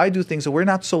 or the way I do things, we're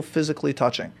not so physically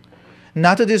touching.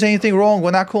 Not that there's anything wrong.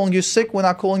 We're not calling you sick. We're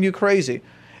not calling you crazy.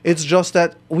 It's just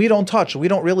that we don't touch. We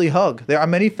don't really hug. There are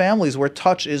many families where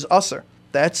touch is usser.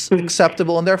 That's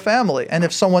acceptable in their family. And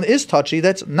if someone is touchy,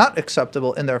 that's not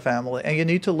acceptable in their family. And you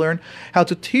need to learn how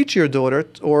to teach your daughter,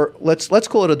 or let's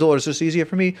call it a daughter, so it's easier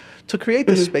for me, to create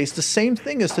this space. The same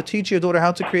thing is to teach your daughter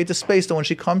how to create the space that when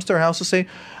she comes to her house to say,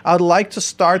 I'd like to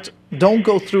start, don't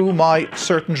go through my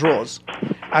certain drawers.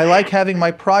 I like having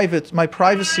my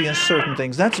privacy in certain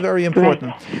things. That's very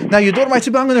important. Now, your daughter might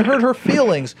say, but I'm going to hurt her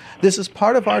feelings. This is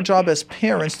part of our job as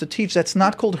parents to teach. That's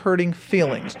not called hurting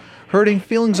feelings. Hurting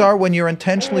feelings are when you're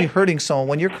intentionally hurting someone,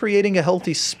 when you're creating a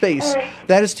healthy space.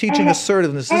 That is teaching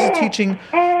assertiveness.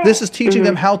 This is teaching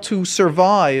them how to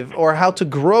survive or how to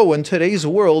grow in today's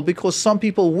world, because some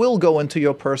people will go into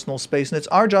your personal space, and it's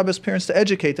our job as parents to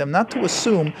educate them, not to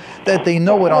assume that they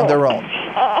know it on their own.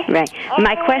 Right.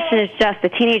 My question is just the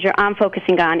teenager I'm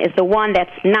focusing on is the one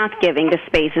that's not giving the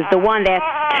space, is the one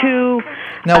that's too...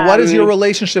 Now, what is your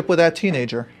relationship with that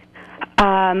teenager?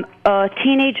 A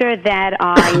teenager that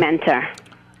I mentor.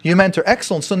 You mentor.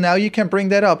 Excellent. So now you can bring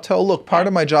that up. Tell, look, part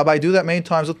of my job, I do that many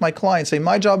times with my clients. Say,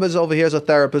 my job is over here as a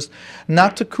therapist,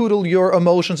 not to coodle your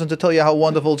emotions and to tell you how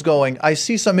wonderful it's going. I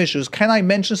see some issues. Can I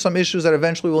mention some issues that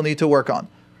eventually we'll need to work on?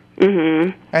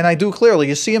 And I do clearly.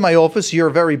 You see in my office, you're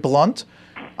very blunt.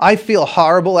 I feel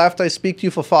horrible after I speak to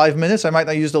you for 5 minutes. I might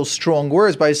not use those strong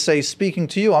words, but I say, speaking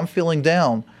to you, I'm feeling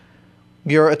down.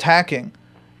 You're attacking.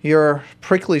 You're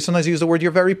prickly. Sometimes you use the word,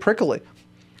 you're very prickly.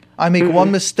 I make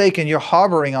one mistake and you're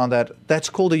harboring on that. That's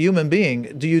called a human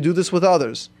being. Do you do this with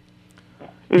others?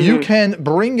 You can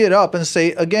bring it up and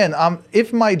say, again,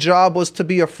 if my job was to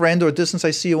be a friend or a distance,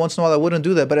 I see you once in a while, I wouldn't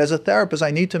do that. But as a therapist,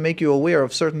 I need to make you aware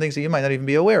of certain things that you might not even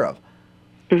be aware of.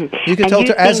 You can tell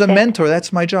her, as a mentor,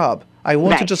 that's my job. I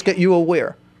want to just get you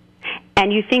aware.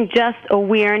 And you think just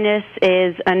awareness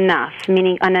is enough,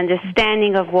 meaning an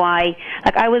understanding of why,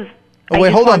 like I was...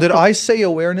 wait, hold on. Did I say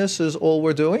awareness is all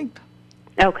we're doing?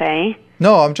 Okay.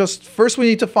 No, first we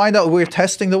need to find out, we're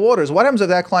testing the waters. What happens if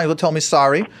that client will tell me,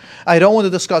 sorry, I don't want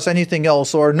to discuss anything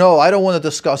else, or no, I don't want to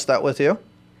discuss that with you?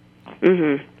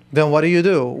 Then what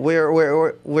do?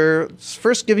 We're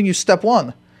first giving you step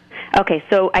one. Okay,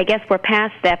 so I guess we're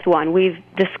past step one. We've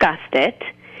discussed it.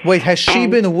 Wait, has she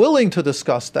been willing to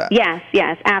discuss that? Yes,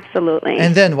 absolutely.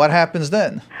 And then what happens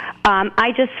then?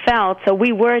 I just felt, so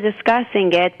we were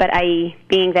discussing it, but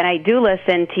being that I do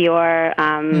listen to your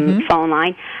phone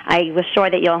line, I was sure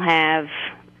that you'll have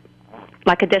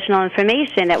like additional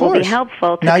information that will be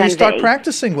helpful to now convey. You start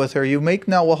practicing with her. You make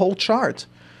now a whole chart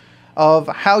of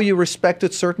how you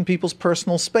respected certain people's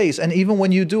personal space. And even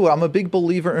when you do it, I'm a big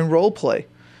believer in role play.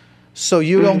 So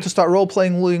you're going to start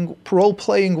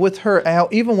role-playing with her, how,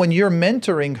 even when you're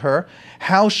mentoring her,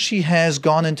 how she has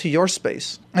gone into your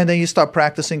space. And then you start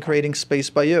practicing creating space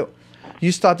by you.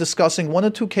 You start discussing 1 or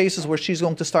 2 cases where she's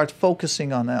going to start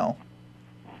focusing on now.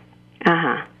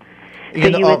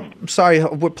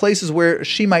 Places where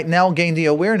she might now gain the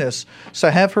awareness. So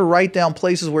have her write down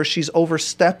places where she's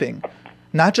overstepping.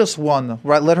 Not just one,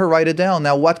 right? Let her write it down.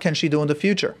 Now, what can she do in the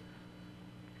future?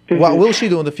 What will she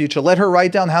do in the future? Let her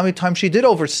write down how many times she did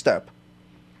overstep.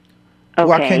 Okay.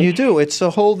 What can you do? This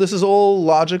is all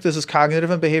logic. This is cognitive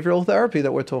and behavioral therapy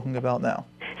that we're talking about now.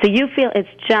 So you feel it's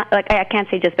just, like, I can't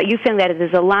say just, but you feel that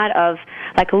there's a lot of,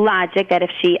 like, logic that if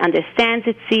she understands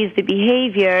it, sees the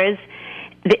behaviors,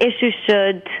 the issue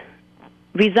should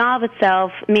resolve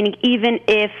itself, meaning even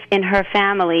if in her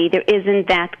family there isn't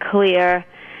that clear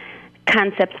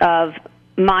concept of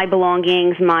my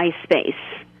belongings, my space.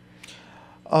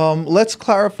 Let's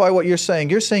clarify what you're saying.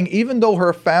 You're saying even though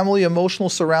her family emotional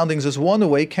surroundings is one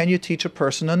way, can you teach a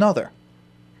person another?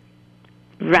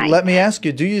 Right. Let me ask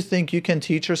you, do you think you can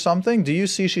teach her something? Do you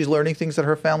see she's learning things that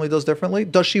her family does differently?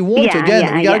 Does she want to?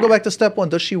 Again, we got to go back to step one.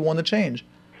 Does she want to change?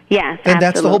 Yes, and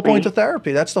that's the whole point of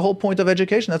therapy. That's the whole point of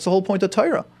education. That's the whole point of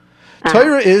Torah.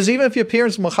 Torah is, even if your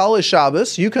parents Machal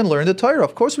Shabbos, you can learn the Torah.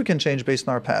 Of course we can change based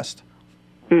on our past.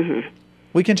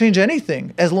 We can change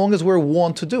anything as long as we're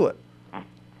want to do it.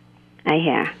 I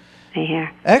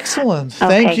hear. Excellent. Okay,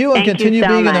 thank you, and continue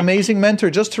being much. an amazing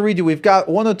mentor. Just to read you, we've got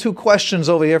 1 or 2 questions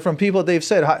over here from people they've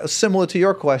said, similar to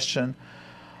your question.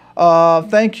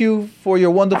 Thank you for your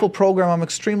wonderful program. I'm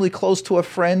extremely close to a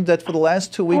friend that for the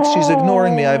last 2 weeks she's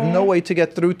ignoring me. I have no way to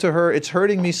get through to her. It's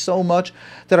hurting me so much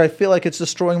that I feel like it's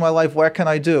destroying my life. What can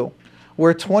I do?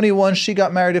 We're 21. She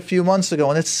got married a few months ago,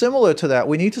 and it's similar to that.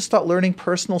 We need to start learning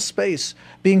personal space,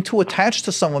 being too attached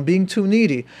to someone, being too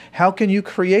needy. How can you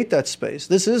create that space?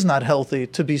 This is not healthy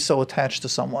to be so attached to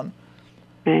someone.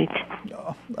 Right.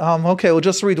 Okay, we'll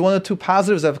just read 1 or 2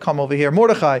 positives that have come over here.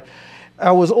 Mordechai,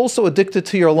 I was also addicted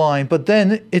to your line, but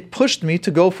then it pushed me to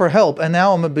go for help, and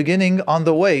now I'm beginning on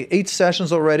the way. 8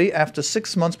 sessions already after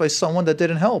 6 months by someone that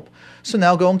didn't help. So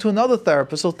now going to another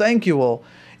therapist. So thank you all.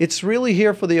 It's really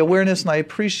here for the awareness, and I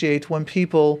appreciate when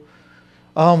people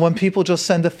just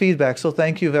send the feedback. So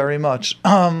thank you very much.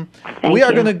 We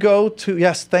are going to go to,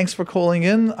 yes, thanks for calling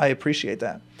in. I appreciate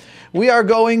that. We are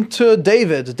going to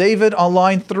David. David on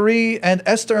line 3, and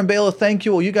Esther and Bela, thank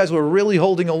you. Well, you guys were really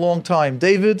holding a long time.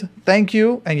 David, thank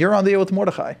you, and you're on the air with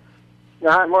Mordechai.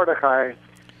 Hi, Mordechai.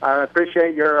 I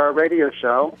appreciate your radio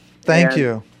show. Thank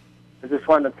you. I just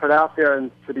wanted to put out there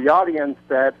to the audience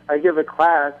that I give a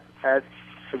class at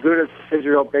Agudas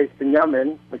Israel based in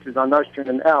Yemen, which is on Nostrand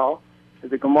and L.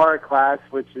 It's a Gemara class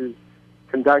which is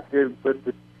conducted with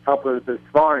the help of the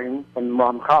Svarim from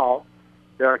Ramchal.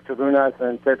 There are Tavunas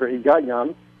and Sefer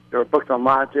Higayam. There are books on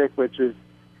logic, which is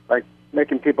like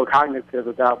making people cognitive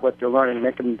about what they're learning,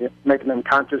 making them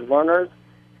conscious learners.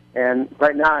 And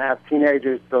right now I have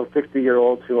teenagers, so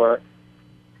 60-year-olds who are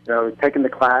taking the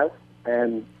class,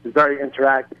 and it's very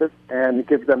interactive, and it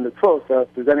gives them the tools. So if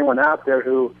there's anyone out there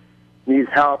who needs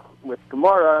help with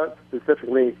Gemara,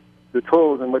 specifically the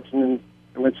tools in which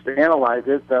to analyze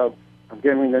it. So I'm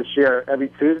giving this share every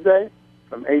Tuesday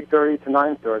from 8:30 to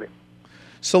 9:30.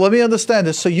 So let me understand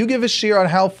this. So you give a share on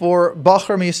how for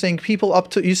Bachram, you're saying people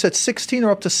up to, you said 16 or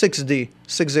up to 6D,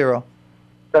 6-0?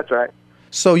 That's right.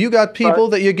 So you got people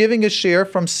that you're giving a share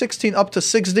from 16 up to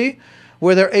 6D.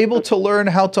 where they're able to learn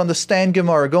how to understand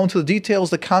Gemara, go into the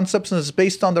details, the concepts, and it's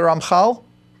based on the Ramchal?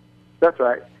 That's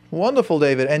right. Wonderful,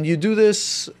 David. And you do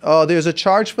this, there's a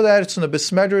charge for that? It's in a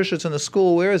Bismedrish, it's in a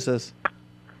school. Where is this?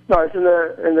 No, it's in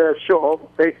the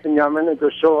shul, based in Yemen. It's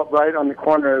a shul right on the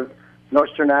corner of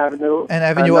Nostrand Avenue. And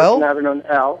Avenue L? Nostrand Avenue and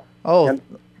L. Oh.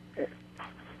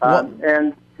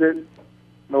 And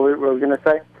what were we going to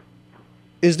say?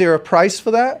 Is there a price for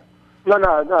that? No,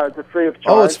 it's a free of charge.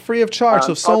 Oh, it's free of charge.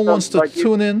 So if someone wants to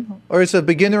tune in, or it's a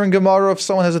beginner in Gemara if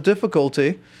someone has a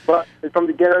difficulty. But it's from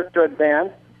beginners to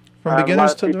advanced. From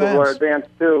beginners to advanced. People who are advanced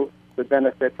too would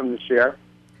benefit from the share.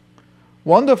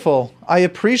 Wonderful. I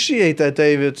appreciate that,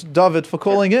 David, for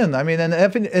calling in. I mean, and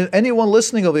anyone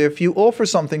listening over here, if you offer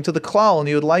something to the Klal and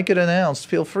you would like it announced,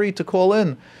 feel free to call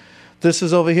in. This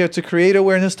is over here to create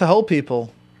awareness to help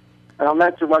people. And I'll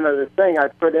mention one other thing I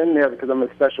put in there because I'm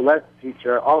a special ed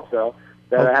teacher also,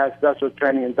 that I have special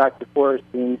training in Dr.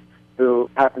 Forrestein, who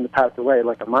happened to pass away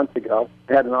like a month ago.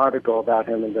 They had an article about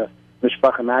him in the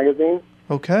Mishpacha magazine.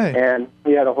 Okay. And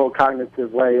he had a whole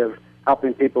cognitive way of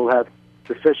helping people who have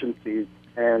deficiencies.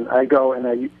 And I go and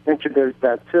I introduce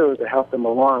that too to help them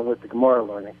along with the Gemara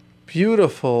learning.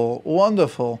 Beautiful.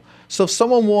 Wonderful. So if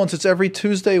someone wants, it's every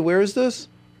Tuesday. Where is this?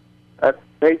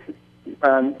 Based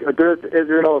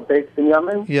Israel, based in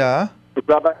Yemen. Yeah. It's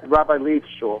Rabbi Leaf's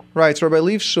shul. Right, it's Rabbi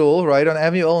Leaf's shul, right, on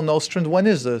Avenue L in Nostrand. When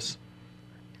is this?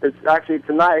 It's actually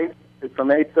tonight. It's from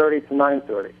 8:30 to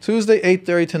 9:30. Tuesday,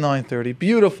 8:30 to 9:30.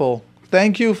 Beautiful.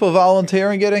 Thank you for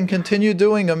volunteering it and continue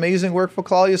doing amazing work for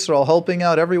Klal Yisrael, helping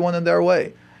out everyone in their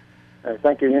way.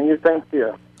 Thank you, and you thanks to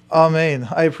you. Amen.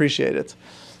 I appreciate it.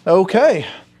 Okay.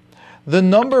 The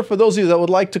number for those of you that would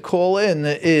like to call in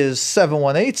is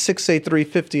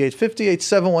 718-683-5858,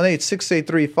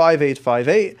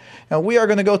 718-683-5858. And we are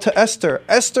going to go to Esther.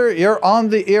 Esther, you're on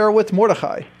the air with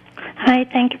Mordechai. Hi,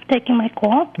 thank you for taking my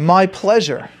call. My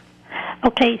pleasure.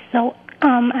 Okay, so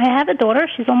I have a daughter.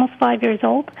 She's almost 5 years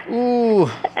old. Ooh.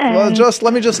 Well,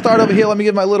 let me just start over here. Let me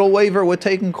give my little waiver. We're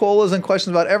taking callers and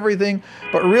questions about everything,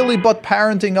 but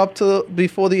parenting up to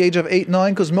before the age of 8,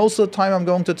 9, because most of the time I'm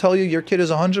going to tell you your kid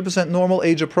is 100% normal,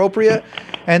 age appropriate,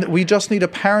 and we just need a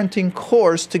parenting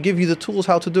course to give you the tools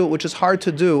how to do it, which is hard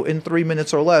to do in 3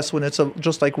 minutes or less when it's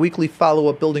just like weekly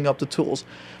follow-up building up the tools.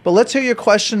 But let's hear your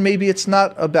question. Maybe it's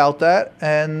not about that,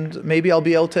 and maybe I'll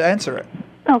be able to answer it.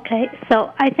 Okay,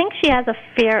 so I think she has a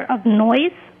fear of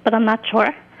noise, but I'm not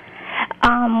sure.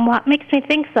 What makes me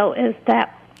think so is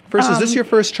that... First, is this your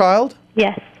first child?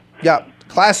 Yes. Yeah,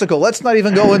 classical. Let's not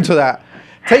even go into that.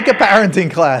 Take a parenting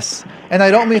class. And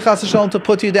I don't mean, Chas v'Shalom, to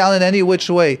put you down in any which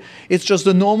way. It's just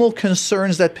the normal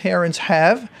concerns that parents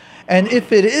have. And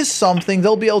if it is something,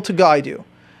 they'll be able to guide you.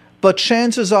 But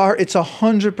chances are it's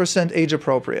 100% age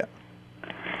appropriate.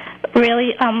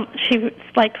 Really? She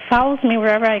follows me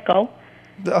wherever I go.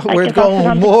 We're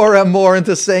going more and more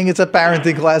into saying it's a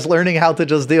parenting class, learning how to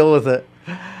just deal with it.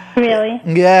 Really?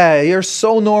 Yeah, you're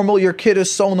so normal. Your kid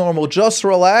is so normal. Just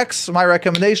relax. My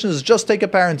recommendation is just take a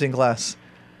parenting class.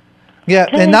 Yeah,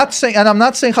 okay. And I'm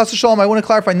not saying, Chas v'Shalom, I want to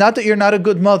clarify, not that you're not a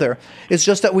good mother. It's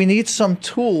just that we need some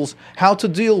tools how to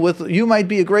deal with. You might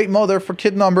be a great mother for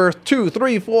kid number 2,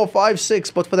 3, 4, 5,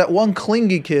 6, but for that one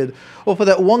clingy kid, or for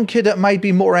that one kid that might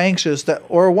be more anxious,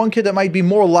 or one kid that might be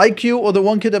more like you, or the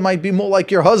one kid that might be more like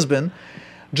your husband,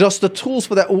 just the tools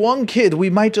for that one kid,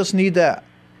 we might just need that.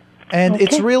 And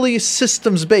It's really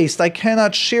systems-based. I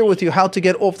cannot share with you how to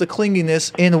get off the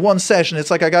clinginess in one session. It's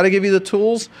like I got to give you the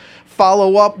tools,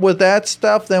 follow up with that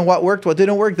stuff, then what worked, what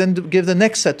didn't work, then give the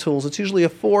next set tools. It's usually a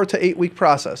 4 to 8 week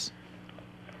process.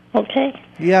 Okay.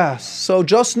 Yeah, so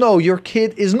just know your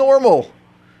kid is normal.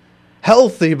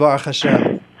 Healthy, Baruch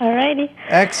Hashem. All righty.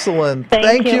 Excellent.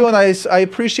 Thank you, and I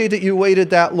appreciate that you waited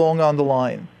that long on the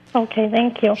line. Okay,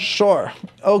 thank you. Sure.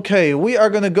 Okay, we are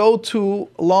going to go to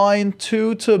line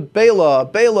 2 to Bela.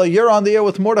 Bela, you're on the air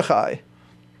with Mordechai.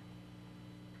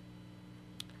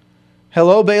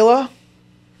 Hello, Bela?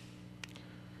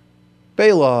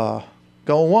 Bela.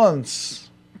 Going once.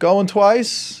 Going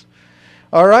twice.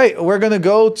 All right, we're going to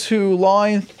go to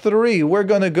line 3. We're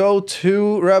going to go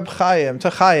to Reb Chaim. To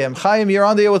Chaim. Chaim, you're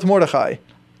on the air with Mordechai.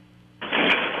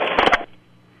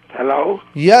 Hello?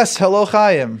 Yes, hello,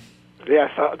 Chaim.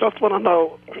 Yes, I just want to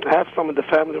know, I have some in the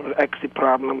family with eczema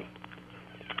problem.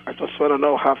 I just want to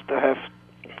know how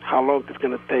long it's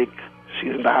going to take.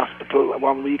 She's in the hospital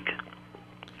 1 week.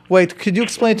 Wait, could you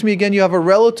explain to me again? You have a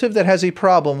relative that has a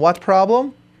problem. What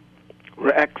problem?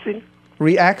 Reaxi.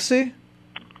 Reaxi?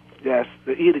 Yes,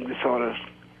 the eating disorder.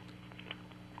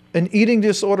 An eating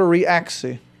disorder,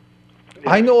 reaxi.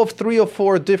 I know of 3 or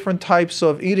 4 different types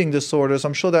of eating disorders.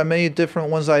 I'm sure there are many different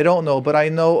ones I don't know, but I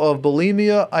know of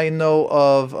bulimia. I know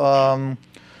of,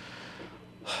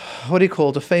 what do you call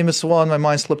it? The famous one, my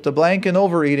mind slipped a blank, and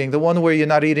overeating. The one where you're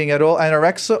not eating at all.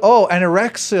 Anorexia. Oh,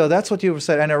 anorexia. That's what you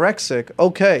said. Anorexic.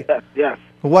 Okay. Yes.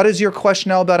 What is your question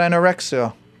now about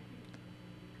anorexia?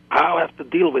 How I have to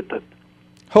deal with it.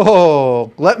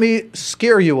 Oh, let me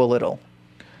scare you a little.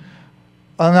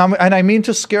 And I mean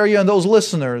to scare you and those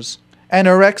listeners.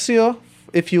 Anorexia,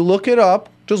 if you look it up,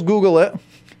 just Google it.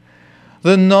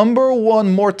 The number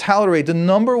one mortality rate, the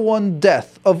number one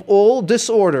death of all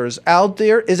disorders out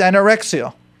there is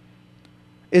anorexia.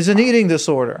 Is an eating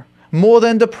disorder. More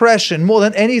than depression, more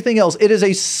than anything else. It is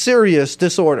a serious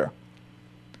disorder.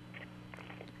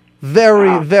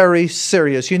 Very, very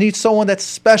serious. You need someone that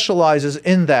specializes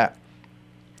in that.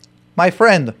 My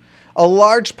friend, a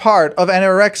large part of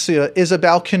anorexia is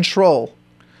about control.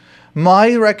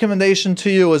 My recommendation to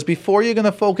you is before you're going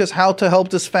to focus how to help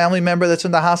this family member that's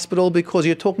in the hospital, because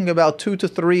you're talking about 2 to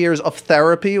 3 years of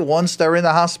therapy once they're in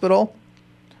the hospital.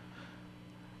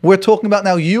 We're talking about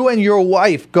now you and your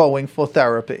wife going for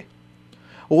therapy.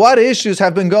 What issues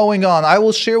have been going on? I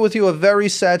will share with you a very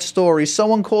sad story.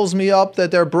 Someone calls me up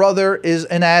that their brother is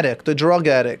an addict, a drug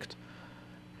addict,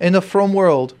 in the frum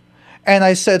world. And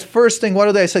I said, first thing, what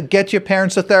do they? I said, get your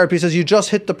parents to therapy. He says, you just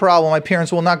hit the problem. My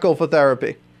parents will not go for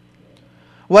therapy.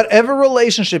 Whatever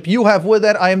relationship you have with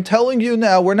that, I am telling you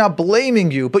now, we're not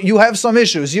blaming you, but you have some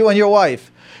issues, you and your wife.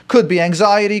 Could be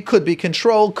anxiety, could be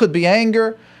control, could be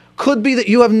anger, could be that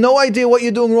you have no idea what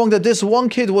you're doing wrong, that this one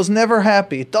kid was never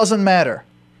happy. It doesn't matter.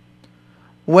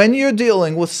 When you're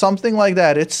dealing with something like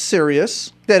that, it's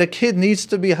serious, that a kid needs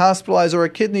to be hospitalized or a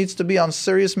kid needs to be on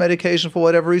serious medication for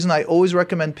whatever reason, I always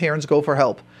recommend parents go for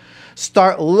help.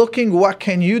 Start looking, what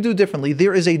can you do differently?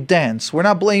 There is a dance. We're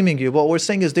not blaming you. What we're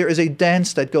saying is there is a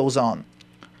dance that goes on.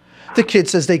 The kid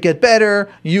says they get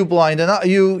better, you blind and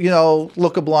you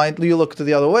look to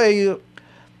the other way.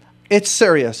 It's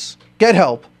serious. Get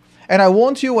help. And I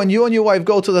want you, when you and your wife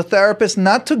go to the therapist,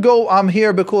 not to go, I'm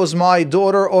here because my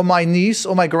daughter or my niece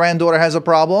or my granddaughter has a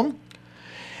problem.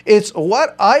 It's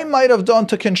what I might have done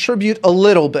to contribute a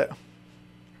little bit.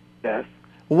 Yes.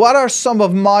 What are some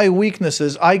of my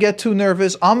weaknesses? I get too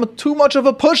nervous. I'm too much of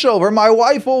a pushover. My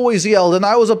wife always yelled and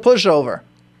I was a pushover.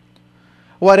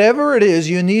 Whatever it is,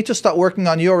 you need to start working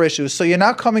on your issues. So you're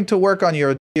not coming to work on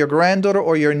your granddaughter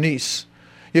or your niece.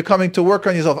 You're coming to work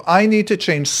on yourself. I need to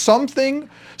change something.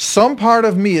 Some part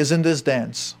of me is in this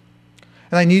dance.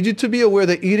 And I need you to be aware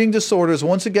that eating disorders,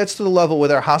 once it gets to the level where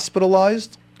they're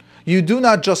hospitalized, you do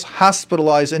not just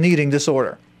hospitalize an eating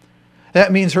disorder.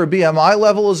 That means her BMI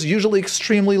level is usually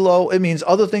extremely low. It means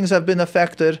other things have been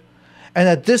affected. And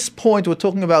at this point, we're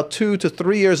talking about 2 to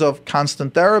 3 years of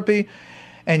constant therapy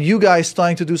and you guys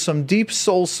starting to do some deep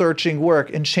soul-searching work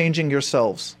in changing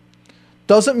yourselves.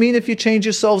 Doesn't mean if you change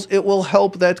yourselves, it will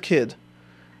help that kid.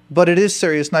 But it is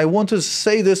serious. And I want to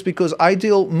say this because I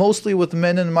deal mostly with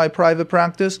men in my private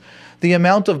practice. The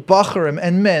amount of bachurim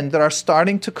and men that are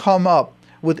starting to come up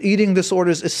with eating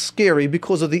disorders is scary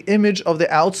because of the image of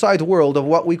the outside world of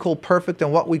what we call perfect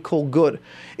and what we call good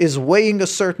is weighing a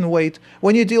certain weight.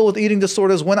 When you deal with eating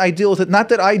disorders, when I deal with it, not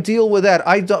that I deal with that,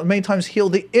 I many times heal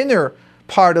the inner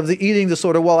part of the eating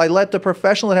disorder while I let the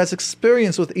professional that has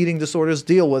experience with eating disorders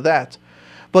deal with that.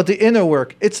 But the inner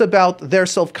work, it's about their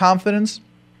self-confidence.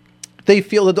 They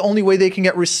feel that the only way they can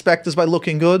get respect is by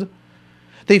looking good.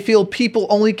 They feel people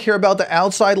only care about the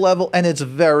outside level, and it's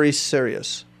very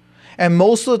serious. And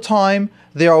most of the time,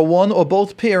 there are one or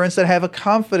both parents that have a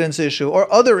confidence issue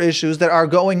or other issues that are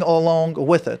going along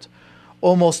with it.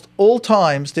 Almost all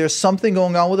times, there's something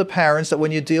going on with the parents that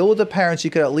when you deal with the parents, you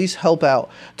could at least help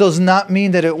out. Does not mean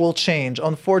that it will change.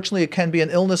 Unfortunately, it can be an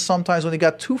illness sometimes when it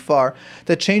got too far,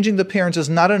 that changing the parents is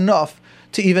not enough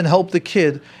to even help the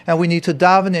kid. And we need to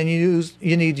daven and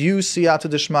you need use siyata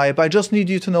d'shmaya. But I just need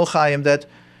you to know, Chaim, that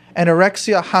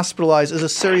anorexia hospitalized is a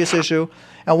serious issue.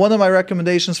 And one of my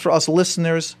recommendations for us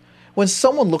listeners, when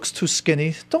someone looks too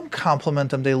skinny, don't compliment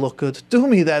them they look good. Do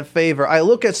me that favor. I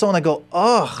look at someone, I go,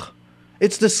 ugh,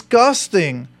 it's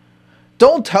disgusting.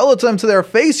 Don't tell it to them to their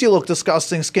face you look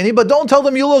disgusting skinny, but don't tell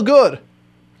them you look good.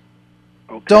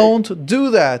 Okay. Don't do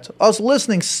that. Us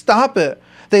listening, stop it.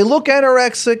 They look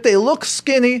anorexic, they look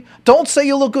skinny. Don't say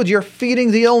you look good. You're feeding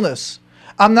the illness.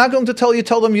 I'm not going to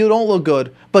tell them you don't look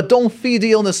good, but don't feed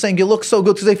the illness saying you look so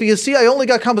good. Because if you see, I only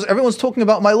got compliments. Everyone's talking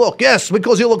about my look. Yes,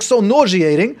 because you look so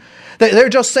nauseating. They're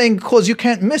just saying because you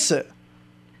can't miss it.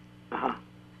 Uh-huh.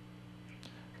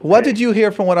 What did you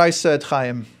hear from what I said,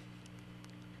 Chaim?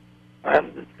 We're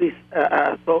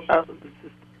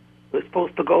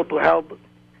supposed to go to help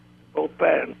both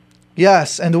parents.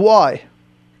 Yes, and why?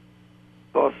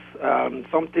 Because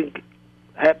something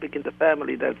happened in the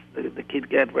family that the kid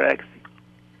get very anxious.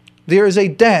 There is a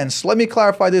dance. Let me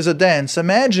clarify, there's a dance.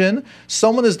 Imagine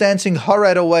someone is dancing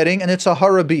hara at a wedding, and it's a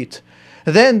hara beat.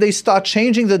 Then they start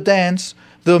changing the dance,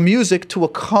 the music, to a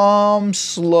calm,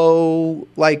 slow,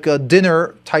 like a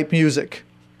dinner type music.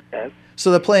 Yes.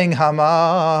 So they're playing Hama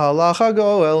Halacha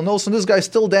Goel Nos, and this guy's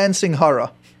still dancing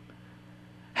hara.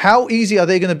 How easy are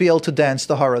they going to be able to dance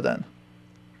the hara then?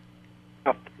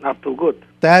 Not too good.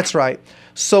 That's right.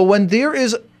 So when there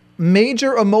is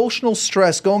major emotional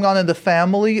stress going on in the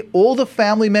family, all the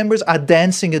family members are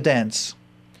dancing a dance,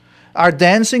 are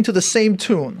dancing to the same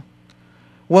tune.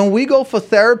 When we go for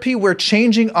therapy, we're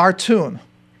changing our tune.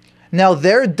 Now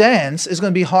their dance is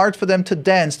going to be hard for them to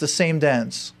dance the same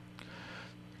dance.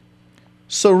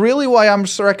 So really why I'm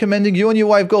recommending you and your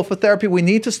wife go for therapy, we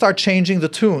need to start changing the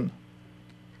tune.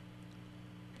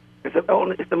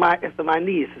 It's my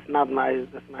niece. It's not my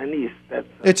niece.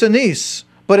 It's a niece.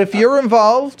 But if you're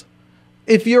involved,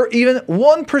 if you're even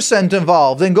 1%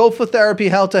 involved, then go for therapy,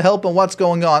 how to help and what's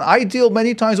going on. I deal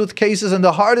many times with cases, and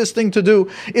the hardest thing to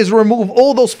do is remove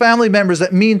all those family members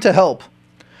that mean to help.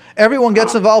 Everyone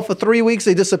gets involved for 3 weeks,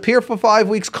 they disappear for 5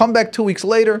 weeks, come back 2 weeks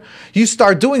later, you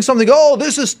start doing something, oh,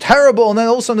 this is terrible, and then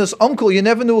all of a sudden this uncle you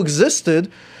never knew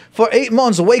existed for 8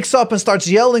 months wakes up and starts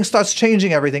yelling, starts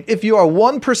changing everything. If you are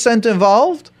 1%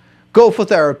 involved, go for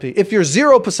therapy. If you're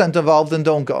 0% involved, then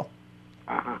don't go.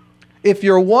 If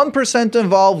you're 1%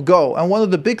 involved, go. And one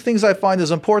of the big things I find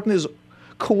is important is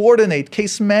coordinate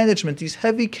case management. These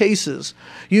heavy cases,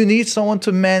 you need someone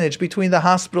to manage between the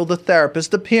hospital, the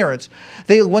therapist, the parents.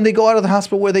 When they go out of the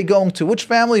hospital, where are they going to? Which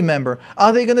family member?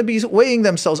 Are they going to be weighing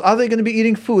themselves? Are they going to be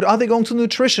eating food? Are they going to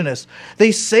nutritionists?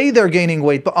 They say they're gaining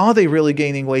weight, but are they really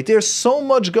gaining weight? There's so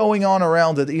much going on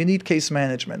around it that you need case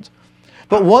management.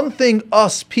 But one thing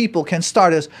us people can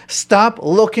start is stop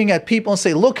looking at people and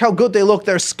say, look how good they look,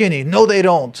 they're skinny. No, they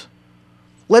don't.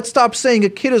 Let's stop saying a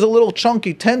kid is a little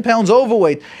chunky, 10 pounds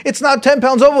overweight. It's not 10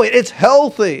 pounds overweight, it's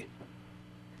healthy.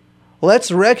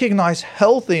 Let's recognize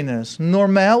healthiness,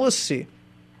 normalcy.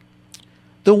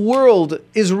 The world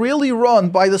is really run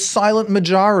by the silent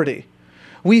majority.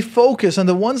 We focus, and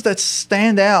the ones that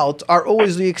stand out are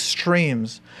always the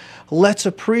extremes. Let's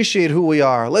appreciate who we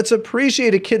are. Let's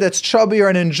appreciate a kid that's chubbier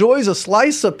and enjoys a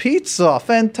slice of pizza.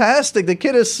 Fantastic. The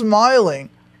kid is smiling.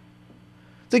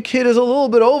 The kid is a little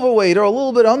bit overweight or a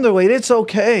little bit underweight. It's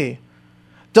okay.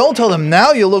 Don't tell them,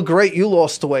 now you look great, you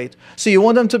lost weight. So you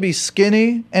want them to be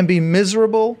skinny and be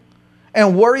miserable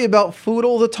and worry about food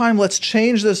all the time? Let's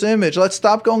change this image. Let's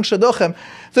stop going shadochem.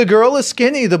 The girl is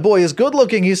skinny. The boy is good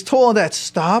looking. He's tall and that.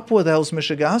 Stop with those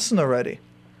mishigasin already.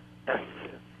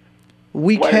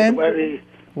 We can.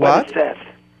 What?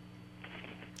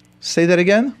 Say that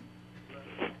again.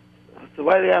 So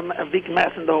why a big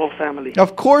mess in the whole family?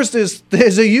 Of course,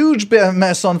 there's a huge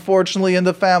mess, unfortunately, in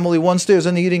the family once there's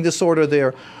an eating disorder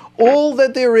there. All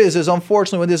that there is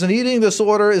unfortunately, when there's an eating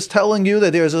disorder, is telling you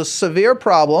that there's a severe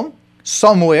problem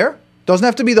somewhere. Doesn't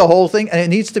have to be the whole thing, and it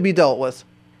needs to be dealt with.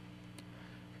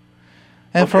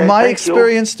 And from my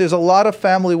experience, there's a lot of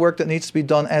family work that needs to be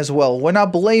done as well. We're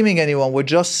not blaming anyone. We're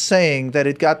just saying that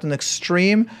it got an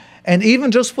extreme, and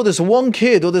even just for this one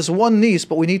kid or this one niece,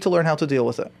 but we need to learn how to deal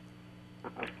with it.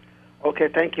 Okay,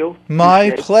 thank you.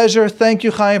 My pleasure. Thank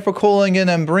you, Chaim, for calling in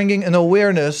and bringing an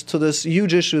awareness to this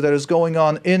huge issue that is going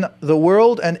on in the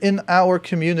world and in our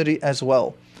community as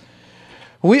well.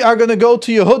 We are going to go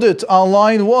to Yehudit on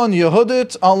line 1.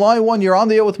 Yehudit on line 1, you're on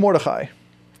the air with Mordechai.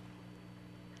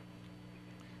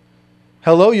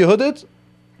 Hello, Yehudit?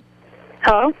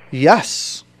 Hello?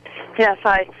 Yes. Yes,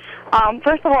 hi.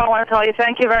 First of all, I want to tell you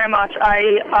thank you very much. I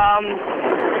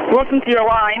listened to your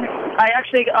line. I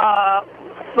actually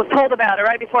was told about it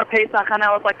right before Pesach, and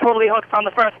I was like totally hooked from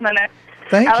the first minute.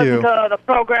 Thank you. I listened to the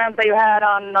programs that you had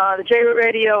on the J-Root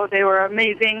Radio. They were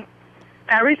amazing.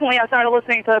 And recently I started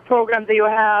listening to the programs that you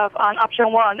have on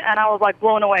Option 1, and I was like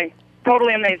blown away.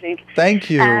 Totally amazing. Thank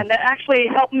you. And it actually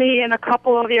helped me in a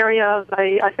couple of areas.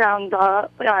 I found,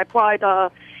 I applied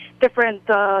different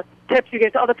tips you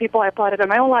gave to other people. I applied it in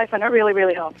my own life, and it really,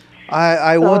 really helped.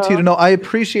 I want you to know I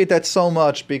appreciate that so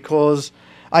much, because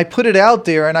I put it out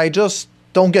there and I just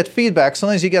don't get feedback.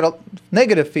 Sometimes you get a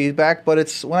negative feedback, but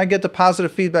it's when I get the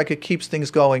positive feedback, it keeps things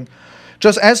going.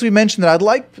 Just as we mentioned, that I'd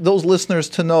like those listeners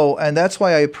to know, and that's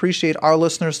why I appreciate our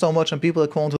listeners so much and people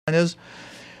that call into line, is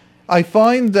I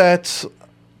find that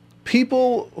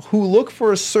people who look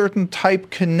for a certain type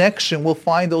connection will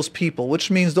find those people,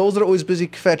 which means those that are always busy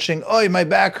kvetching, oh, my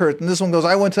back hurt, and this one goes,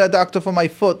 I went to that doctor for my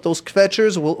foot. Those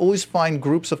kvetchers will always find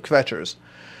groups of kvetchers.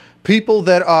 People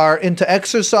that are into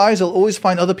exercise, they'll always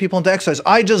find other people into exercise.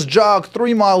 I just jogged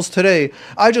 3 miles today.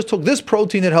 I just took this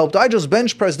protein, it helped. I just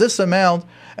bench pressed this amount.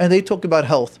 And they talk about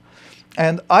health.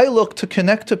 And I look to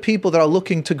connect to people that are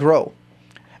looking to grow.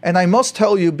 And I must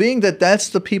tell you, being that that's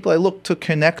the people I look to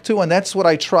connect to, and that's what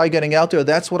I try getting out there,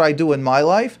 that's what I do in my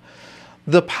life,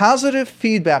 the positive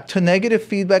feedback to negative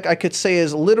feedback, I could say,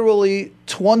 is literally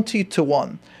 20 to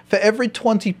 1. For every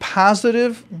 20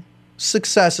 positive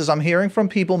successes I'm hearing from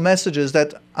people, messages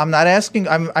that I'm not asking,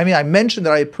 I mentioned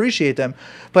that I appreciate them,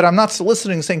 but I'm not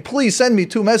soliciting saying, please send me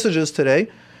 2 messages today.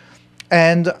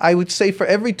 And I would say for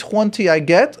every 20 I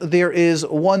get, there is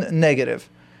 1 negative.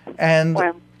 And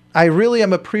wow. I really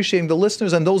am appreciating the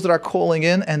listeners and those that are calling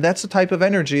in, and that's the type of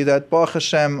energy that Baruch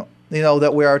Hashem,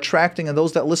 that we are attracting, and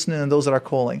those that listen in and those that are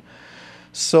calling.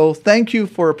 So thank you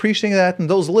for appreciating that, and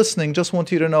those listening, just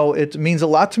want you to know it means a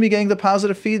lot to me getting the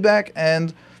positive feedback,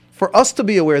 and for us to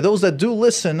be aware, those that do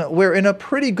listen, we're in a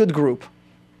pretty good group.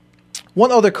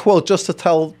 One other quote, just to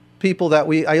tell people that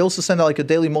I also send out like a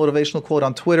daily motivational quote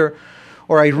on Twitter,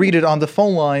 or I read it on the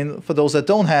phone line for those that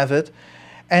don't have it,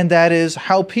 and that is,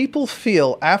 how people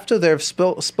feel after they've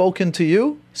spoken to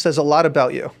you says a lot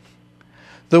about you.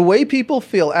 The way people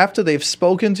feel after they've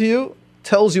spoken to you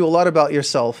tells you a lot about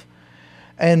yourself.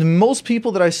 And most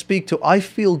people that I speak to, I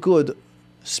feel good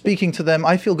speaking to them.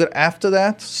 I feel good after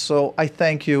that. So I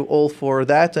thank you all for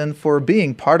that and for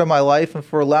being part of my life and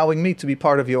for allowing me to be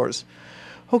part of yours.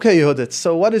 Okay, Yehudit,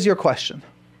 so what is your question?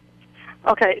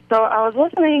 Okay, so I was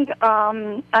listening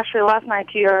actually last night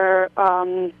to your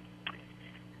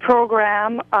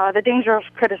program, The Danger of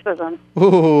Criticism.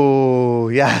 Ooh,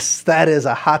 yes, that is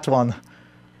a hot one.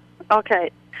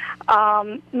 Okay.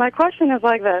 My question is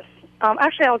like this.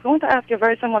 Actually, I was going to ask you a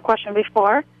very similar question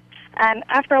before, and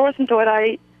after I listened to it,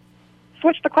 I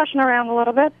switched the question around a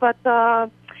little bit, but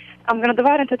I'm going to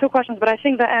divide it into 2 questions, but I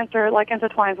think the answer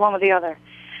intertwines one with the other.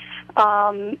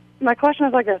 My question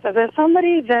is like this. Is there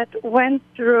somebody that went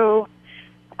through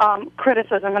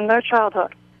criticism in their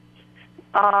childhood,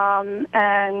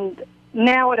 and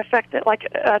now it affected,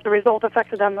 as a result,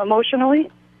 affected them emotionally?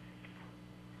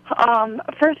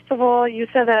 First of all, you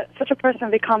said that such a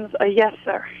person becomes a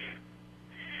yes-er.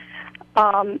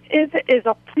 Is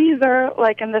a pleaser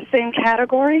in the same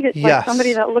category? It's yes. Like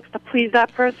somebody that looks to please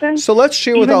that person? So let's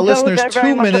share with our listeners 2 minutes.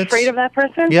 Even though they're very much afraid of that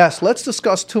person? Yes, let's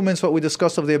discuss 2 minutes what we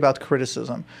discussed over there about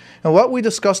criticism. And what we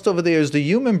discussed over there is the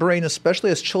human brain,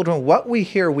 especially as children, what we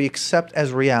hear we accept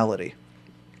as reality.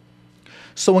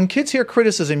 So when kids hear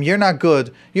criticism, you're not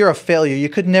good, you're a failure, you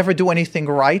could never do anything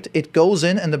right, it goes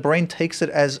in and the brain takes it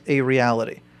as a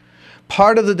reality.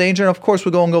 Part of the danger, and of course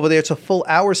we're going over there, it's a full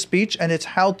hour speech, and it's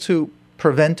how to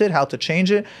prevent it, how to change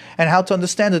it, and how to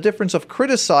understand the difference of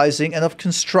criticizing and of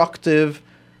constructive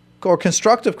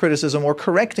criticism or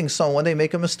correcting someone when they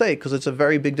make a mistake, because it's a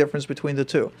very big difference between the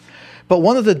two. But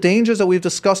one of the dangers that we've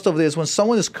discussed over there is when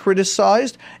someone is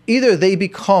criticized, either they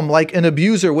become like an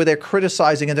abuser where they're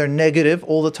criticizing and they're negative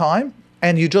all the time,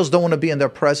 and you just don't want to be in their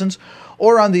presence,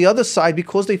 or on the other side,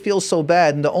 because they feel so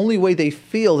bad, and the only way they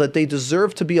feel that they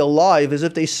deserve to be alive is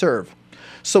if they serve.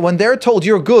 So when they're told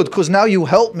you're good because now you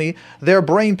help me, their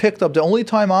brain picked up the only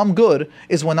time I'm good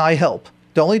is when I help.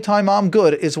 The only time I'm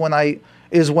good is when I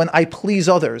please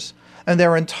others. And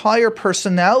their entire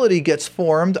personality gets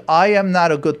formed. I am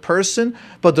not a good person,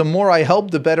 but the more I help,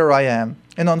 the better I am.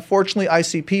 And unfortunately, I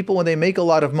see people when they make a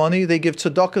lot of money, they give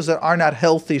tzedakahs that are not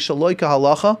healthy, shaloy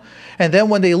halacha, and then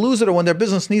when they lose it or when their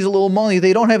business needs a little money,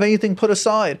 they don't have anything put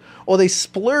aside. Or they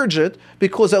splurge it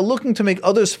because they're looking to make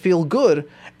others feel good,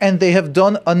 and they have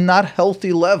done a not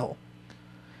healthy level.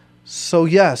 So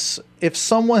yes, if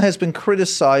someone has been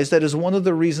criticized, that is one of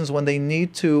the reasons when they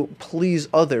need to please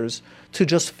others, to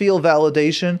just feel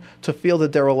validation, to feel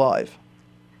that they're alive.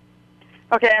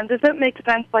 Okay, and does it make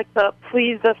sense, to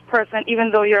please this person,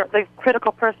 even though you're the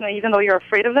critical person, even though you're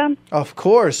afraid of them? Of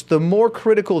course. The more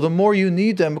critical, the more you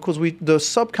need them, because the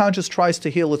subconscious tries to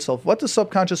heal itself. What the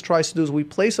subconscious tries to do is we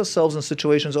place ourselves in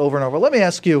situations over and over. Let me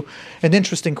ask you an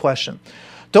interesting question.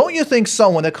 Don't you think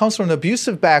someone that comes from an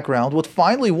abusive background would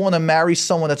finally want to marry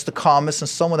someone that's the calmest and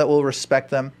someone that will respect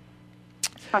them?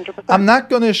 100%. I'm not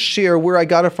going to share where I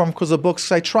got it from because of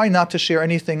books. I try not to share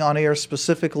anything on air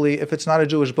specifically if it's not a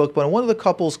Jewish book. But in one of the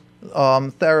couple's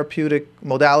therapeutic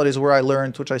modalities where I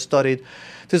learned, which I studied,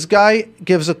 this guy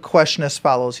gives a question as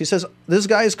follows. He says, this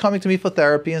guy is coming to me for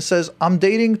therapy and says, I'm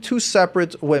dating 2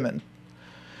 separate women.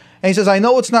 And he says, I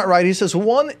know it's not right. He says,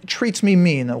 one treats me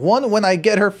mean. One, when I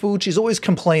get her food, she's always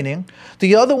complaining.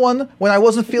 The other one, when I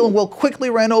wasn't feeling well, quickly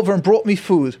ran over and brought me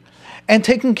food. and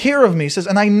taking care of me. He says,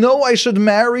 and I know I should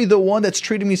marry the one that's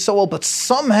treating me so well, but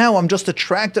somehow I'm just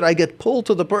attracted. I get pulled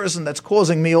to the person that's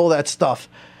causing me all that stuff.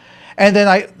 And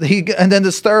then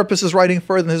this therapist is writing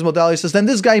further in his modality. He says, then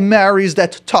this guy marries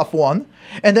that tough one,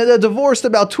 and then they're divorced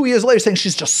about 2 years later, saying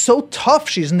she's just so tough.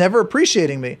 She's never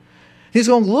appreciating me. He's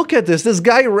going, look at this. This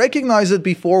guy recognized it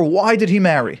before. Why did he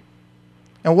marry?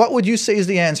 And what would you say is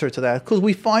the answer to that? Because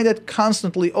we find it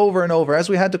constantly over and over, as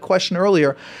we had the question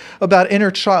earlier about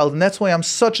inner child. And that's why I'm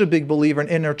such a big believer in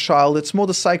inner child. It's more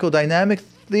the psychodynamic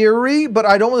theory, but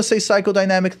I don't want to say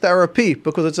psychodynamic therapy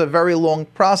because it's a very long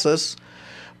process.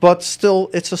 But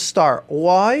still, it's a start.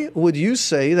 Why would you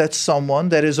say that someone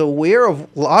that is aware of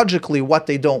logically what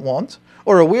they don't want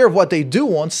or aware of what they do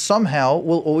want somehow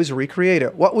will always recreate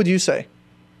it? What would you say?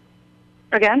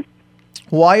 Again?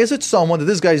 Why is it someone that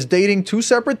this guy's dating two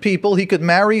separate people? He could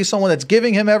marry someone that's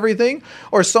giving him everything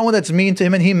or someone that's mean to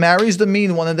him, and he marries the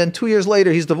mean one, and then 2 years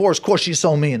later he's divorced. Of course, she's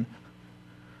so mean.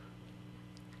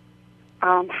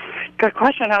 Good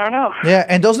question. I don't know. Yeah,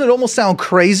 and doesn't it almost sound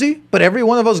crazy? But every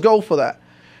one of us go for that.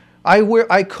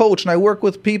 I coach and I work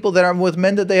with people that are with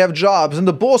men that they have jobs, and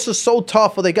the boss is so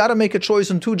tough, or they got to make a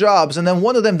choice in two jobs, and then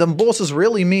one of them, the boss is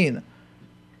really mean.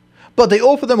 But they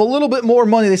offer them a little bit more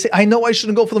money. They say, I know I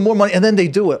shouldn't go for the more money, and then they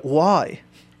do it. Why?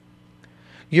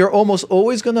 You're almost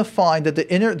always going to find that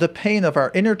the pain of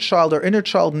our inner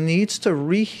child needs to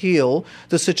re-heal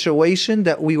the situation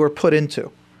that we were put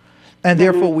into. And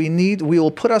therefore we will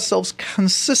put ourselves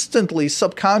consistently,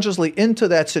 subconsciously into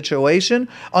that situation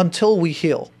until we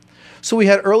heal. So we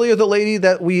had earlier the lady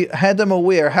that we had them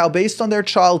aware how based on their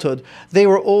childhood, they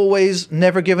were always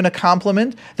never given a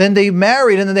compliment. Then they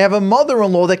married and then they have a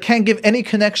mother-in-law that can't give any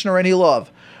connection or any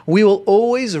love. We will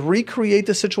always recreate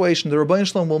the situation. The Rabbi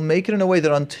Shalom will make it in a way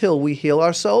that until we heal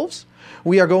ourselves,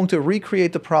 we are going to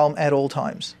recreate the problem at all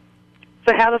times.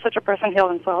 So how does such a person heal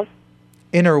themselves?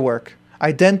 Inner work.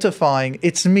 Identifying,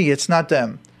 it's me, it's not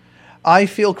them. I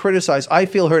feel criticized, I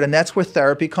feel hurt, and that's where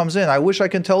therapy comes in. I wish I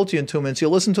could tell it to you in 2 minutes. You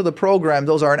listen to the program,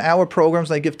 those are an-hour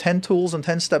programs, and they give 10 tools and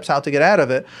 10 steps how to get out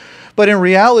of it. But in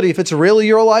reality, if it's really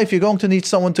your life, you're going to need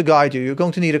someone to guide you. You're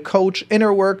going to need a coach,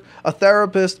 inner work, a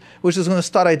therapist, which is going to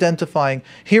start identifying.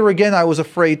 Here again, I was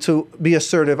afraid to be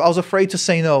assertive. I was afraid to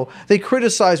say no. They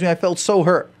criticized me, I felt so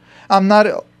hurt.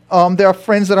 There are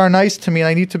friends that are nice to me, and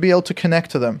I need to be able to connect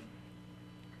to them.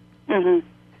 Mm-hmm.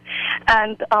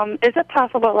 And is it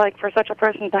possible, like, for such a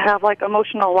person to have, like,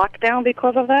 emotional lockdown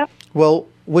because of that? Well,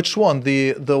 which one?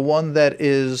 The one that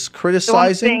is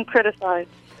criticizing? The one being criticized.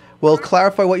 Well,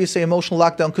 clarify what you say, emotional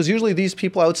lockdown, because usually these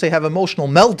people, I would say, have emotional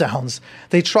meltdowns.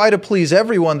 They try to please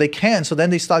everyone they can, so then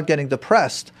they start getting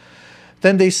depressed.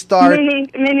 Then they start...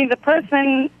 Meaning the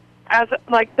person,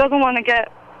 doesn't want to get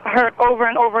hurt over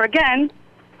and over again,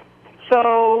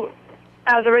 so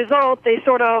as a result, they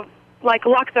sort of,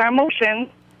 lock their emotions,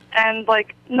 and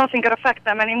nothing could affect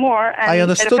them anymore. And I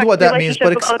understood what that means,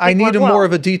 but I need more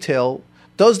of a detail.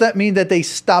 Does that mean that they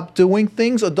stop doing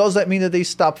things, or does that mean that they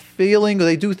stop feeling, or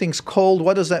they do things cold?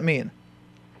 What does that mean?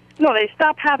 No, they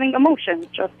stop having emotions.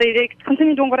 Just they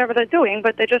continue doing whatever they're doing,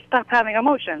 but they just stop having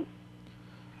emotions.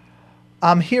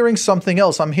 I'm hearing something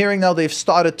else. I'm hearing now they've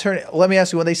started turning. Let me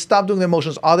ask you: when they stop doing the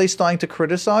emotions, are they starting to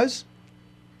criticize?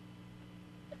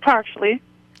 Partially.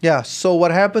 Yeah, so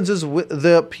what happens is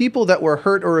the people that were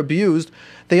hurt or abused,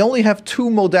 they only have two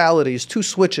modalities, two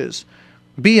switches.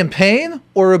 Be in pain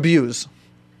or abuse.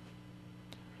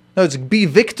 No, it's be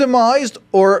victimized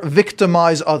or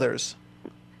victimize others.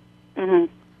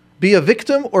 Mm-hmm. Be a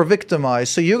victim or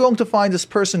victimize. So you're going to find this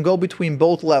person go between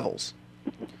both levels.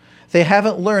 They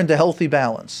haven't learned a healthy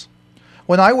balance.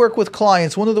 When I work with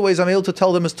clients, one of the ways I'm able to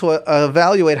tell them is to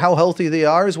evaluate how healthy they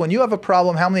are is when you have a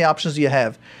problem, how many options do you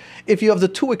have? If you have the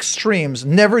two extremes,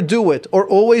 never do it or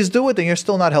always do it, then you're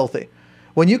still not healthy.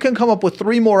 When you can come up with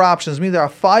 3 more options, meaning there are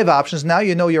 5 options, now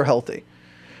you know you're healthy.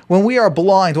 When we are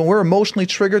blind, when we're emotionally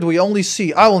triggered, we only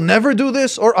see, I will never do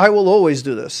this or I will always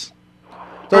do this.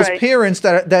 Those parents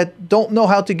that don't know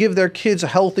how to give their kids a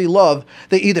healthy love,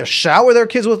 they either shower their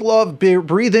kids with love,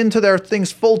 breathe into their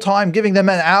things full time, giving them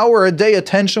an hour a day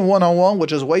attention one-on-one,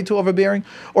 which is way too overbearing,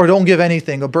 or don't give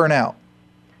anything or burn out.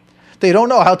 They don't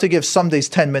know how to give some days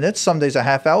 10 minutes, some days a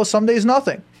half hour, some days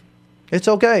nothing. It's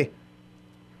okay.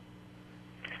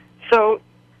 So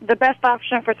the best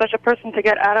option for such a person to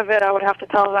get out of it, I would have to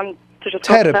tell them to just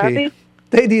go to therapy?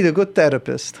 They need a good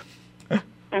therapist.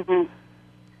 Mm-hmm.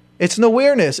 It's an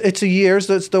awareness. It's a years.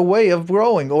 That's the way of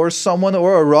growing. Or someone,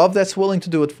 or a Rav that's willing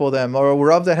to do it for them, or a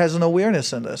Rav that has an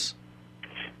awareness in this.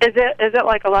 Is it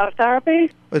like a lot of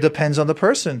therapy? It depends on the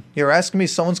person. You're asking me,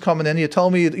 someone's coming in, you're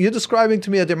telling me, you're describing to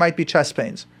me that there might be chest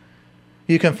pains.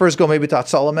 You can first go maybe to a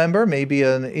Hatzalah member, maybe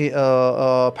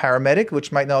a paramedic,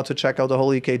 which might know how to check out the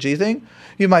whole EKG thing.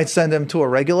 You might send them to a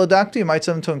regular doctor. You might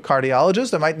send them to a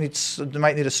cardiologist. They might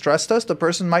need a stress test. The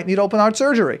person might need open heart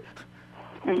surgery.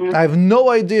 I have no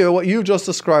idea what you just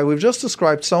described. We've just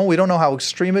described someone. We don't know how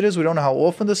extreme it is. We don't know how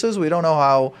often this is. We don't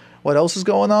know what else is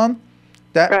going on.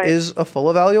 That is a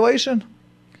full evaluation.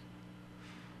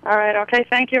 All right. Okay.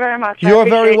 Thank you very much. You're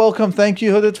very welcome. Thank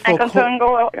you, Hudit, for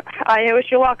I wish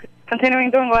you luck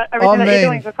continuing doing everything that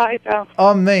you're doing for Kaitel.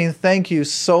 Amen. Thank you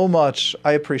so much.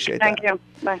 I appreciate that. Thank you.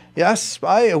 Bye. Yes.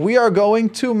 Bye. We are going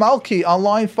to Malki on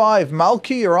line 5.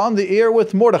 Malki, you're on the air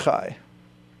with Mordechai.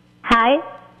 Hi.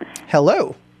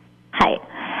 Hello. Hi.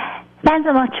 Thanks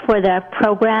so much for the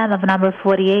program of number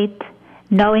 48.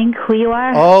 Knowing who you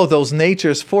are. Oh, those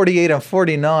natures, 48 and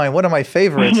 49. One of my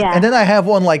favorites. Yeah. And then I have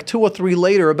one like 2 or 3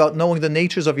 later about knowing the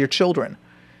natures of your children.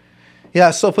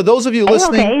 Yeah, so for those of you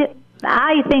listening. Okay.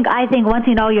 I think once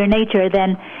you know your nature,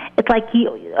 then it's like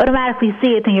you automatically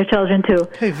see it in your children too.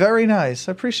 Okay, very nice.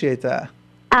 I appreciate that.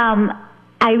 I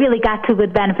really got 2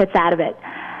 good benefits out of it.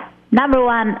 Number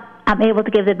 1, I'm able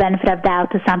to give the benefit of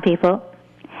doubt to some people.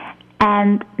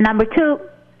 And number 2,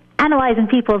 analyzing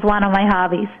people is one of my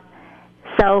hobbies.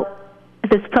 So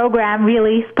this program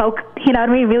really spoke,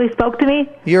 really spoke to me.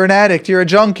 You're an addict. You're a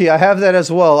junkie. I have that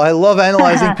as well. I love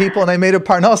analyzing people, and I made a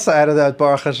parnasa out of that,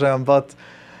 Baruch Hashem. But,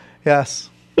 yes.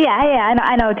 Yeah,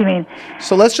 I know what you mean.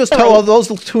 So let's just tell all those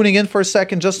tuning in for a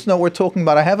second, just to know what we're talking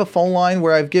about. I have a phone line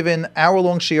where I've given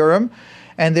hour-long shiurim,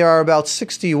 and there are about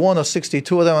 61 or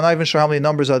 62 of them. I'm not even sure how many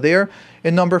numbers are there.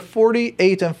 In number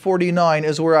 48 and 49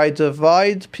 is where I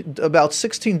divide about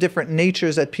 16 different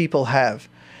natures that people have.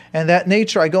 And that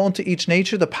nature, I go into each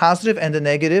nature, the positive and the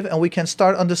negative, and we can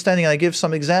start understanding. And I give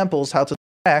some examples how to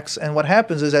act. And what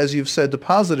happens is, as you've said, the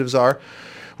positives are,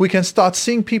 we can start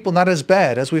seeing people not as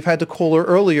bad, as we've had the caller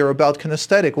earlier about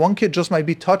kinesthetic. One kid just might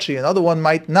be touchy, another one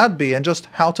might not be, and just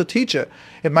how to teach it.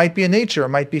 It might be in nature, it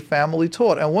might be family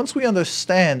taught. And once we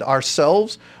understand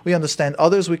ourselves, we understand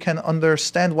others, we can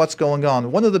understand what's going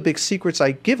on. One of the big secrets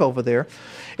I give over there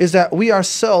is that we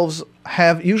ourselves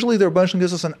have, usually the Rebbe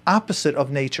gives us an opposite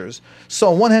of natures.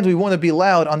 So on one hand we want to be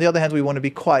loud, on the other hand we want to be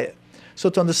quiet. So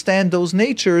to understand those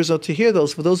natures, or to hear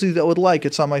those, for those of you that would like,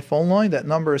 it's on my phone line. That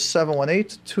number is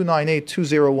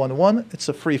 718-298-2011. It's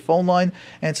a free phone line,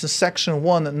 and it's in section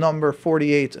 1, number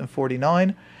 48 and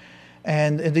 49.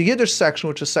 And in the Yiddish section,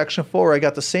 which is section 4, I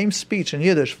got the same speech in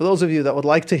Yiddish. For those of you that would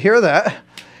like to hear that,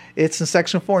 it's in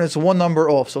section 4, and it's 1 number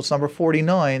off, so it's number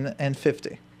 49 and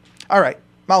 50. All right,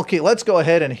 Malki, let's go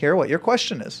ahead and hear what your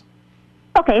question is.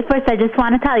 Okay, first I just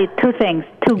want to tell you 2 things,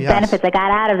 2 benefits I got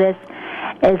out of this.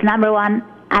 Is number 1,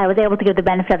 I was able to give the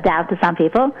benefit of doubt to some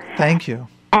people. Thank you.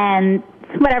 And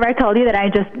whatever I told you, that I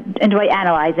just enjoy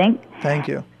analyzing. Thank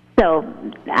you. So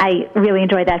I really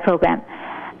enjoyed that program.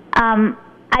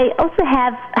 I also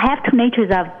have 2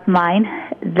 natures of mine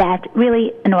that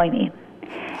really annoy me.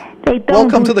 They don't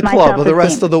Welcome to the club of the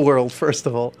rest self-esteem. of the world, first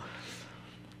of all.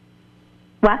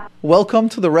 What? Welcome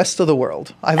to the rest of the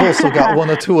world. I've also got 1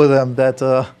 or 2 of them that...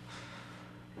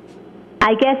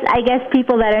 I guess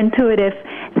people that are intuitive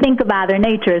think about their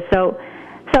nature. So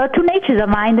 2 natures of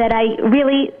mine that I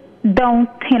really don't,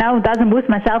 doesn't boost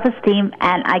my self-esteem,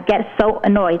 and I get so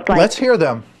annoyed. Let's hear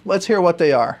them. Let's hear what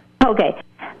they are. Okay.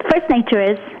 First nature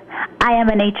is, I have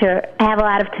a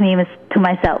lot of tamimus to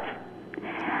myself.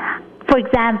 For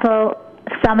example,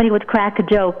 if somebody would crack a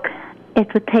joke,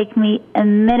 it would take me a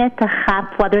minute to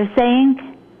hop what they're saying.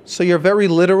 So you're very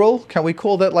literal? Can we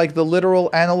call that like the literal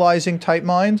analyzing type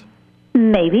mind?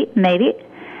 Maybe.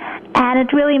 And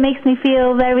it really makes me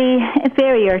feel very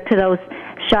inferior to those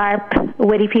sharp,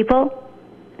 witty people.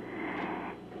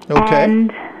 Okay.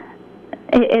 And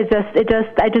I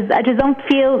just don't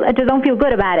feel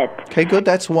good about it. Okay, good.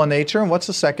 That's one nature. And what's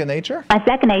the second nature? My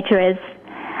second nature is,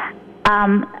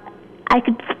 I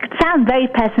could sound very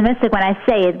pessimistic when I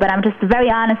say it, but I'm just a very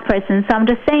honest person, so I'm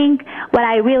just saying what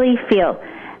I really feel.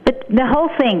 But the whole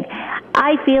thing,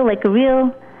 I feel like a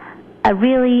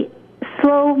really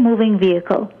slow-moving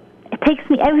vehicle.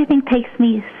 Everything takes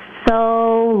me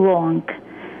so long,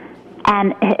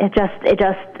 and it just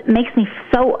makes me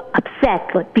so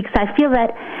upset, because I feel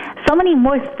that so many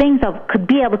more things I could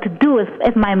be able to do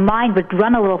if my mind would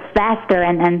run a little faster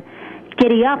and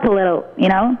giddy up a little,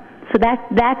 So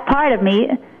that part of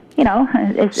me,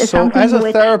 is so something. So as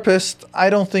a therapist, I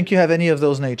don't think you have any of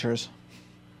those natures.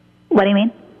 What do you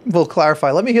mean? We'll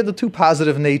clarify. Let me hear the 2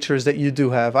 positive natures that you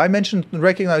do have. I mentioned,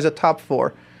 recognize the top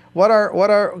 4.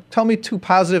 Tell me 2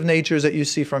 positive natures that you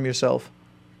see from yourself.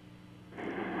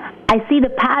 I see the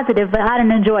positive, but I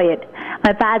don't enjoy it.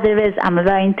 My positive is I'm a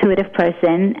very intuitive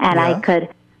person, and I could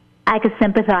I could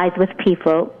sympathize with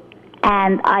people,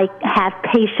 and I have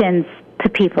patience to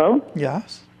people.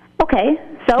 Yes. Okay,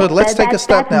 so good. Let's take a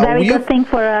step that's now. a very good thing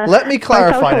for a let me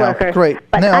clarify social now. worker. Great.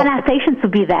 But now, I don't have patience to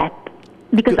be that,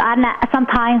 because I'm not,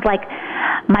 sometimes like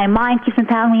my mind keeps on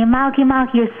telling me,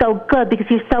 Malky, you're so good because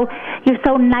you're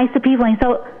so nice to people, and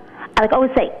so I like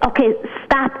always say, okay,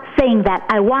 stop saying that.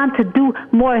 I want to do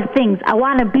more things. I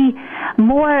want to be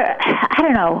more. I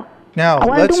don't know. Now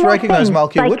let's recognize,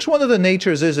 Malky. Like, which one of the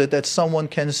natures is it that someone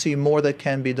can see more that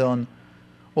can be done,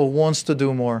 or wants to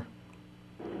do more?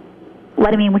 What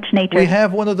do you mean, which nature? We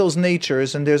have one of those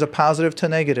natures, and there's a positive to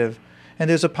negative. And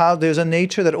there's a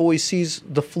nature that always sees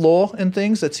the flaw in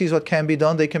things, that sees what can be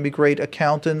done. They can be great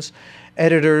accountants,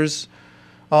 editors,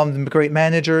 great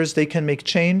managers. They can make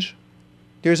change.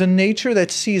 There's a nature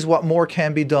that sees what more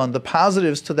can be done. The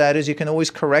positives to that is you can always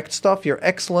correct stuff. You're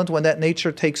excellent when that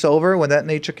nature takes over, when that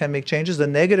nature can make changes. The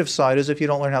negative side is if you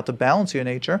don't learn how to balance your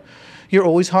nature, you're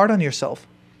always hard on yourself.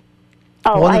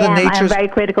 Oh, I'm a very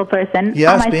critical person.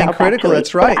 Yes, myself, being critical, actually.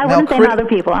 that's right. But I wouldn't say other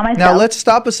people, on myself. Now, let's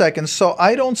stop a second. So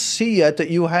I don't see yet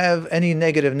that you have any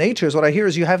negative natures. What I hear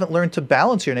is you haven't learned to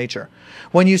balance your nature.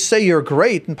 When you say you're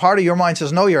great and part of your mind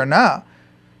says, no, you're not,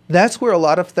 that's where a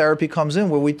lot of therapy comes in,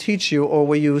 where we teach you, or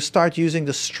where you start using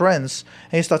the strengths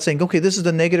and you start saying, okay, this is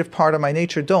the negative part of my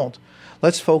nature. Don't.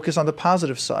 Let's focus on the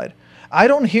positive side. I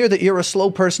don't hear that you're a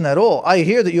slow person at all. I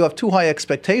hear that you have too high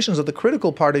expectations, that the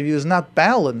critical part of you is not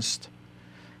balanced.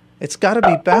 It's got to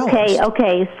be balanced.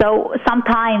 Okay. So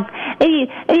sometimes,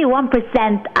 maybe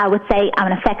 1%, I would say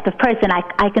I'm an effective person.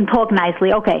 I can talk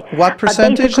nicely. Okay. What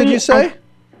percentage did you say?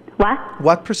 What?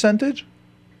 What percentage?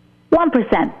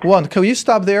 1%. 1. Can you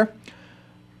stop there?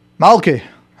 Malky,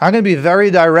 I'm going to be very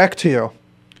direct to you.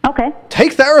 Okay.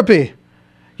 Take therapy.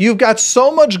 You've got so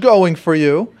much going for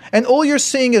you, and all you're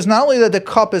seeing is not only that the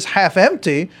cup is half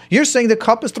empty, you're saying the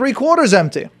cup is 3/4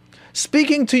 empty.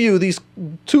 Speaking to you these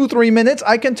 2-3 minutes,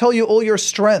 I can tell you all your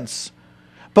strengths,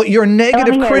 but your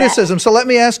negative criticism. So let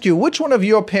me ask you, which one of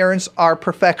your parents are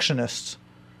perfectionists?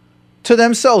 To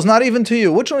themselves, not even to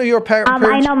you. Which one of your parents?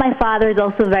 I know my father is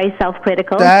also very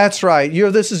self-critical. That's right.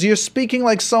 You're speaking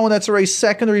like someone that's already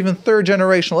second or even third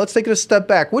generation. Let's take it a step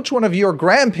back. Which one of your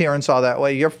grandparents are that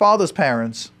way? Your father's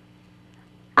parents?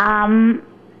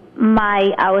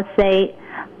 I would say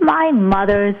my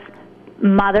mother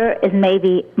is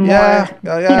maybe more,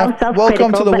 self-critical.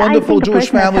 Welcome to the wonderful Jewish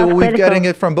family where we're getting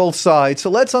it from both sides.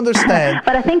 So let's understand.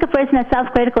 But I think a person that's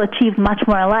self-critical achieves much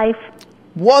more in life.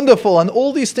 Wonderful. And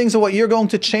all these things are what you're going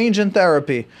to change in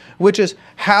therapy, which is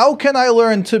how can I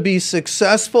learn to be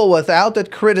successful without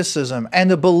that criticism?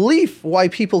 And the belief why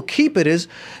people keep it is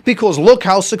because look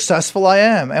how successful I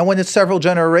am. And when it's several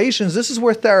generations, this is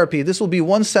where therapy, this will be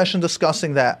one session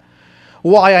discussing that.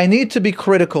 Why I need to be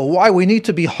critical, why we need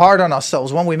to be hard on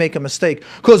ourselves when we make a mistake,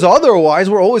 because otherwise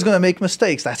we're always going to make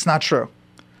mistakes. That's not true.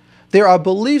 There are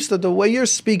beliefs that the way you're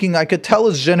speaking, I could tell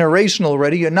is generational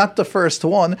already. You're not the first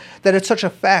one, that it's such a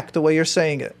fact the way you're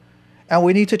saying it. And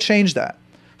we need to change that.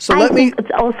 So I think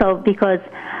it's also because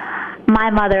my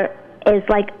mother is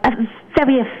like a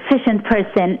very efficient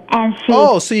person, and she...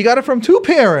 Oh, so you got it from 2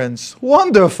 parents.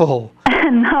 Wonderful.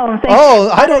 No.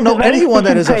 I don't know anyone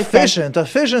that is efficient.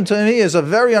 Efficient to me is a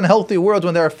very unhealthy word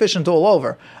when they're efficient all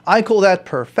over. I call that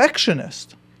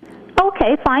perfectionist.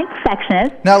 Okay, fine,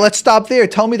 perfectionist. Now let's stop there.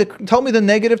 Tell me the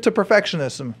negative to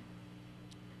perfectionism.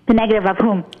 The negative of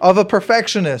whom? Of a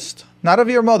perfectionist, not of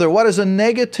your mother. What is the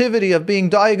negativity of being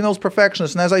diagnosed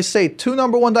perfectionist? And as I say, 2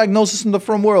 number 1 diagnoses in the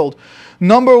frum world.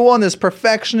 Number 1 is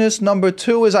perfectionist. Number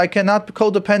 2 is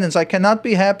codependence. I cannot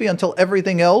be happy until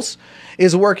everything else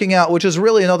is working out, which is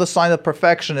really another sign of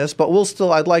perfectionist, but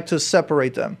I'd like to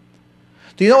separate them.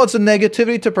 Do you know what's the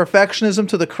negativity to perfectionism,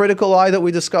 to the critical eye that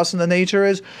we discuss in the nature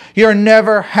is? You're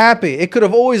never happy. It could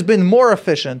have always been more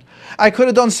efficient. I could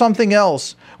have done something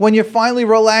else. When you're finally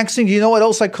relaxing, you know what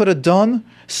else I could have done?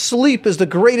 Sleep is the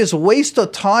greatest waste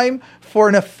of time for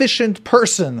an efficient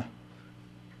person.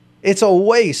 It's a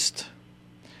waste.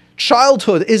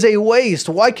 Childhood is a waste.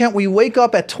 Why can't we wake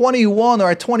up at 21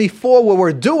 or at 24 where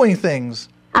we're doing things?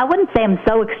 I wouldn't say I'm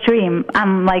so extreme.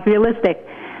 I'm like realistic.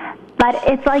 But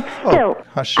it's like still,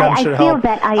 Hashem should feel help.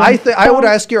 that I would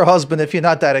ask your husband if you're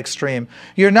not that extreme.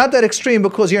 You're not that extreme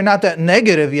because you're not that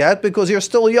negative yet, because you're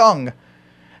still young.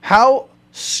 How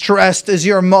stressed is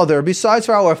your mother, besides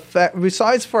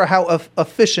for how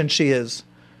efficient she is?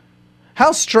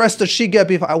 How stressed does she get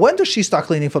before? When does she start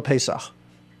cleaning for Pesach?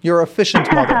 Your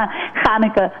efficient mother.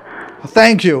 Hanukkah.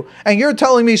 Thank you. And you're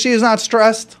telling me she's not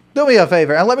stressed? Do me a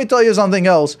favor, and let me tell you something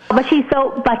else. But she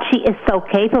is so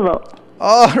capable.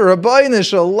 Oh, Rabbi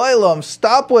Shalom,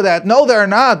 stop with that. No, they're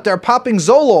not. They're popping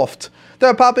Zoloft.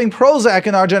 They're popping Prozac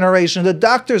in our generation. The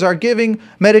doctors are giving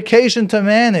medication to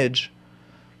manage.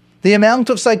 The amount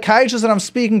of psychiatrists that I'm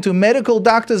speaking to, medical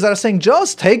doctors that are saying,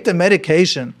 just take the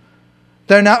medication.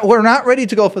 We're not ready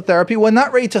to go for therapy. We're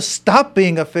not ready to stop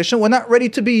being efficient. We're not ready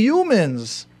to be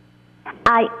humans.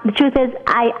 The truth is,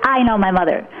 I know my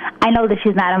mother. I know that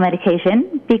she's not on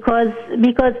medication because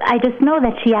I just know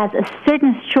that she has a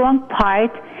certain strong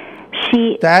part.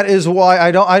 That is why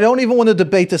I don't even want to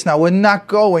debate this now. We're not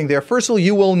going there. First of all,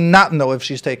 you will not know if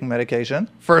she's taking medication.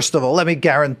 First of all, let me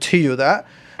guarantee you that.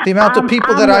 The amount of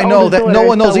people that I know that no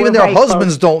one knows, even their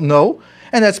husbands don't know.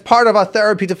 And that's part of our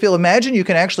therapy to feel. Imagine you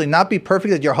can actually not be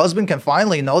perfect, that your husband can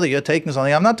finally know that you're taking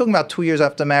something. I'm not talking about 2 years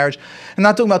after marriage. I'm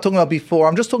not talking about before.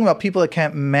 I'm just talking about people that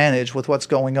can't manage with what's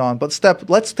going on. But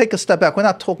let's take a step back. We're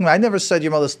not talking about, I never said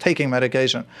your mother's taking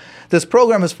medication. This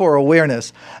program is for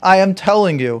awareness. I am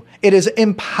telling you, it is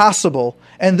impossible.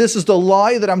 And this is the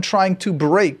lie that I'm trying to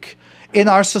break in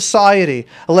our society.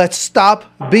 Let's stop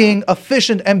being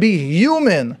efficient and be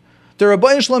human. The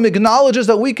Rebbeinu Shalom acknowledges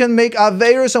that we can make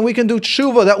Averis and we can do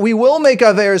tshuva, that we will make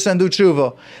Averis and do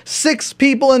tshuva. 6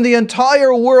 people in the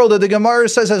entire world that the Gemara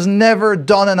says has never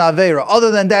done an Avera.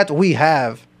 Other than that, we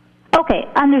have. Okay,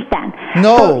 understand.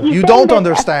 No, so you don't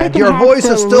understand. Your voice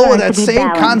is still in that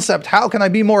same concept. How can I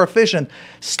be more efficient?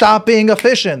 Stop being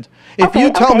efficient. If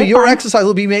you tell me your exercise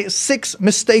will be 6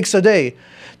 mistakes a day,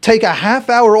 take a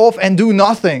half hour off and do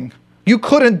nothing. You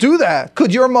couldn't do that.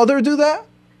 Could your mother do that?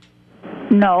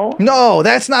 No. No,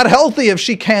 that's not healthy if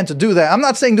she can't do that. I'm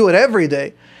not saying do it every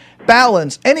day.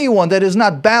 Balance. Anyone that is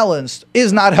not balanced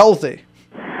is not healthy.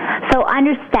 So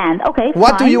understand. Okay.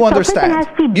 What fine. do you understand?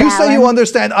 You say you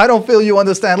understand. I don't feel you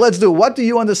understand. Let's do. What do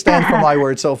you understand from my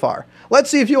words so far? Let's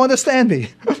see if you understand me.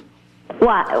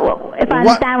 What? If I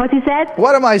understand what you said?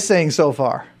 What am I saying so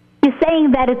far? You're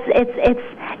saying that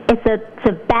it's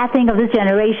a bad thing of this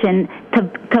generation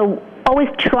to always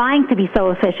trying to be so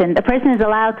efficient. A person is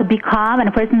allowed to be calm, and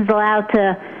a person is allowed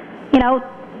to,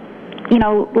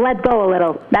 let go a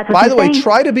little. That's what By the way, saying?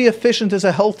 try to be efficient is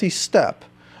a healthy step.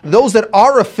 Those that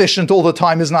are efficient all the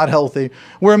time is not healthy.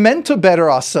 We're meant to better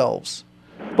ourselves.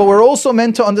 But we're also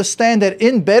meant to understand that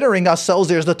in bettering ourselves,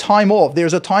 there's the time off.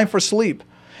 There's a time for sleep.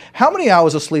 How many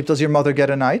hours of sleep does your mother get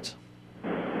a night?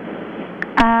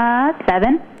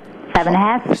 7.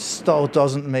 7.5. Still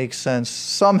doesn't make sense.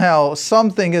 Somehow,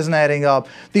 something isn't adding up.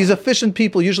 These efficient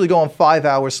people usually go on 5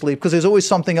 hours sleep because there's always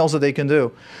something else that they can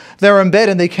do. They're in bed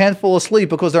and they can't fall asleep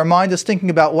because their mind is thinking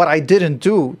about what I didn't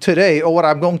do today or what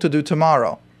I'm going to do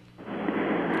tomorrow.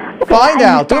 Okay, Find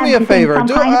out. Do me a favor.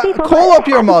 Call up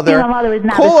your mother.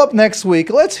 Call up next week.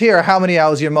 Let's hear how many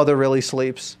hours your mother really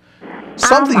sleeps.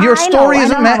 Your story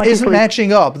isn't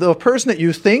matching up. The person that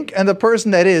you think and the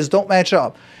person that is don't match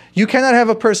up. You cannot have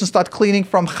a person start cleaning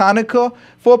from Hanukkah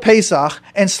for Pesach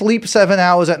and sleep 7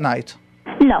 hours at night.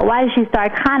 No, why does she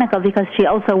start Hanukkah? Because she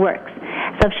also works.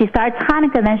 So if she starts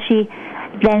Hanukkah, then she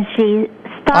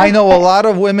starts... I know a lot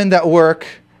of women that work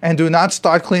and do not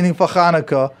start cleaning for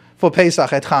Hanukkah for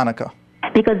Pesach at Hanukkah.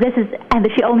 Because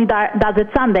she only does it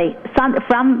Sunday.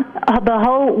 From the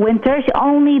whole winter, she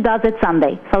only does it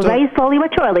Sunday. So very slowly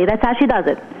but surely, that's how she does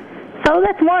it. So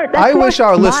I wish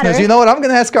our listeners, you know what, I'm going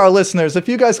to ask our listeners, if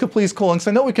you guys could please call, and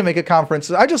I know we can make a conference.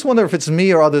 I just wonder if it's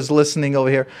me or others listening over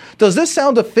here. Does this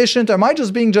sound efficient? Am I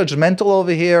just being judgmental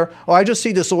over here? Or I just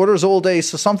see disorders all day,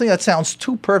 so something that sounds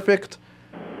too perfect,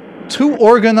 too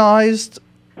organized?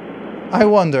 I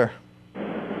wonder.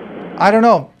 I don't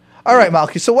know. All right,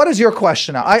 Malki, so what is your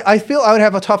question now? I feel I would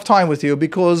have a tough time with you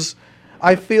because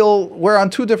I feel we're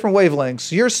on 2 different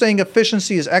wavelengths. You're saying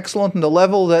efficiency is excellent in the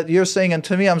level that you're saying, and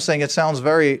to me I'm saying it sounds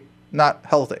very not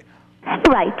healthy.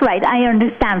 Right. I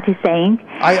understand what you're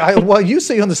saying. Well, you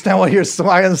say you understand what you're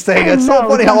saying. It's so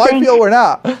funny how I feel we're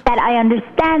not. That I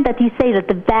understand that you say that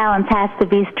the balance has to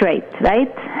be straight,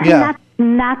 right? Yeah.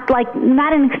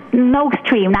 No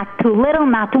extreme, not too little,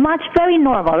 not too much, very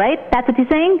normal, right? That's what you're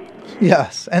saying?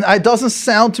 Yes, and it doesn't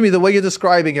sound to me the way you're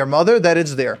describing your mother that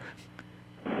it's there.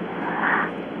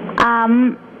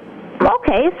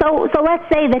 Okay, so let's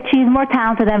say that she's more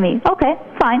talented than me. Okay,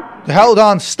 fine. Hold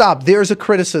on, stop. There's a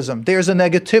criticism. There's a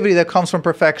negativity that comes from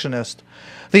perfectionists.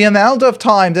 The amount of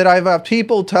time that I've had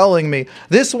people telling me,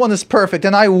 this one is perfect,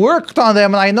 and I worked on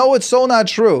them, and I know it's so not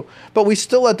true, but we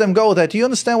still let them go with that. Do you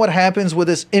understand what happens with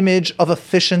this image of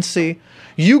efficiency?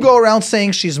 You go around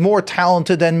saying she's more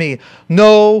talented than me.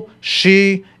 No,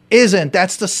 she isn't.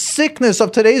 That's the sickness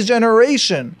of today's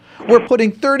generation. We're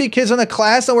putting 30 kids in a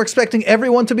class and we're expecting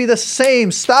everyone to be the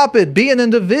same. Stop it. Be an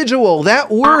individual.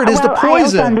 That word is the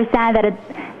poison. I also understand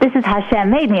that this is Hashem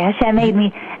made me. Hashem made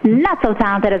me not so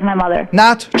talented as my mother.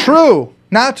 Not true.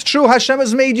 Not true. Hashem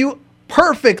has made you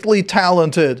perfectly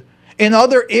talented in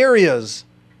other areas.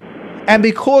 And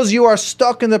because you are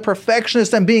stuck in the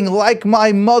perfectionist and being like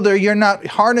my mother, you're not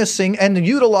harnessing and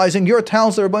utilizing your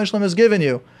talents that Rabbi Shalom has given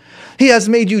you. He has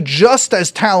made you just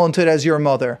as talented as your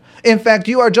mother. In fact,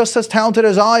 you are just as talented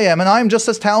as I am, and I'm just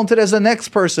as talented as the next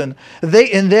person.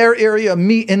 They in their area,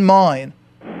 me in mine.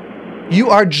 You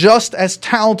are just as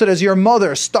talented as your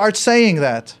mother. Start saying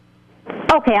that.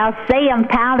 Okay, I'll say I'm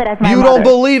talented as my mother. You don't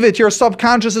believe it. Your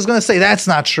subconscious is going to say, that's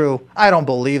not true. I don't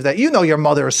believe that. You know your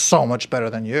mother is so much better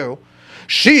than you.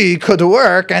 She could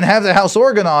work and have the house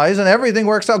organized and everything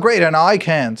works out great, and I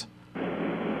can't.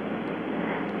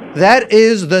 That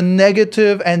is the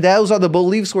negative, and those are the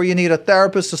beliefs where you need a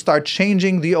therapist to start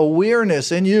changing the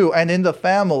awareness in you and in the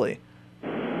family.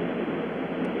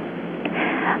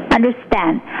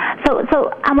 Understand.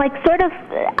 So I'm like sort of,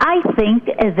 I think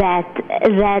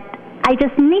that I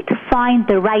just need to find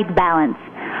the right balance.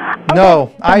 Okay,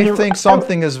 no, I think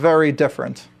something is very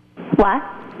different. What?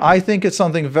 I think it's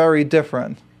something very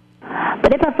different.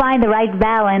 But if I find the right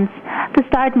balance to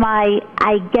start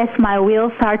I guess my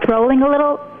wheels start rolling a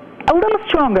little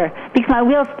stronger, because my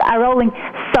wheels are rolling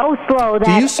so slow that...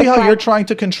 Do you see how you're trying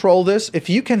to control this? If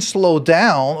you can slow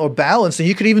down or balance, then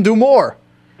you could even do more.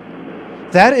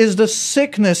 That is the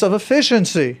sickness of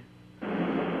efficiency.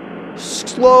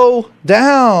 Slow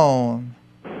down.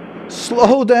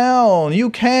 Slow down. You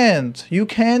can't. You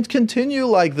can't continue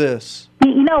like this.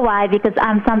 You know why? Because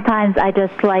sometimes I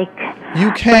just like...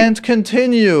 You can't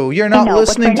continue. You're not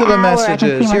listening to the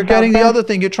messages. You're getting the other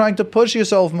thing. You're trying to push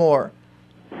yourself more.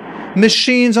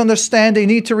 Machines understand they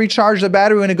need to recharge the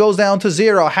battery when it goes down to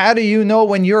zero. How do you know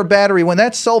when your battery, when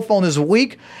that cell phone is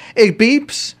weak, it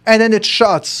beeps and then it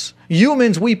shuts?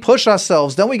 Humans, we push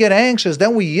ourselves, then we get anxious,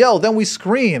 then we yell, then we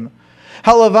scream.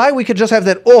 Halavai, we could just have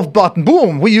that off button.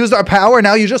 Boom, we used our power,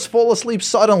 now you just fall asleep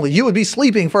suddenly. You would be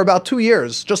sleeping for about 2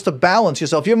 years just to balance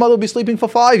yourself. Your mother would be sleeping for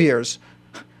 5 years.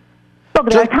 Look,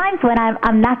 there are times when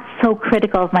I'm not so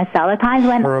critical of myself. There are times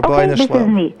when, okay, this is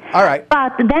me. All right.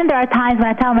 But then there are times when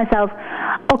I tell myself,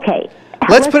 okay.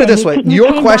 Let's put it this way.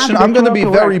 Your question, I'm going to be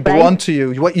very blunt to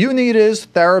you. What you need is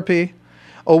therapy,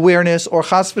 awareness, or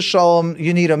chas v'shalom,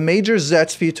 you need a major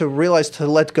zetz for you to realize to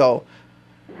let go.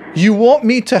 You want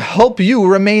me to help you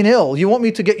remain ill. You want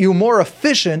me to get you more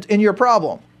efficient in your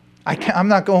problem. I'm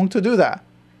not going to do that.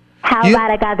 How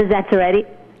about I got the zetz already?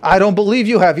 I don't believe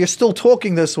you have. You're still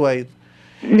talking this way.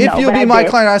 If you'll be my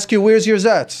client, I ask you, where's your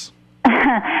Zets?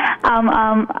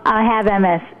 I have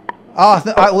MS.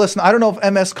 Listen, I don't know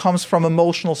if MS comes from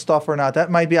emotional stuff or not. That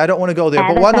might be, I don't want to go there.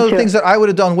 But one of the things that I would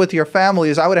have done with your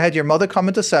family is I would have had your mother come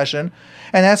into session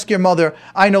and ask your mother,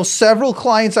 I know several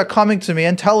clients are coming to me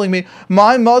and telling me,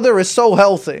 my mother is so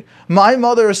healthy. My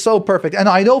mother is so perfect. And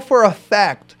I know for a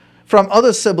fact from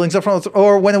other siblings,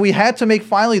 or when we had to make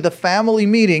finally the family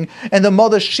meeting and the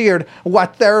mother shared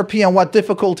what therapy and what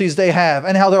difficulties they have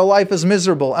and how their life is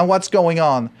miserable and what's going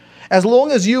on. As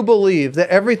long as you believe that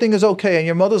everything is okay and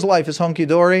your mother's life is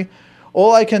hunky-dory,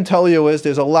 all I can tell you is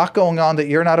there's a lot going on that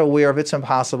you're not aware of. It's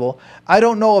impossible. I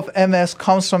don't know if MS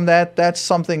comes from that. That's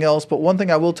something else. But one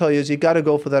thing I will tell you is you got to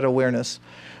go for that awareness.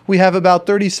 We have about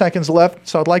 30 seconds left,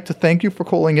 so I'd like to thank you for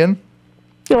calling in.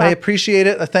 I appreciate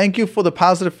it. Thank you for the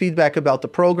positive feedback about the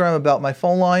program, about my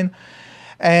phone line.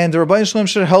 And the Rabbi Shalom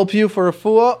should help you for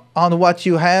refuah on what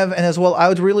you have. And as well, I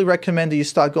would really recommend that you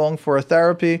start going for a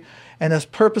therapy. And it's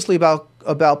purposely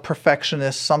about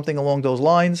perfectionists, something along those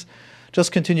lines.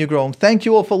 Just continue growing. Thank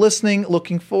you all for listening.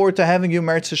 Looking forward to having you,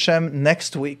 Meretz Hashem,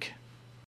 next week.